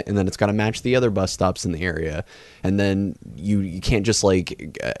raise and then it's got to match the other bus stops in the area, and then you can't just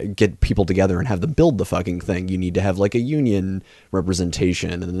like get people together and have them build the fucking thing. You need to have like a union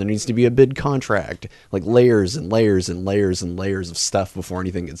representation, and then there needs to be a bid contract, like layers and layers and layers and layers of stuff before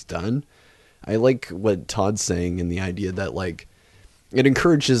anything gets done. I like what Todd's saying in the idea that like it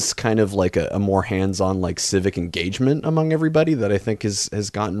encourages kind of like a more hands-on like civic engagement among everybody that I think has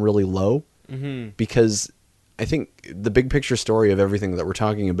gotten really low. Mm-hmm. Because I think the big picture story of everything that we're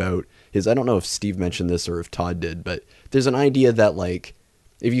talking about is, I don't know if Steve mentioned this or if Todd did, but there's an idea that like,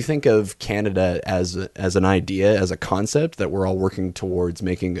 if you think of Canada as an idea, as a concept that we're all working towards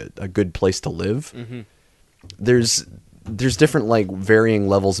making a good place to live, there's different like varying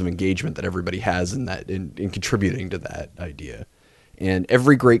levels of engagement that everybody has in that, in contributing to that idea. And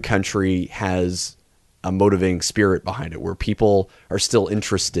every great country has a motivating spirit behind it where people are still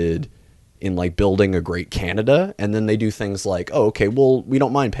interested in like building a great Canada, and then they do things like, oh, okay, well, we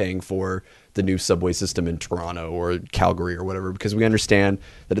don't mind paying for the new subway system in Toronto or Calgary or whatever, because we understand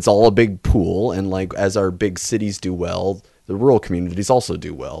that it's all a big pool, and like as our big cities do well, the rural communities also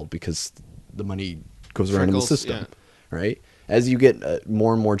do well because the money goes around in the Trickles, system, yeah. right? As you get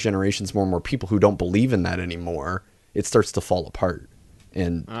more and more generations, more and more people who don't believe in that anymore, it starts to fall apart.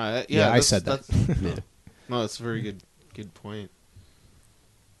 And Yeah, I that's- said that. that's- yeah. No, that's a very good point.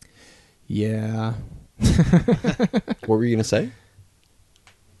 Yeah. What were you gonna say?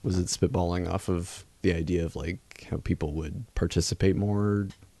 Was it spitballing off of the idea of like how people would participate more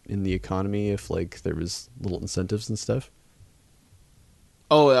in the economy if like there was little incentives and stuff?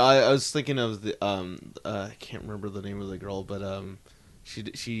 Oh, I was thinking of the I can't remember the name of the girl, but she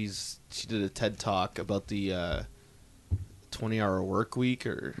did a TED talk about the 20-hour work week,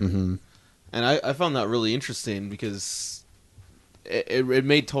 or Mm-hmm. and I found that really interesting because it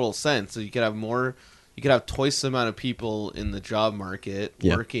made total sense. So you could have twice the amount of people in the job market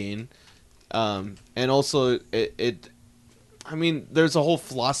Yeah. working, and also I mean, there's a whole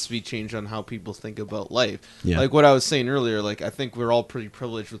philosophy change on how people think about life. Yeah. Like what I was saying earlier, like I think we're all pretty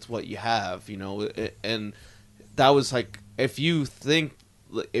privileged with what you have, and that was like if you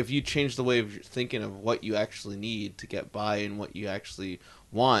change the way of thinking of what you actually need to get by and what you actually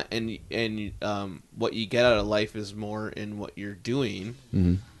want, and what you get out of life is more in what you're doing,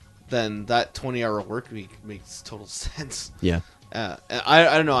 Mm-hmm. then that 20-hour work week makes total sense. Yeah. I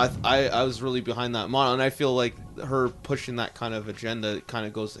don't know. I was really behind that model, and I feel like her pushing that kind of agenda kind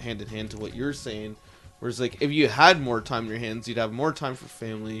of goes hand in hand to what you're saying. Whereas, like, if you had more time in your hands, you'd have more time for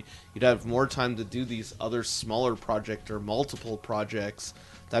family. You'd have more time to do these other smaller projects or multiple projects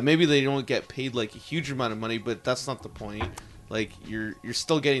that maybe they don't get paid like a huge amount of money, but that's not the point. Like, you're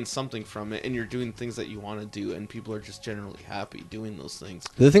still getting something from it, and you're doing things that you want to do, and people are just generally happy doing those things.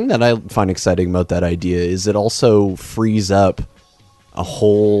 The thing that I find exciting about that idea is it also frees up a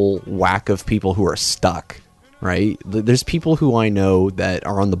whole whack of people who are stuck, right? There's people who I know that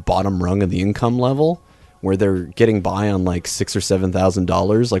are on the bottom rung of the income level where they're getting by on like $6,000 or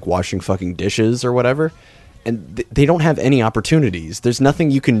 $7,000, like washing fucking dishes or whatever. And they don't have any opportunities. There's nothing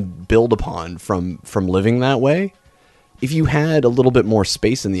you can build upon from living that way. If you had a little bit more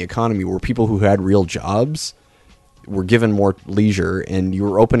space in the economy where people who had real jobs were given more leisure and you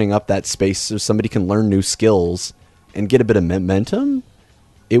were opening up that space so somebody can learn new skills and get a bit of momentum,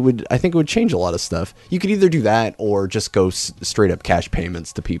 I think it would change a lot of stuff. You could either do that or just go straight up cash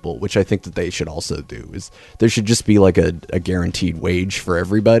payments to people, which I think that they should also do. Is there should just be like a guaranteed wage for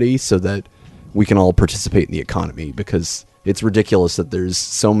everybody so that we can all participate in the economy, because it's ridiculous that there's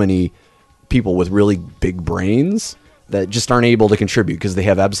so many people with really big brains that just aren't able to contribute because they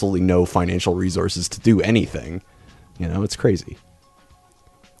have absolutely no financial resources to do anything. You know, it's crazy.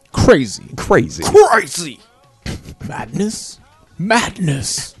 Crazy. Crazy. Madness.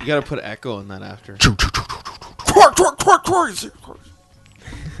 Madness. You gotta put echo on that after.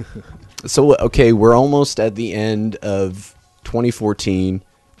 So, okay, we're almost at the end of 2014,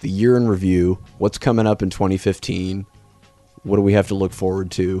 the year in review. What's coming up in 2015? What do we have to look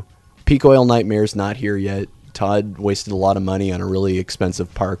forward to? Peak Oil Nightmare's not here yet. Todd wasted a lot of money on a really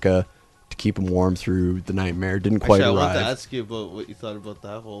expensive parka to keep him warm through the nightmare. Didn't quite Actually, I arrive. want to ask you about what you thought about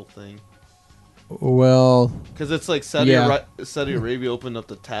that whole thing. Well, Because it's like Saudi Yeah. Arabia opened up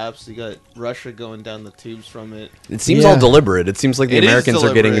the taps. You got Russia going down the tubes from it. It seems Yeah. all deliberate. It seems like the It is Americans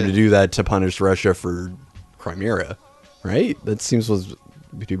are getting him to deliberate. do that to punish Russia for Crimea, right? That seems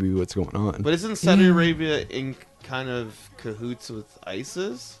to be what's going on. But isn't Saudi Arabia in kind of cahoots with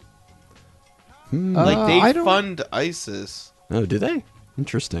ISIS? Like they I don't- fund ISIS. Oh, do they?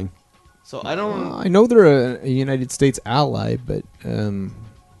 Interesting. So I don't. I know they're a United States ally, but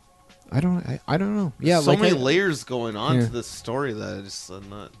I don't know. Yeah, so like many I- layers going on Yeah. to this story that I'm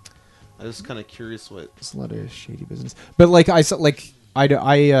not. I was kind of curious what. It's a lot of shady business. But like I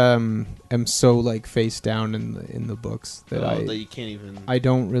am so like face down in the books that That you can't even. I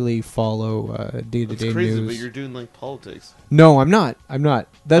don't really follow day to It's day crazy, news. but you're doing like politics. No, I'm not.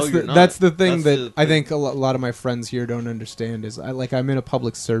 That's Oh, the you're not? that's the thing That's that the I thing. think a lot of my friends here don't understand is I'm in a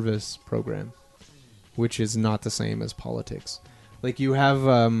public service program, which is not the same as politics. Like you have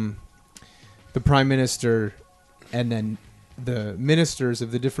the prime minister, and then the ministers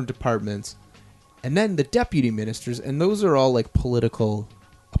of the different departments, and then the deputy ministers, and those are all like political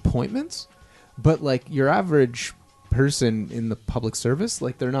appointments. But like your average person in the public service,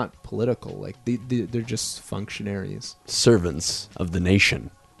 like they're not political. Like they're just functionaries. Servants of the nation.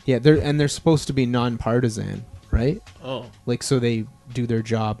 Yeah, they're supposed to be nonpartisan, right? Oh, Like so they do their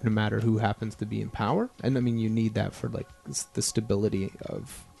job no matter who happens to be in power. And I mean you need that for like the stability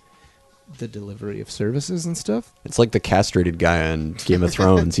of the delivery of services and stuff. It's like the castrated guy on Game of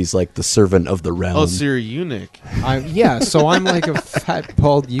Thrones. He's like the servant of the realm. oh, so you're a eunuch. So I'm like a fat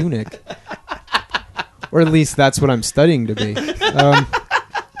bald eunuch. Or at least that's what I'm studying to be.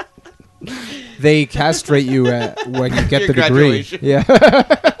 They castrate you when you get Your the degree. graduation. Yeah.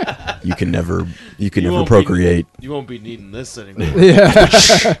 you can never won't procreate. You won't be needing this anymore.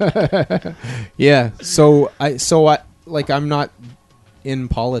 Yeah. Yeah. So I like I'm not in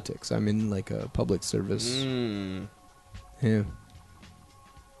politics. I'm in like a public service. Mm. Yeah.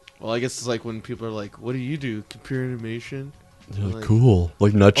 Well, I guess it's like when people are like, "What do you do? Computer animation?" You're like, Like- cool,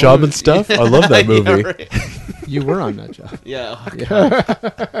 like Nut Job and stuff. I love that movie. Yeah, right. You were on that job. Yeah. Oh,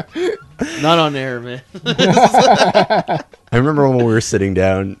 God. Not on air, man. I remember when we were sitting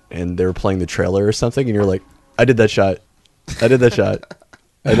down and they were playing the trailer or something, and you're like, "I did that shot. I did that shot.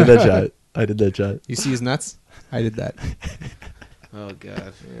 I did that shot. I did that shot." You see his nuts? I did that. Oh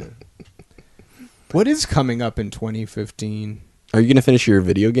God. What is coming up in 2015? Are you gonna finish your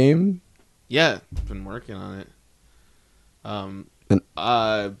video game? Yeah, been working on it.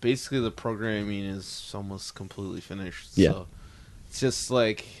 Basically the programming is almost completely finished. Yeah. So it's just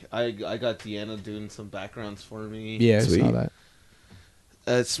like I got Deanna doing some backgrounds for me. Yeah, I Sweet. saw that.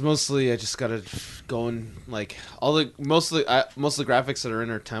 It's mostly I just gotta go and like most of the graphics that are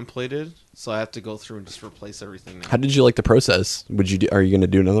in are templated, so I have to go through and just replace everything now. How did you like the process? Are you gonna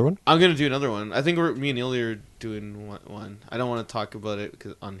do another one? I'm gonna do another one. I think me and Ilya are doing one. I don't want to talk about it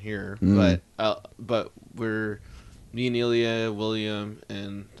on here, but me and Ilya, William,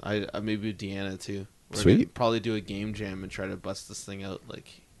 and I maybe Deanna too. We're Sweet. gonna probably do a game jam and try to bust this thing out.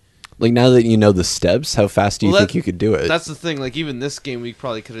 Like now that you know the steps, how fast do you think you could do it? That's the thing. Like even this game, we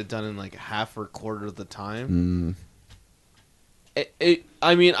probably could have done in like half or quarter of the time.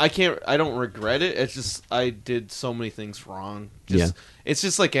 I mean, I don't regret it. It's just I did so many things wrong. It's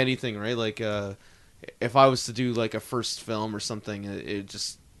just like anything, right? Like if I was to do like a first film or something, it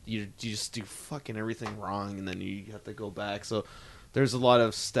just you just do fucking everything wrong, and then you have to go back. So there's a lot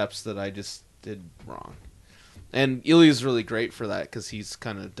of steps that I just did wrong. And Ilya's really great for that because he's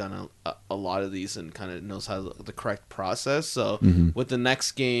kind of done a lot of these and kind of knows how the correct process. So with the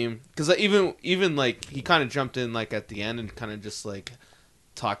next game, because even like he kind of jumped in like at the end and kind of just like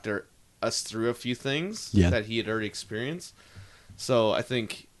talked us through a few things that he had already experienced. So I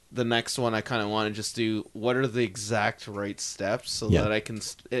think the next one I kind of want to just do what are the exact right steps so that I can.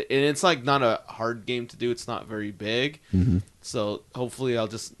 And it's like not a hard game to do. It's not very big. So hopefully I'll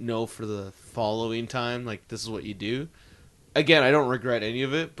just know for the following time, like this is what you do. Again, I don't regret any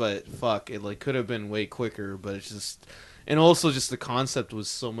of it, but fuck, it like could have been way quicker, but it's just, and also just the concept was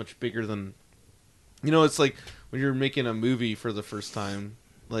so much bigger than, it's like when you're making a movie for the first time,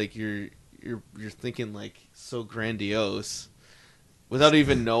 like you're thinking like so grandiose. Without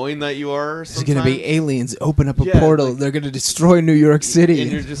even knowing that you are. There's going to be aliens open up a portal. Like, they're going to destroy New York City. And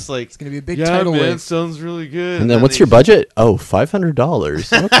you're just like, it's going to be a big tidal wave. Sounds really good. And then what's your budget? Oh,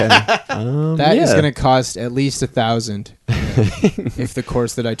 $500. Okay. That is going to cost at least $1,000 if the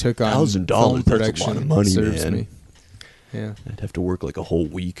course that I took on $1,000, film that's a production lot of money, serves man. me. Yeah. I'd have to work like a whole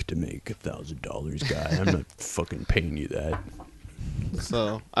week to make $1,000, guy. I'm not fucking paying you that.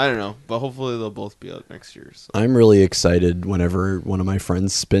 So I don't know, but hopefully they'll both be out next year. So. I'm really excited whenever one of my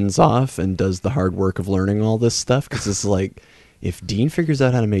friends spins off and does the hard work of learning all this stuff, because it's like, if Dean figures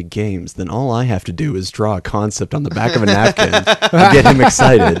out how to make games, then all I have to do is draw a concept on the back of a napkin to get him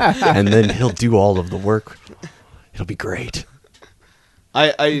excited, and then he'll do all of the work. It'll be great.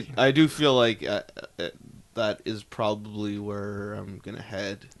 I do feel like that is probably where I'm gonna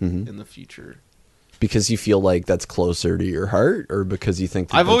head in the future. Because you feel like that's closer to your heart, or because you think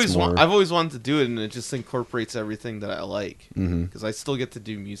that I've that's always wanted to do it, and it just incorporates everything that I like. Because I still get to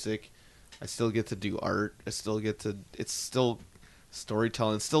do music, I still get to do art, it's still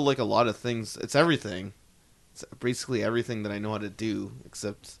storytelling, it's still like a lot of things. It's everything. It's basically everything that I know how to do,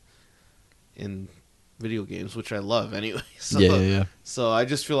 except in video games, which I love anyway. So, yeah. So I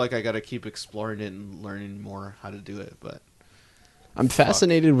just feel like I got to keep exploring it and learning more how to do it, but. I'm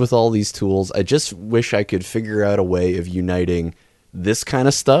fascinated with all these tools. I just wish I could figure out a way of uniting this kind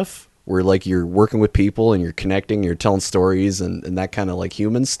of stuff where like you're working with people and you're connecting, you're telling stories and that kind of like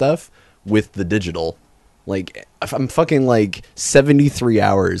human stuff with the digital. Like I'm fucking like 73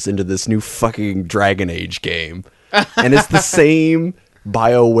 hours into this new fucking Dragon Age game. And it's the same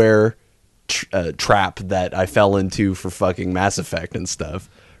BioWare trap that I fell into for fucking Mass Effect and stuff.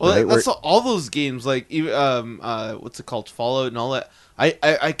 Well, right? that's all those games, like even what's it called, Fallout and all that.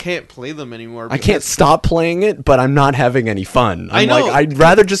 I can't play them anymore. I can't stop playing it, but I'm not having any fun. I know. Like, I'd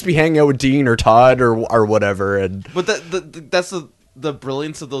rather just be hanging out with Dean or Todd or whatever. And but that's the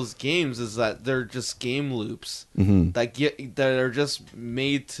brilliance of those games is that they're just game loops that are just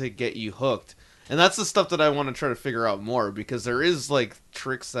made to get you hooked, and that's the stuff that I want to try to figure out more, because there is like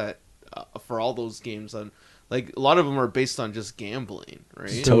tricks that for all those games on. Like, a lot of them are based on just gambling,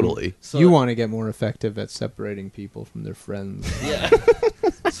 right? Totally. So you want to get more effective at separating people from their friends. Yeah.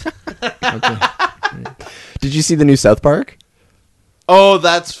 Thrones. Okay. Did you see the new South Park? Oh,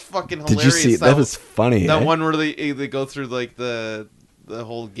 that's fucking hilarious. Did you see that? Was funny. that eh? one where they go through like the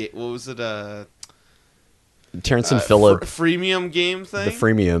whole game. What was it? Terrence and Phillip. Freemium game thing. The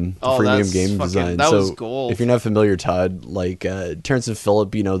freemium, Oh, freemium that's game fucking- design. that so was gold. if you're not familiar, Todd, like Terrence and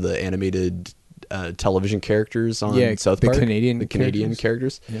Phillip, you know the animated television characters on Yeah, South the Park, Canadian the Canadian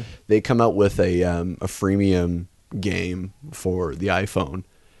characters. Yeah. They come out with a freemium game for the iPhone,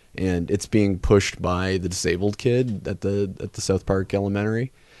 and it's being pushed by the disabled kid at the South Park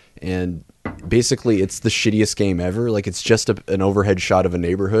Elementary, and basically it's the shittiest game ever. Like it's just an overhead shot of a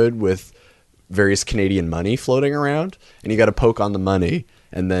neighborhood with various Canadian money floating around, and you got to poke on the money,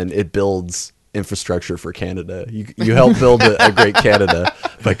 and then it builds infrastructure for Canada. You help build a great Canada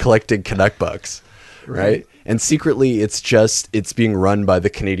by collecting Canuck bucks, right? And secretly, it's being run by the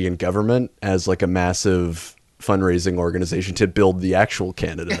Canadian government as like a massive fundraising organization to build the actual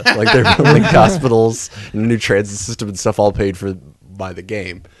Canada. Like they're building hospitals and a new transit system and stuff, all paid for by the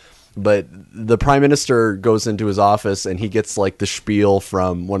game. But the prime minister goes into his office and he gets like the spiel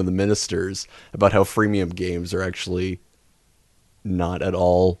from one of the ministers about how freemium games are actually not at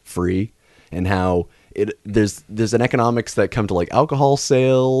all free, and how there's an economics that come to like alcohol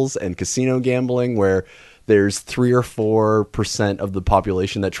sales and casino gambling, where there's 3 or 4% of the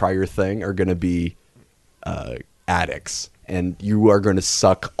population that try your thing are going to be addicts, and you are going to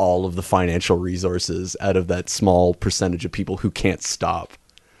suck all of the financial resources out of that small percentage of people who can't stop.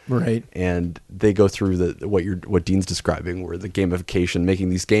 Right. And they go through what Dean's describing, where the gamification, making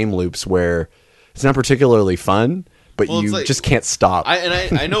these game loops where it's not particularly fun, but Well, it's you like- just can't stop.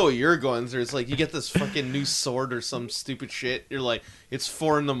 I know what you're going through. It's like you get this fucking new sword or some stupid shit. You're like, it's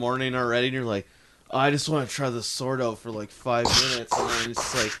 4 a.m. already, and you're like, oh, I just want to try this sword out for like 5 minutes, and then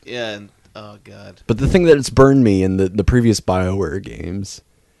it's like, yeah, and oh god. But the thing that has burned me in the previous BioWare games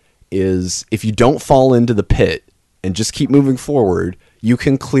is if you don't fall into the pit and just keep moving forward, you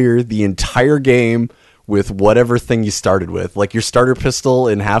can clear the entire game with whatever thing you started with. Like your starter pistol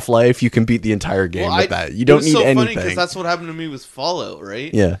in Half-Life, you can beat the entire game with that. You don't need It was so funny anything. because that's what happened to me with Fallout,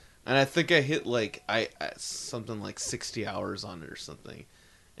 right? Yeah. And I think I hit like I something like 60 hours on it or something,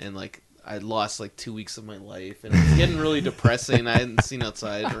 and like I lost like 2 weeks of my life, and it was getting really depressing. I hadn't seen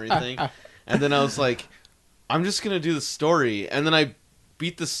outside or anything, and then I was like, I'm just gonna do the story, and then I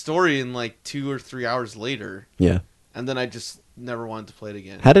beat the story in like 2 or 3 hours later, Yeah. and then I just never wanted to play it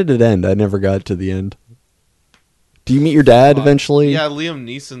again. How did it end? I never got to the end. Do you meet your dad eventually? Yeah, Liam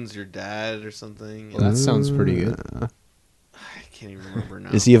Neeson's your dad or something. Well, that sounds pretty good. I can't even remember now.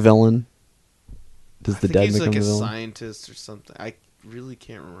 Is he a villain? Does I the think dad he's become like a a villain? scientist or something. I really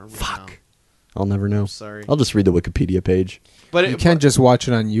can't remember now. I'll never know. I'm sorry. I'll just read the Wikipedia page. But You can't just watch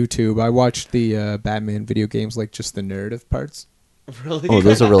it on YouTube. I watched the Batman video games, like just the narrative parts really. Oh,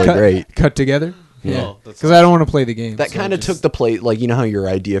 those are really great. cut together. Yeah, Oh, that's because I don't want to play the game. That so kind of just- took the plate, like, you know how your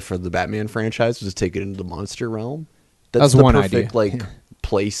idea for the Batman franchise was to take it into the monster realm? That's was the one perfect, idea. like, Yeah.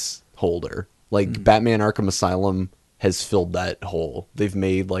 placeholder. Like, Batman Arkham Asylum has filled that hole. They've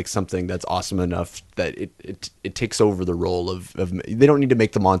made, like, something that's awesome enough that it takes over the role of they don't need to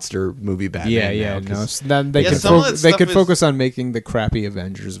make the monster movie Batman Yeah, now, no. 'cause- So then they Yeah, can some of that they stuff could is- focus on making the crappy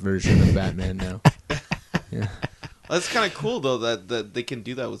Avengers version of Batman now. Yeah. That's kind of cool though that they can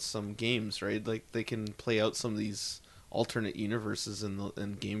do that with some games, right? Like they can play out some of these alternate universes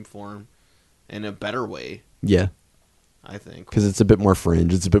in game form in a better way, Yeah, I think. because it's a bit more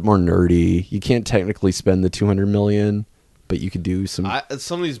fringe. It's a bit more nerdy. You can't technically spend the $200 million, but you could do some...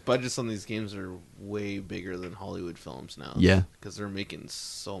 Some of these budgets on these games are way bigger than Hollywood films now. Yeah. because they're making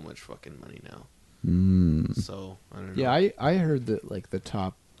so much fucking money now. Mm. So I don't know. Yeah, I heard that like the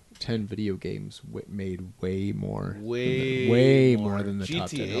top 10 video games made way more. way more than the GTA, top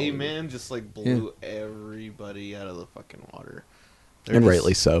 10. Hollywood. man, just like blew everybody out of the fucking water. They're And just-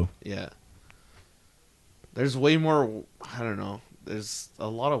 rightly so. Yeah. There's way more. I don't know. There's a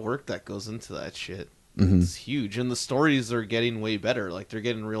lot of work that goes into that shit. Mhm. It's huge, and the stories are getting way better. Like they're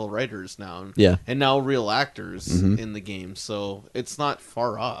getting real writers now, Yeah. and now real actors Mhm. in the game. So it's not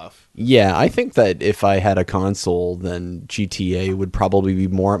far off. Yeah, I think that if I had a console, then GTA would probably be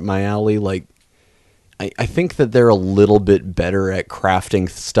more up my alley. Like, I think that they're a little bit better at crafting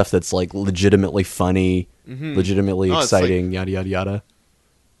stuff that's like legitimately funny, legitimately Oh, it's like- exciting, yada yada yada.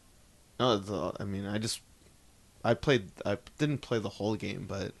 No, I mean, I didn't play the whole game,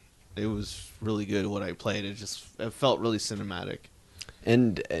 but it was really good what I played. It felt really cinematic.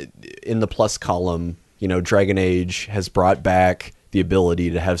 And in the plus column, you know, Dragon Age has brought back the ability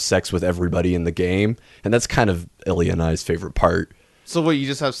to have sex with everybody in the game, and that's kind of Ilya and I's favorite part. So what? You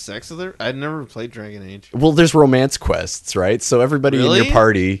just have sex with her? I'd never played Dragon Age. Well, there's romance quests, right? So everybody in Really? your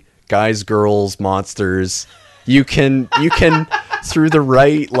party, guys, girls, monsters, you can through the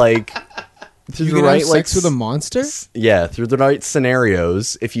right through You the can right have sex with a monster? yeah, through the right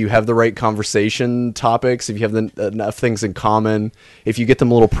scenarios, if you have the right conversation topics, if you have enough things in common, if you get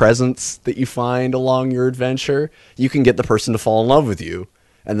them little presents that you find along your adventure, you can get the person to fall in love with you.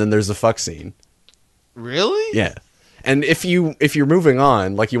 And then there's a fuck scene. Really? Yeah. And if you're moving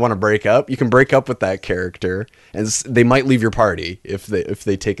on, like you want to break up, you can break up with that character, and they might leave your party if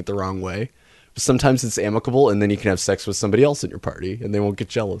they take it the wrong way. Sometimes it's amicable, and then you can have sex with somebody else in your party, and they won't get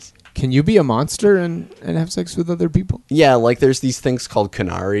jealous. Can you be a monster and have sex with other people? Yeah, like there's these things called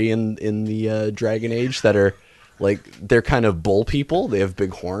Kunari in the Dragon Age that are like they're kind of bull people. They have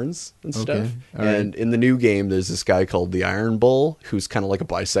big horns and stuff. Okay, all right. And in the new game, there's this guy called the Iron Bull who's kind of like a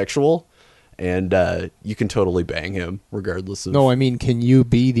bisexual, and you can totally bang him regardless of. No, I mean, can you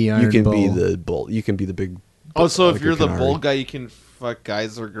be the Iron you can Bull? be the bull. You can be the big. Oh, so like if a you're the Kunari. bull guy, you can fuck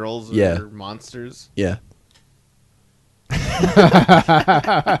guys or girls or Yeah. monsters. Yeah.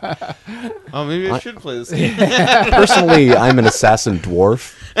 Oh, maybe I should play this game. Personally, I'm an assassin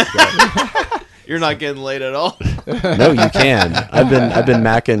dwarf. You're not getting laid at all. No, you can. I've been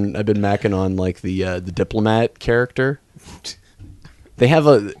macking on like the diplomat character. They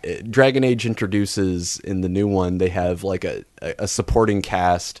have Dragon Age introduces in the new one. They have like a supporting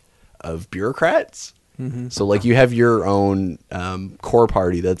cast of bureaucrats. Mm-hmm. So like you have your own core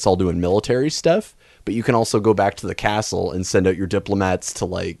party that's all doing military stuff, but you can also go back to the castle and send out your diplomats to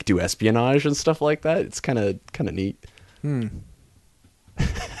like do espionage and stuff like that. It's kind of neat. You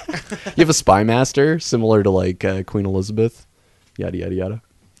have a spy master similar to like Queen Elizabeth, yada yada yada.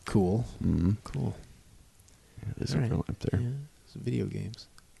 Cool. Cool. Yeah, there's a girl up there. Yeah, it's video games.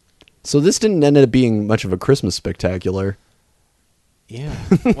 So this didn't end up being much of a Christmas spectacular. Yeah.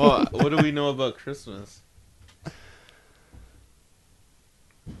 Well, what do we know about Christmas?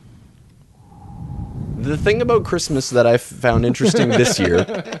 The thing about Christmas that I found interesting this year,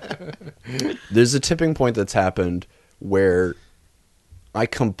 there's a tipping point that's happened where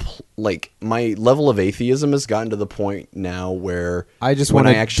like my level of atheism has gotten to the point now where I just when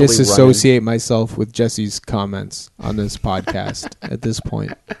want I to actually disassociate myself with Jesse's comments on this podcast at this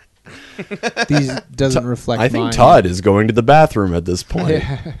point. These doesn't reflect I think mine. Todd is going to the bathroom at this point.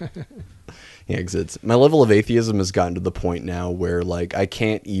 Yeah, 'cause my level of atheism has gotten to the point now where like I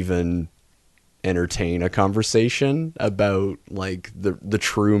can't even entertain a conversation about like the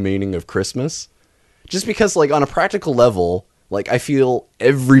true meaning of Christmas. Just because like on a practical level, like I feel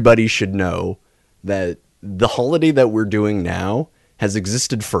everybody should know that the holiday that we're doing now has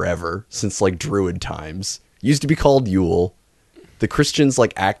existed forever since like Druid times. Used to be called Yule. The Christians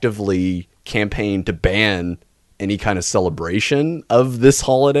like actively campaigned to ban any kind of celebration of this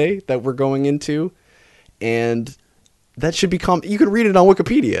holiday that we're going into. And that should become, you can read it on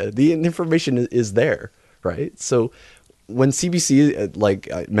Wikipedia. The information is there, right? So when CBC,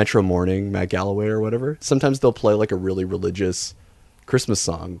 Metro Morning, Matt Galloway or whatever, sometimes they'll play like a really religious Christmas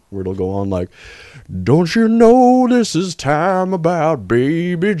song where it'll go on like, don't you know this is time about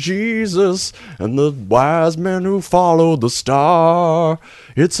baby Jesus and the wise men who followed the star.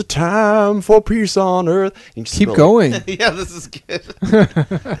 It's a time for peace on earth. And you just Keep go going. Yeah, this is good.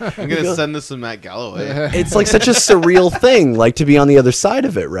 I'm gonna send this to Matt Galloway. It's like such a surreal thing, like to be on the other side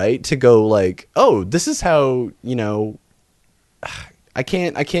of it, right? To go like, oh, this is how, you know, I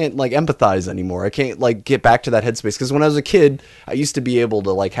can't like empathize anymore. I can't like get back to that headspace because when I was a kid, I used to be able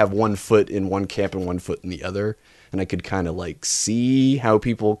to like have one foot in one camp and one foot in the other, and I could kind of like see how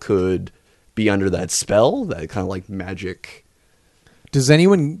people could be under that spell, that kind of like magic. Does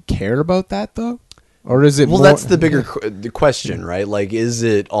anyone care about that though, or is it? Well, more... that's the bigger the question, right? Like, is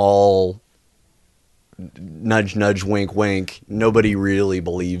it all nudge, nudge, wink, wink? Nobody really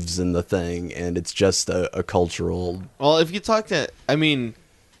believes in the thing, and it's just a cultural. Well, if you talk to, I mean,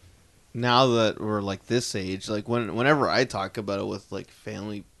 now that we're like this age, like whenever I talk about it with like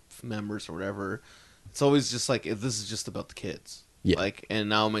family members or whatever, it's always just like this is just about the kids. Yeah. Like, and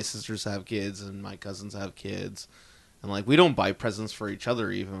now my sisters have kids and my cousins have kids, and like we don't buy presents for each other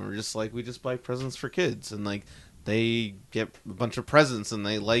even. We're just like we just buy presents for kids, and like they get a bunch of presents and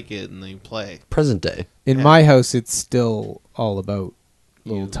they like it and they play. Present day. In Yeah. my house, it's still all about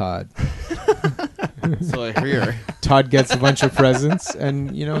little You. Todd. So I hear. Todd gets a bunch of presents,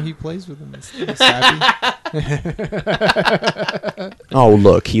 and you know he plays with them. He's happy. Oh,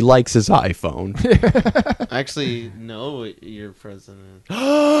 look, he likes his iPhone. I actually know what your present is.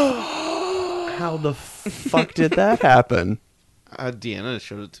 How the fuck did that happen? Deanna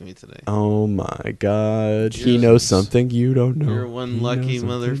showed it to me today. Oh my God, he You're- knows something you don't know. You're one He lucky knows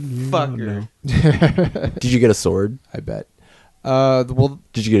something you don't motherfucker. know. Did you get a sword? I bet. Well,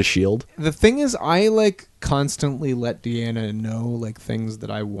 Did you get a shield? the thing is, I like constantly let Deanna know like things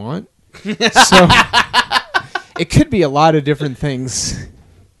that I want. So it could be a lot of different things,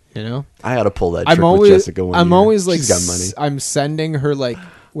 you know. I had to pull that trick I'm with always, Jessica one I'm year. always like, She's got money. I'm sending her like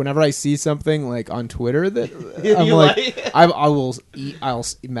whenever I see something like on Twitter that I'm You like, like- I'll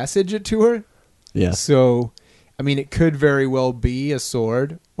message it to her. Yeah. So, I mean, it could very well be a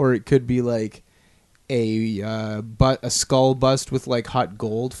sword, or it could be like a skull bust with like hot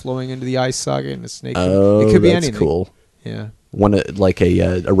gold flowing into the eye socket and a snake. Oh, it could be that's anything. cool. Yeah. One like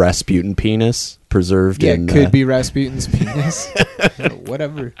a Rasputin penis preserved Yeah, in. it could be Rasputin's penis.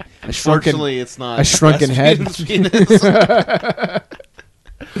 Whatever. A shrunken, Fortunately, it's not a shrunken head. Rasputin's penis.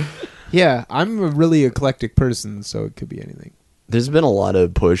 yeah, I'm a really eclectic person, so it could be anything. There's been a lot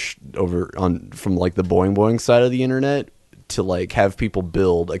of push from like the Boing Boing side of the internet to like have people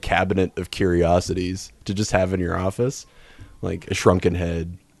build a cabinet of curiosities to just have in your office, like a shrunken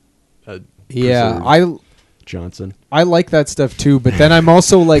head. Yeah, preserved Johnson. I like that stuff too, but then I'm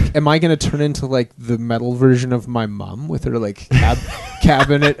also like, am I going to turn into like the metal version of my mom with her like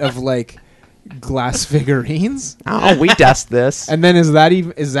cabinet of like glass figurines? Oh, we dust this. And then is that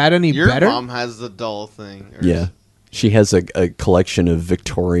any Your better? mom has the doll thing. or- Yeah, she has a collection of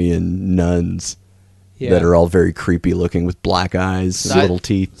Victorian nuns that are all very creepy looking with black eyes and That- little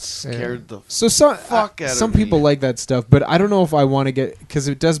teeth. Scared the So some fuck out of some me. people like that stuff, but I don't know if I want to get, because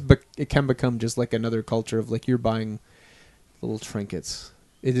it can become just like another culture of like you're buying little trinkets.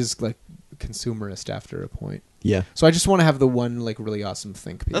 It is like consumerist after a point. Yeah. So I just want to have the one like really awesome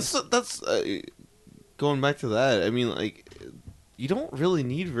think piece. That's going back to that. I mean, like, you don't really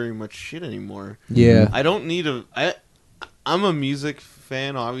need very much shit anymore. Yeah. I don't need I'm a music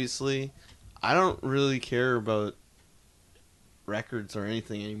fan, obviously. I don't really care about records or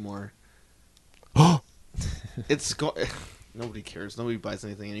anything anymore. Nobody cares. Nobody buys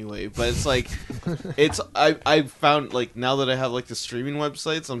anything anyway. But it's like, I found, like, now that I have, like, the streaming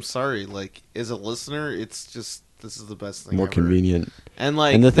websites, I'm sorry. Like, as a listener, it's just, this is the best thing More ever. convenient. And,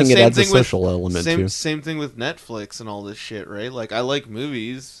 like, And the thing, it same adds a thing with- social element too. Same thing with Netflix and all this shit, right? Like, I like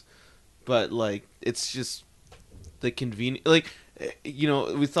movies, but, like, it's just the convenient, like, you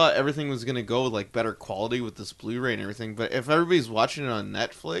know, we thought everything was gonna go with like better quality with this Blu-ray and everything, but if everybody's watching it on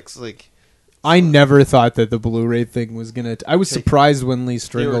Netflix, like, I never thought that the Blu-ray thing was gonna. I was surprised when Lee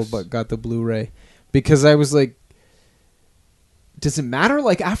Stringle were- got the Blu-ray, because I was like, "Does it matter?"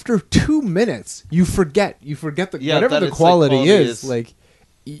 Like after 2 minutes, you forget whatever that the it's, like, quality quality is. is- Like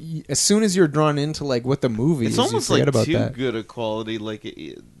as soon as you're drawn into like what the movie it's is, almost you forget like about too that. good a quality. Like,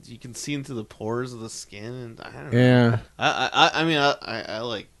 you can see into the pores of the skin, and I don't know. Yeah, I mean, I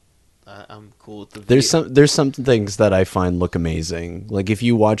like. I'm cool with the. There's some things that I find look amazing. Like if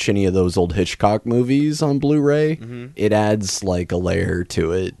you watch any of those old Hitchcock movies on Blu-ray, it adds like a layer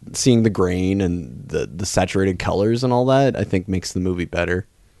to it. Seeing the grain and the saturated colors and all that, I think makes the movie better.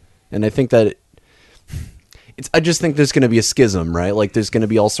 And I think that I just think there's going to be a schism, right? Like there's going to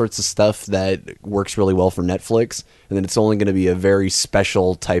be all sorts of stuff that works really well for Netflix, and then it's only going to be a very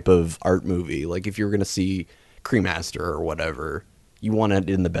special type of art movie. Like if you're going to see Cremaster or whatever, you want it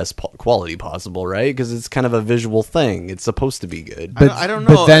in the best quality possible, right? Because it's kind of a visual thing. It's supposed to be good. but I don't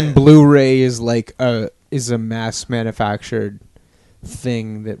know. But then Blu-ray is like a mass manufactured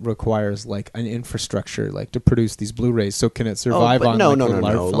thing that requires like an infrastructure like to produce these Blu-rays. So can it survive but on no, like, no, little no,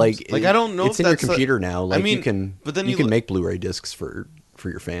 art no. films? Like I don't know It's if in your that's a- computer now. Like I mean, you can, but then you you can look- make Blu-ray discs for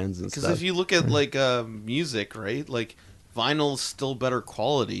your fans and Because stuff. if you look at like music, right? Like vinyl's still better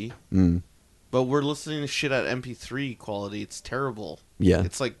quality, but we're listening to shit at MP3 quality. It's terrible. Yeah.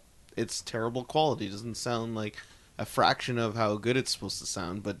 It's terrible quality. It doesn't sound like a fraction of how good it's supposed to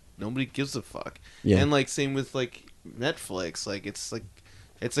sound, but nobody gives a fuck. Yeah. And like same with like Netflix, like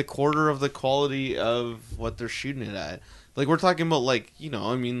it's a quarter of the quality of what they're shooting it at. Like we're talking about like, you know,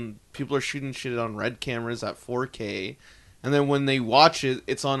 I mean, people are shooting shit on red cameras at 4K, and then when they watch it,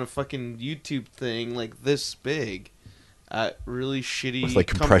 it's on a fucking YouTube thing like this big, really shitty with like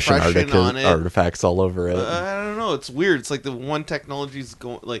compression on it. artifacts all over it. I don't know. It's weird. It's like the one technology's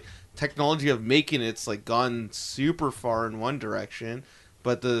going, like technology of making it's like gone super far in one direction,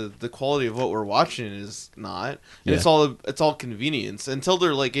 but the quality of what we're watching is not. And it's all convenience until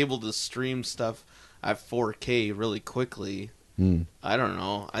they're like able to stream stuff at 4K really quickly. I don't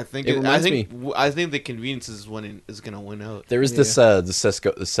know. I think I think the convenience is is going to win out. There was this the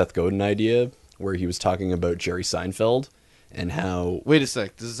Seth Godin idea where he was talking about Jerry Seinfeld and how Wait a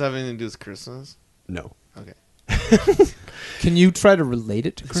sec. Does this have anything to do with Christmas? no. Okay. Can you try to relate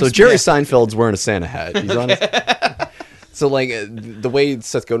it to Christmas? So Jerry Seinfeld's wearing a Santa hat. He's on So like the way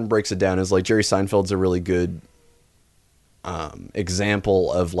Seth Godin breaks it down is like Jerry Seinfeld's a really good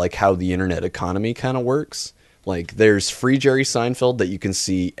example of like how the internet economy kind of works. Like there's free Jerry Seinfeld that you can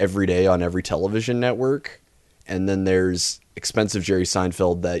see every day on every television network, and then there's expensive Jerry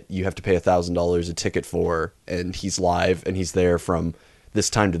Seinfeld that you have to pay $1,000 a ticket for, and he's live and he's there from this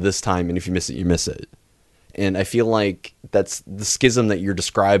time to this time, and if you miss it, you miss it. And I feel like that's the schism that you're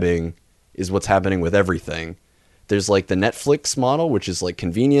describing is what's happening with everything. There's like the Netflix model, which is like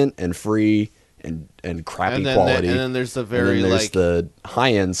convenient and free and crappy quality. And then there's the And very then there's like the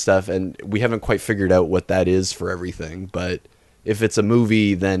high end stuff, and we haven't quite figured out what that is for everything. But if it's a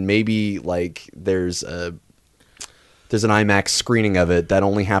movie, then maybe like there's an IMAX screening of it that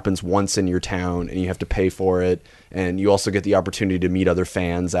only happens once in your town, and you have to pay for it. And you also get the opportunity to meet other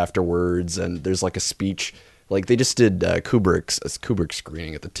fans afterwards. And there's like a speech. Like they just did Kubrick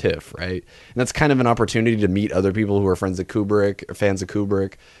screening at the TIFF, right? And that's kind of an opportunity to meet other people who are friends of Kubrick or fans of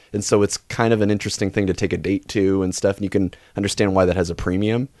Kubrick. And so it's kind of an interesting thing to take a date to and stuff. And you can understand why that has a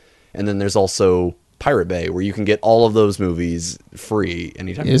premium. And then there's also Pirate Bay, where you can get all of those movies free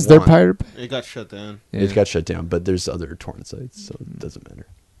anytime you want. Is there Pirate Bay? it got shut down. Yeah. It got shut down, but there's other torrent sites, so it doesn't matter.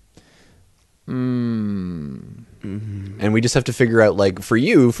 And we just have to figure out, like, for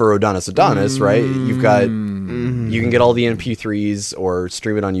you, for Adonis, right? You've got, you can get all the MP3s or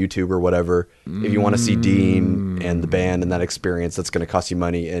stream it on YouTube or whatever. If you want to see Dean and the band and that experience, that's going to cost you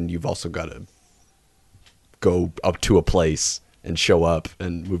money. And you've also got to go up to a place and show up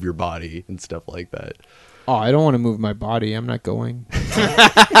and move your body and stuff like that. Oh, I don't want to move my body. I'm not going.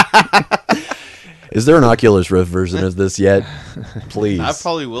 Is there an Oculus Rift version of this yet? Please. That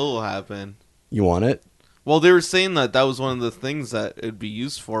probably will happen. You want it? Well, they were saying that was one of the things that it'd be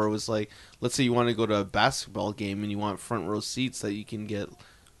used for. Was like, let's say you want to go to a basketball game and you want front row seats, that you can get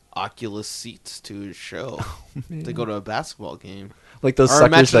Oculus seats to a show to go to a basketball game. Like those Or suckers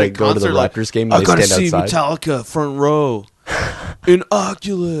imagine a that go to the concert, like, Raptors game I and they gotta stand see outside. Metallica front row in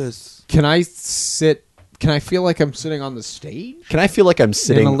Oculus. Can I sit? Can I feel like I'm sitting on the stage? Can I feel like I'm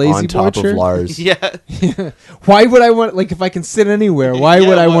sitting lazy on top boy of chair? Lars? Yeah, Why would I want? Like, if I can sit anywhere, why Yeah,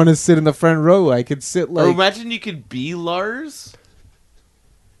 would I what- want to sit in the front row? I could sit or like imagine you could be Lars.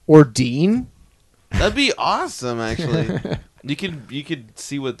 or Dean. That'd be awesome. Actually, you could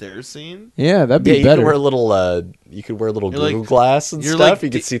see what they're seeing. Yeah, that'd Yeah, be you better. could wear a little You're Google like- glass and You're stuff. like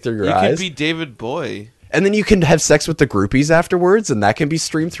You could see through your you eyes. could be David Bowie. And then you can have sex with the groupies afterwards, and that can be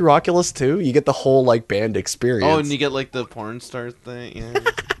streamed through Oculus too. You get the whole like band experience. Oh, and you get like the porn star thing. Yeah.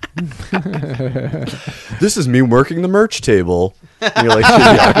 This is me working the merch table. And you're like,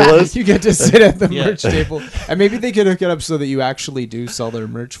 through the Oculus. You get to sit at the Yeah. merch table, and maybe they could hook it up so that you actually do sell their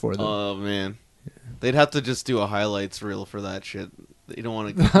merch for them. Oh man, they'd have to just do a highlights reel for that shit. You don't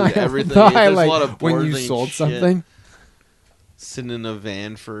want to do everything. The There's a highlight lot of when you boring sold shit. something. Sitting in a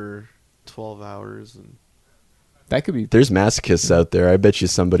van for 12 hours and That could be. There's masochists out there. I bet you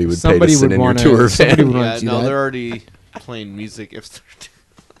somebody would pay Somebody to sit would in your wanna- tour somebody van. would- yeah, do no, that. they're already playing music. If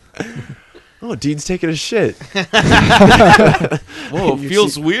Oh, Dean's taking a shit. whoa, it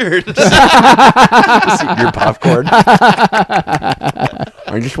feels weird. Your popcorn.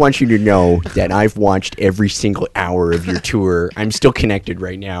 I just want you to know that I've watched every single hour of your tour. I'm still connected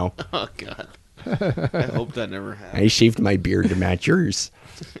right now. Oh god, I hope that never happens. I shaved my beard to match yours.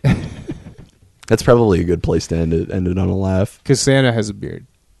 That's probably a good place to end it on a laugh. Because Santa has a beard.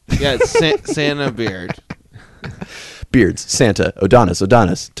 Yeah, it's Santa beard. Beards, Santa,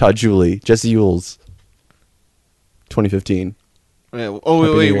 Adonis, Todd Julie, Jesse Yules. 2015. Yeah, Happy oh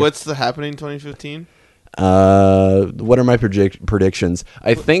New wait, Year. what's the happening 2015? What are my predictions?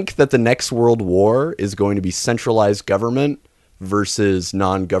 I think that the next world war is going to be centralized government versus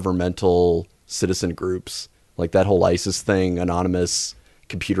non-governmental citizen groups. Like that whole ISIS thing, anonymous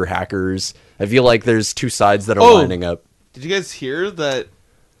computer hackers. I feel like there's two sides that are lining up. Did you guys hear that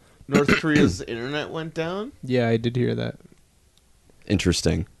North Korea's internet went down Yeah, I did hear that.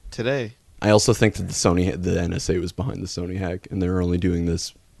 Interesting. today? I also think that the NSA was behind the Sony hack, and they're only doing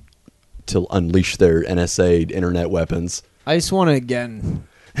this to unleash their NSA internet weapons. I just want to again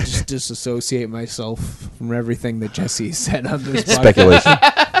just disassociate myself from everything that Jesse said on this podcast.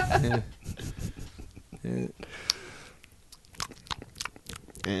 Speculation. Yeah.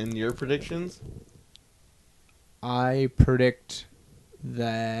 And your predictions? I predict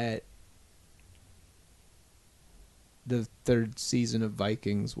that the third season of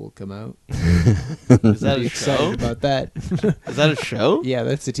Vikings will come out. Is that Be a excited show? about that. Is that a show? Yeah,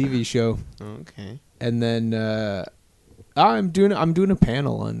 that's a TV show. Okay. And then I'm doing a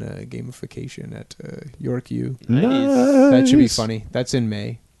panel on gamification at York U. Nice. That should be funny. That's in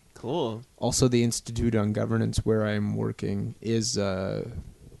May. Cool. Also, the Institute on Governance, where I'm working, is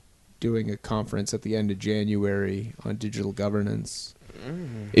doing a conference at the end of January on digital governance.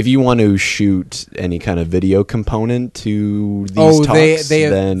 If you want to shoot any kind of video component to these talks,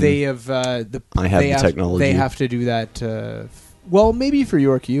 then they have I have the technology. They have to do that. Well, maybe for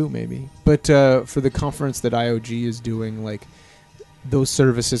York U, maybe, but for the conference that IOG is doing, like those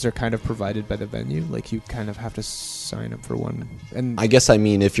services are kind of provided by the venue. Like you kind of have to sign up for one. And I guess I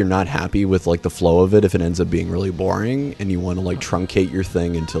mean if you're not happy with like the flow of it, if it ends up being really boring, and you want to like truncate your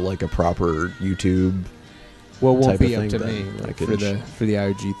thing into like a proper YouTube. Well, it won't type be of up to thing, me then I like, can for the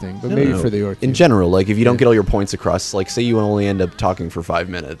IOG thing, but No, maybe no. for the York In U. general, like if you don't Yeah. get all your points across, like say you only end up talking for 5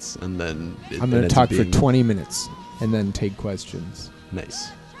 minutes, and then I'm going to talk for 20 minutes and then take questions. Nice.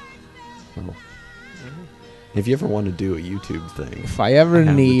 Well, if you ever want to do a YouTube thing, If I ever I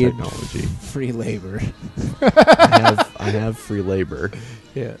have the need technology. free labor. I have free labor.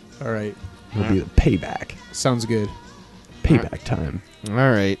 Yeah. All right. It'll be the payback. Sounds good. Payback time. All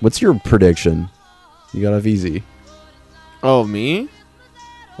right. What's your prediction? You got off easy. Oh, me?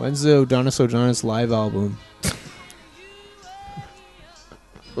 When's the Odonis live album?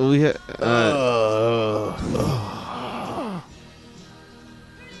 Well, we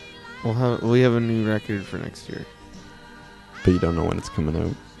we have a new record for next year. But you don't know when it's coming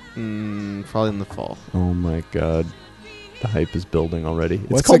out. Probably in the fall. Oh my god. The hype is building already. It's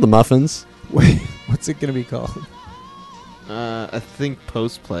What's called it- The Muffins. Wait, what's it going to be called? I think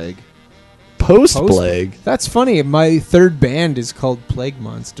Post Plague. Post-Plague. That's funny. My third band is called Plague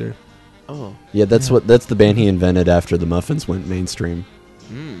Monster. Oh. Yeah, that's the band he invented after The Muffins went mainstream.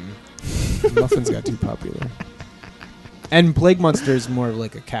 Muffins got too popular. And Plague Monster is more of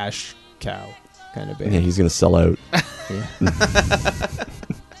like a cash cow kind of band. Yeah, he's going to sell out. Yeah.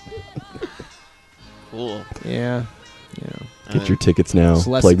 Cool. Yeah. You know. Get your tickets now. It's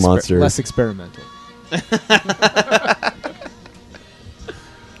less Plague Monster. less experimental.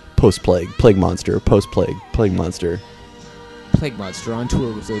 Post-Plague. Plague Monster. Post-Plague. Plague Monster. Plague Monster on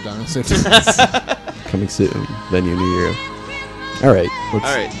tour with Odonis. Coming soon. Venue New Year. All right. All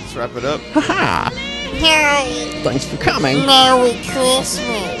right, let's wrap it up. Harry, Thanks for coming. Merry Christmas.